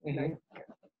 Like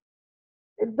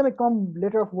it's the come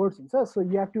letter of words, so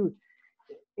you have to.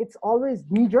 It's always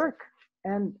knee jerk.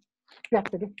 And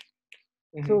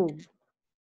so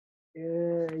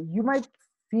you might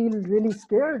feel really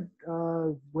scared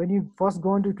when you first go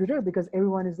onto Twitter because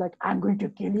everyone is like, I'm going to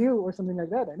kill you or something like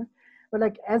that. But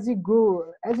like as you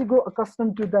grow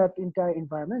accustomed to that entire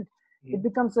environment, it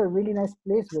becomes a really nice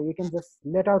place where you can just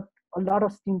let out a lot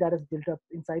of steam that is built up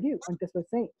inside you and just by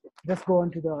saying, just go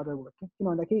on to the other work.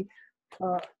 Like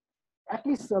at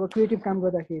least our creative काम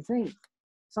गर्दाखेरि चाहिँ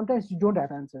sometimes you don't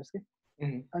have answers के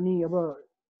अनि अब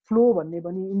flow भन्ने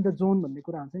पनि in the zone भन्ने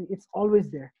कुरा हुन्छ नि इट्स अलवेज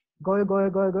देयर गयो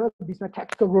बिचमा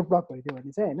ठ्याक्क रोड ब्लक भइदियो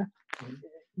भने चाहिँ हैन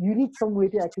you need some way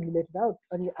to actually let it out.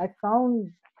 And I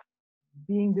found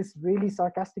being this really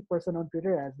sarcastic person on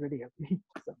Twitter has really helped me.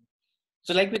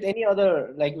 So like with any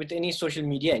other, like with any social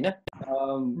media,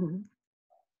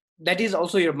 that is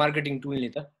also your marketing tool,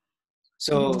 Nita.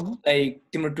 So like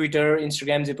Twitter,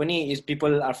 Instagram, is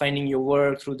people are finding your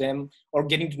work through them or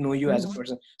getting to know you as a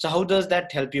person. So how does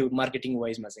that help you marketing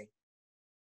wise, Masai?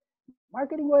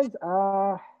 Marketing wise,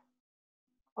 I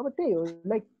would tell you,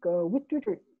 like with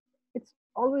Twitter, it's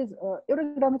always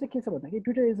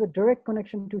Twitter is a direct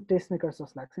connection to tastemakers.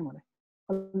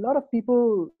 A lot of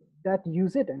people that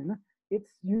use it, and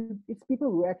it's people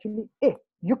who actually, hey,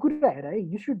 you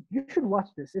should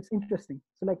watch this. It's interesting.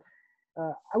 So like,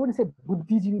 I wouldn't say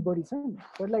buddhijeevi bodies,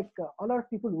 but like a lot of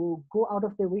people who go out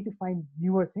of their way to find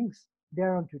newer things. They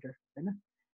are on Twitter,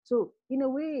 so in a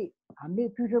way, हामीले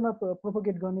ट्विटरमा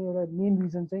propagate गर्ने एउटा main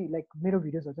reason चाहिँ like मेरो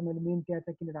भिडियोजहरु चाहिँ मैले main त्यहाँ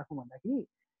चाहिँ किन राख्नु भन्दाखेरि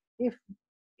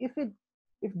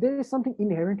if there is something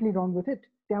inherently wrong with it,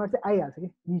 त्यहाँबाट चाहिँ आइहाल्छ कि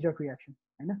knee-jerk reaction,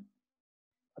 हैन?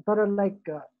 तर like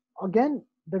again,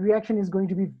 the reaction is going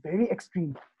to be very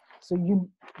extreme. So you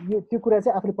त्यो कुरा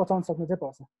चाहिँ आफूले पचाउन सक्नु चाहिँ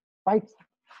पर्छ. Fight,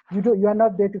 you are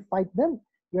not there to fight them.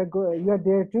 You are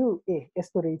there to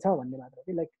यस्तो रहेछ भन्ने मात्र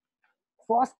के like.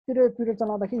 First, Twitter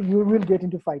you will get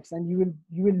into fights and you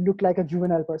will look like a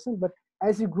juvenile person. But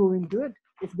as you grow into it,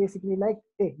 it's basically like,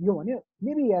 hey,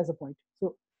 maybe he has a point.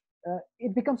 So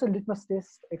it becomes a litmus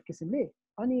test. And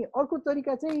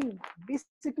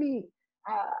basically,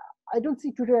 I don't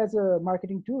see Twitter as a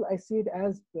marketing tool. I see it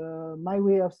as my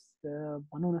way of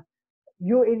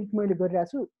your edit.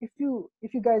 If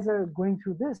you guys are going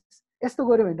through this, so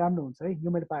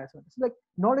like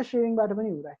not a sharing but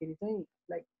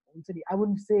like I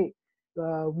wouldn't say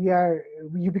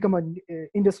you become an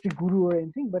industry guru or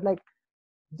anything, but like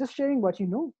just sharing what you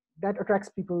know that attracts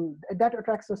people, that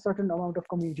attracts a certain amount of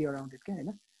community around it.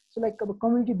 So like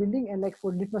community building and like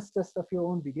for litmus test of your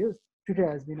own videos, Twitter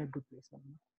has been a good place.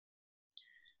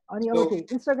 Okay,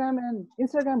 Instagram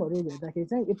it's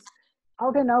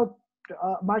out and out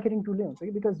marketing tool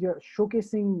because you're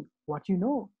showcasing what you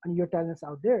know and your talents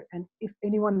out there, and if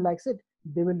anyone likes it,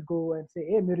 they will go and say,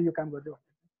 hey, you can go do it.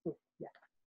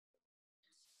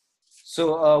 So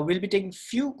we'll be taking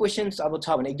few questions about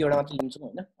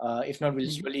if not, we'll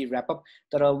slowly wrap up.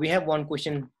 But we have one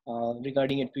question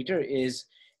regarding Twitter is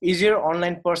your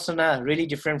online persona really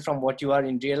different from what you are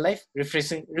in real life?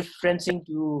 Referencing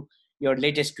to your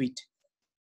latest tweet.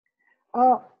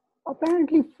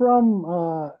 Apparently from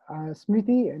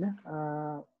Smriti,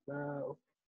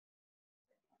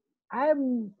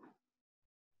 I'm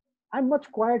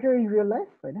much quieter in real life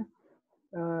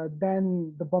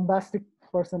than the bombastic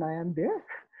person I am there.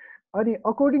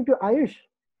 According to Ayush,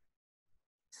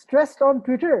 stressed on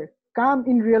Twitter, calm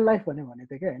in real life.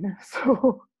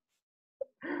 So,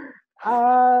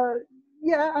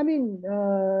 yeah, I mean,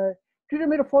 Twitter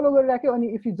made a follower.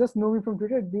 If you just know me from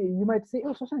Twitter, you might say,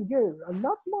 oh, Shashank, you're a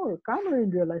lot more calmer in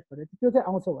real life. But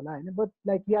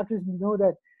like, you have to know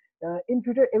that in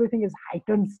Twitter, everything is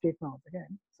heightened state now.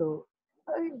 So,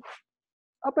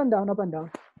 up and down.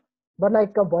 But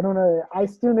like I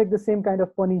still make the same kind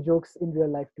of funny jokes in real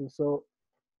life too. So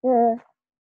yeah,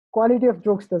 quality of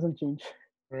jokes doesn't change.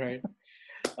 Right.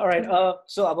 All right.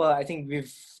 So Abba, I think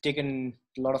we've taken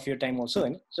a lot of your time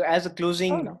also. So as a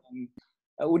closing,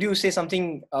 would you say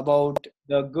something about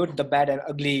the good, the bad, and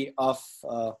ugly of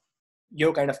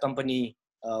your kind of company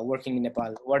working in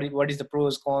Nepal? What is the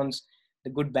pros, cons, the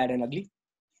good, bad, and ugly?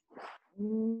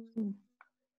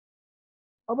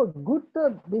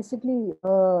 Good, basically.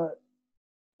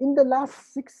 In the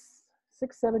last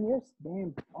 6-7 years,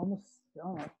 almost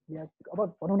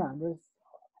about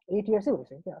 8 years ago.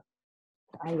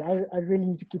 I really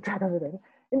need to keep track of it.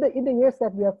 In the years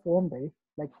that we have formed,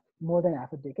 like more than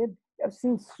half a decade, I've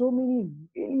seen so many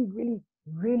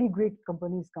really great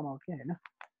companies come out here,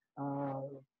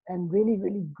 and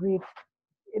really great.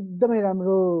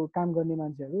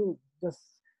 Just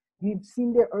we've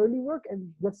seen their early work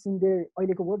and we've seen their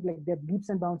work, like their leaps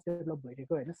and bounds developed.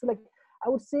 So like I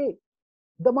would say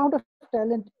the amount of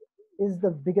talent is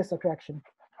the biggest attraction.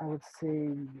 I would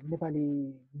say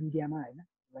Nepali media,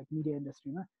 like media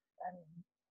industry. and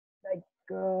like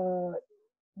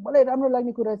मलाई राम्रो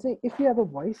लाग्ने कुरा चाहिँ if you have a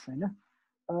voice Hahn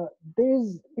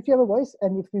if you have a voice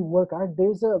and if you work hard,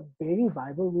 there's a very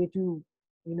viable way to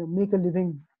make a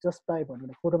living just by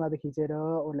photo मात्र खिचेर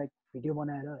or like video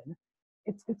बनाएर हैन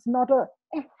it's not a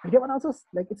video बनाउँछस्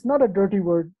like it's not a dirty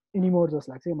word anymore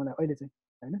जस्तो लाग्छ मलाई अहिले चाहिँ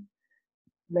हैन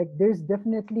like there's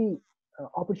definitely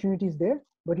opportunities there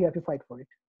but you have to fight for it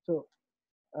so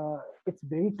it's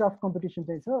very tough competition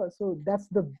चाहिँ छ so that's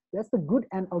the good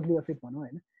and ugly of it भनौँ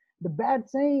हैन the bad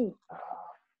चाहिँ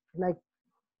like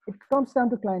it comes down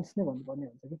to clients नै भन्नुपर्ने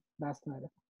हुन्छ कि लास्टमा आएर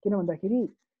किन भन्दाखेरि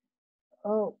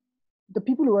the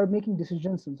people who are making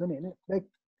decisions हुन्छ नि हैन like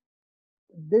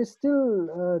there's still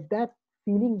that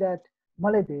feeling that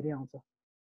मलाई धेरै आउँछ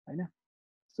हैन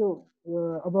so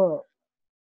अब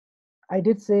I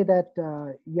did say that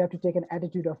you have to take an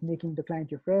attitude of making the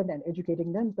client your friend and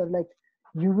educating them but like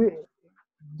you will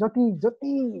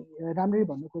जति राम्ररी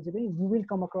भन्नु खोजे पनि you will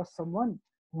come across someone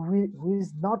who is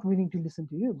not willing to listen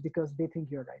to you because they think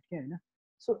you're right Hahn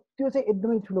so त्यो चाहिँ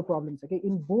एकदमै ठुलो problem छ के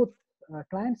in both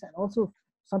clients and also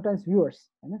sometimes viewers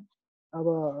हैन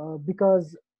अब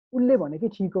because उनले भनेकै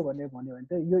ठीक हो भन्ने भन्यो भने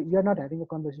त you're not having a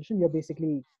conversation you're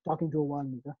basically talking to a wall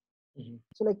नि त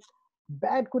so like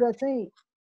bad कुरा चाहिँ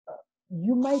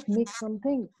you might make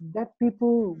something that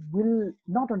people will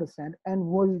not understand and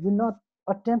will not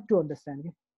attempt to understand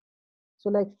okay? So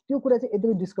like त्यो कुरा चाहिँ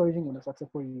एकदमै discouraging हुन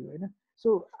सक्छ for you Hahn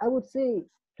so I would say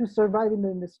to survive in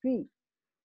the industry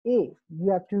you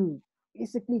have to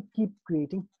basically keep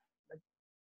creating like,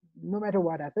 no matter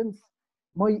what happens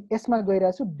म यसमा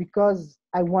गइरहेको छु because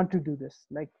I want to do this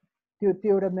like त्यो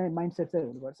एउटा mindset चाहिँ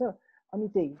हुनुपर्छ अनि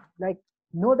त्यही like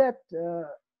know that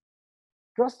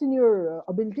trust in your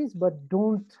abilities but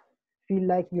don't feel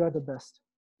like you are the best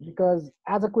because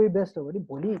as a कोही best हो भने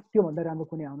भोलि त्यो भन्दा राम्रो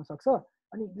कुनै आउन सक्छ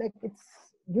अनि like it's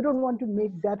you don't want to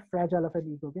make that fragile of an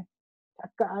ego के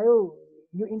ठ्याक्क आयो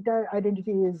your entire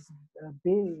identity is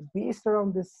based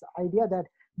around this idea that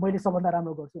मैले सबभन्दा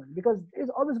राम्रो गर्छु भने because there's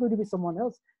always going to be someone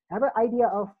else have an idea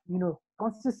of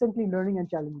consistently learning and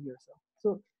challenging yourself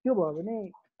so त्यो भयो भने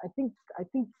I think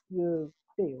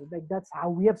like that's how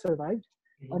we have survived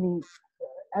अनि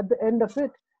at the end of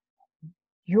it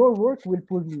your work will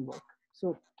pull me work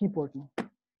so keep working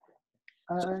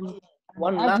and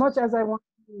as much as I want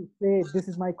to say this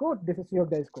is my quote this is your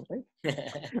guys' quote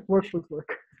right work will work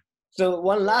so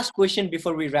one last question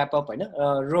before we wrap up हैन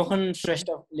रोहन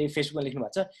श्रेष्ठले फेसबुकमा लेख्नु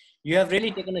भएको छ you have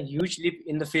really taken a huge leap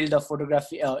in the field of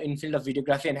photography in field of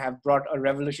videography and have brought a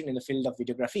revolution in the field of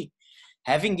videography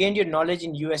having gained your knowledge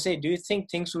in USA do you think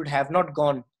things would have not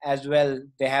gone as well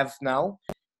they have now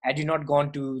had you not gone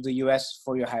to the US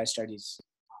for your higher studies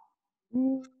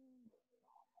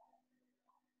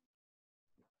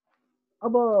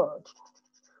about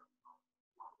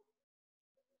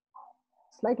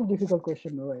slightly difficult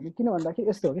question हो हैन किन भन्दाखेरि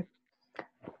यस्तो हो के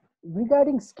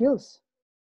regarding skills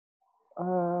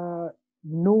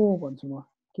no भन्छु म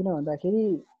किन भन्दाखेरि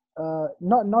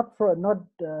not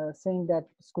saying that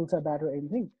schools are bad or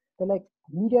anything but like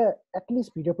media at least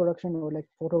video production or like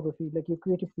photography like your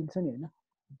creative fields छ नि हैन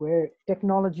where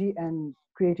technology and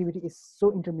creativity is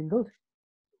so intermingled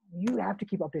you have to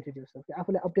keep updated yourself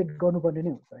आफूले update गर्नुपर्ने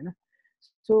नै हुन्छ हैन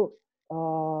so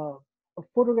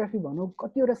photography भनौँ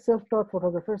कतिवटा self-taught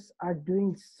photographers are doing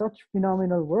such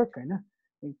phenomenal work Hahn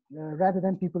rather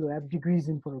than people who have degrees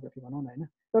in photography भनौँ न हैन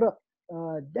तर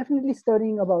definitely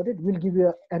studying about it will give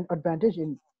you an advantage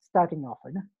in starting off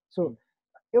Hahn so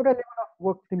एउटा level of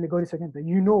work तिमीले गरिसक्यो नि त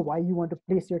you know why you want to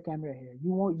place your camera here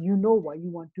you know why you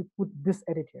want to put this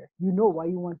edit here you know why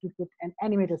you want to put an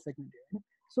animated segment here Hahn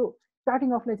so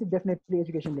starting off like definitely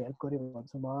education ले help गर्यो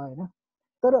भन्छु म हैन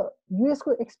तर US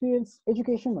को experience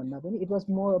education भन्दा पनि it was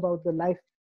more about the life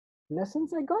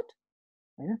lessons I got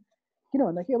हैन किन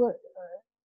भन्दाखेरि अब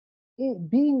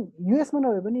being US मा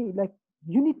नभए पनि like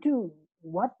you need to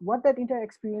what that entire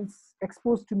experience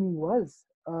exposed to me was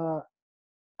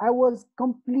I was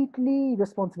completely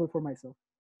responsible for myself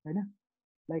Hahn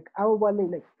like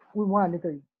आउबाले like उहाँले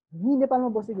त यी नेपालमा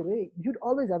बसेको भए you'd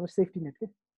always have a safety net के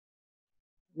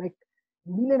like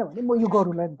मिलेन भने म यो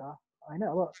गरौँला नि त हैन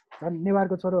अब झन्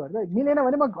नेवारको छोरोहरुलाई मिलेन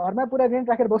भने म घरमा पुरा रेन्ट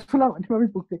राखेर बस्छुला भन्ने पनि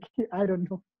पुग्थे कि I don't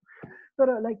know तर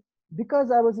like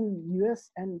because I was in US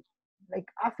and like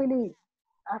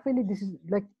आफैले this is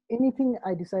like anything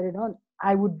I decided on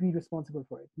I would be responsible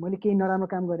for it मैले केही नराम्रो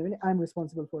काम गरे भने I'm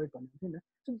responsible for it भन्ने थियो नि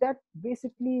so that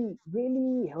basically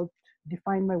really helped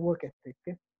define my work ethic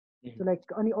okay? So like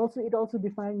and also it also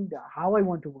defined how I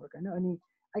want to work and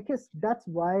I guess that's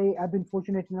why I've been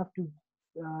fortunate enough to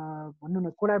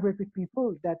collaborate with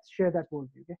people that share that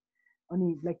worldview okay? अनि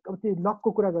like अब त्यो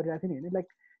लकको कुरा गरिरहेको थिएँ नि होइन, like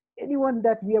anyone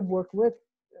that we have worked with,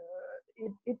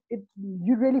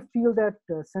 you really feel that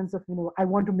sense of, I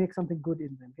want to make something good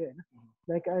in them. Okay?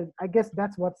 Like I guess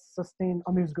that's what sustained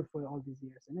Amir's Good for all these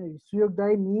years. Suyog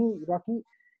Dai, me, Rocky,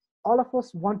 all of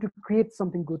us want to create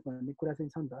something good. We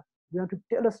want to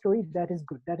tell a story that is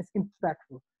good, that is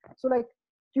impactful. So like,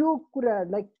 you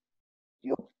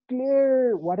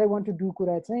clear what I want to do.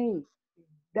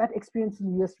 That experience in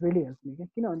the US really helped me.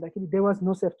 Like there was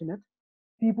no safety net.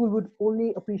 People would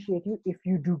only appreciate you if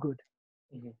you do good.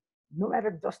 No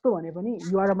matter just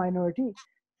you are a minority.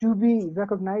 To be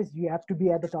recognized, you have to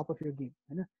be at the top of your game.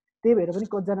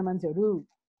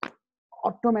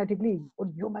 Automatically,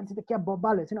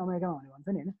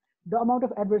 the amount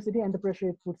of adversity and the pressure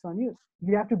it puts on you,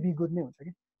 you have to be good.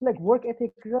 Like work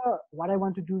ethic, what I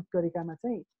want to do,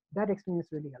 that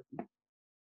experience really helped me.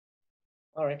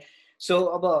 All right.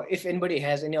 So, if anybody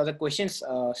has any other questions,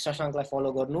 Shashank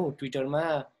follow garnu Twitter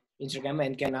ma, Instagram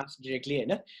and can ask directly.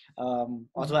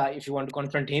 Also, if you want to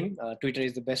confront him, Twitter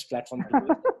is the best platform to do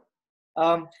it.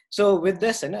 So with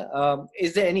this,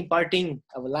 is there any parting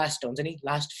last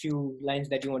few lines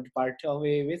that you want to part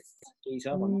away with?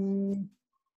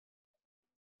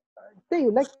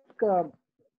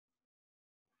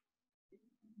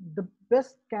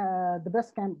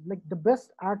 The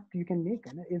best art you can make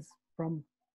is from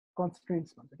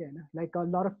constraints. Like a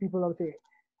lot of people out there,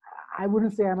 I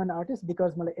wouldn't say I'm an artist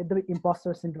because my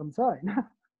imposter syndrome. So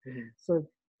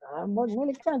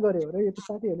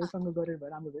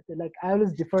like I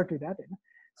always defer to that.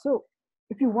 So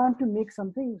if you want to make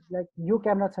something, like your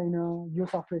camera, your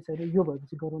software,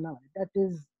 that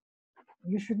is,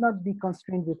 you should not be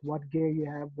constrained with what gear you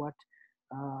have,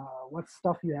 what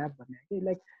stuff you have.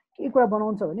 Like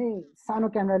sano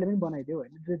camera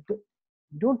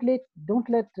don't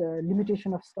let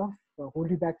limitation of stuff hold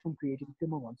you back from creating. If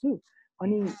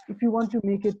you want to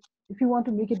make it, if you want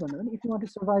to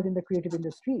survive in the creative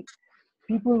industry,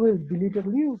 people will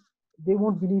belittle you. They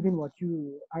won't believe in what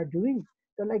you are doing.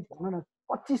 They're like,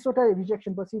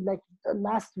 rejection, but see, like the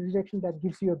last rejection that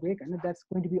gives you a break, and that's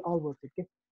going to be all worth it. Okay?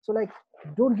 So like,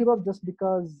 don't give up just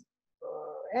because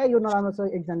you're not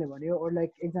exam or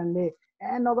like exam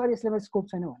and scope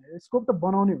scope the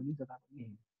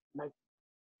like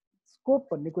scope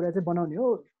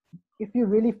if you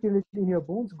really feel it in your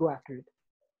bones, go after it.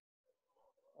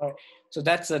 All right. So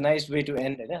that's a nice way to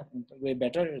end. Way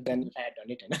better than I had done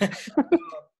it.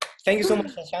 Thank you so much,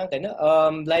 Shashank.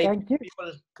 Like Thank you.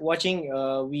 People watching,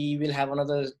 we will have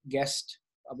another guest.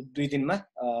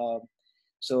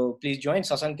 So please join.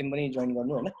 Shashank can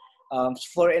join.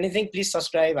 For anything, please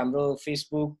subscribe. Amro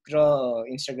Facebook,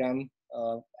 Instagram,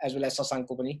 as well as Shashank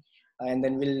Company, and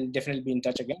then we'll definitely be in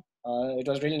touch again. It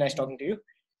was really nice talking to you.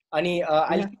 Ani,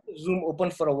 I'll keep Zoom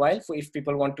open for a while. For if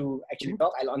people want to actually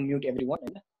talk, I'll unmute everyone.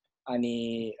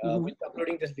 Ani, we'll be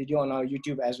uploading this video on our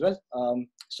YouTube as well.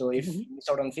 So if you missed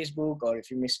out on Facebook or if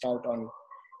you missed out on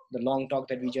the long talk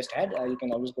that we just had, you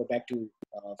can always go back to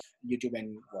YouTube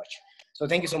and watch. So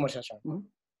thank you so much, Shashank.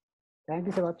 Thank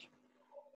you so much.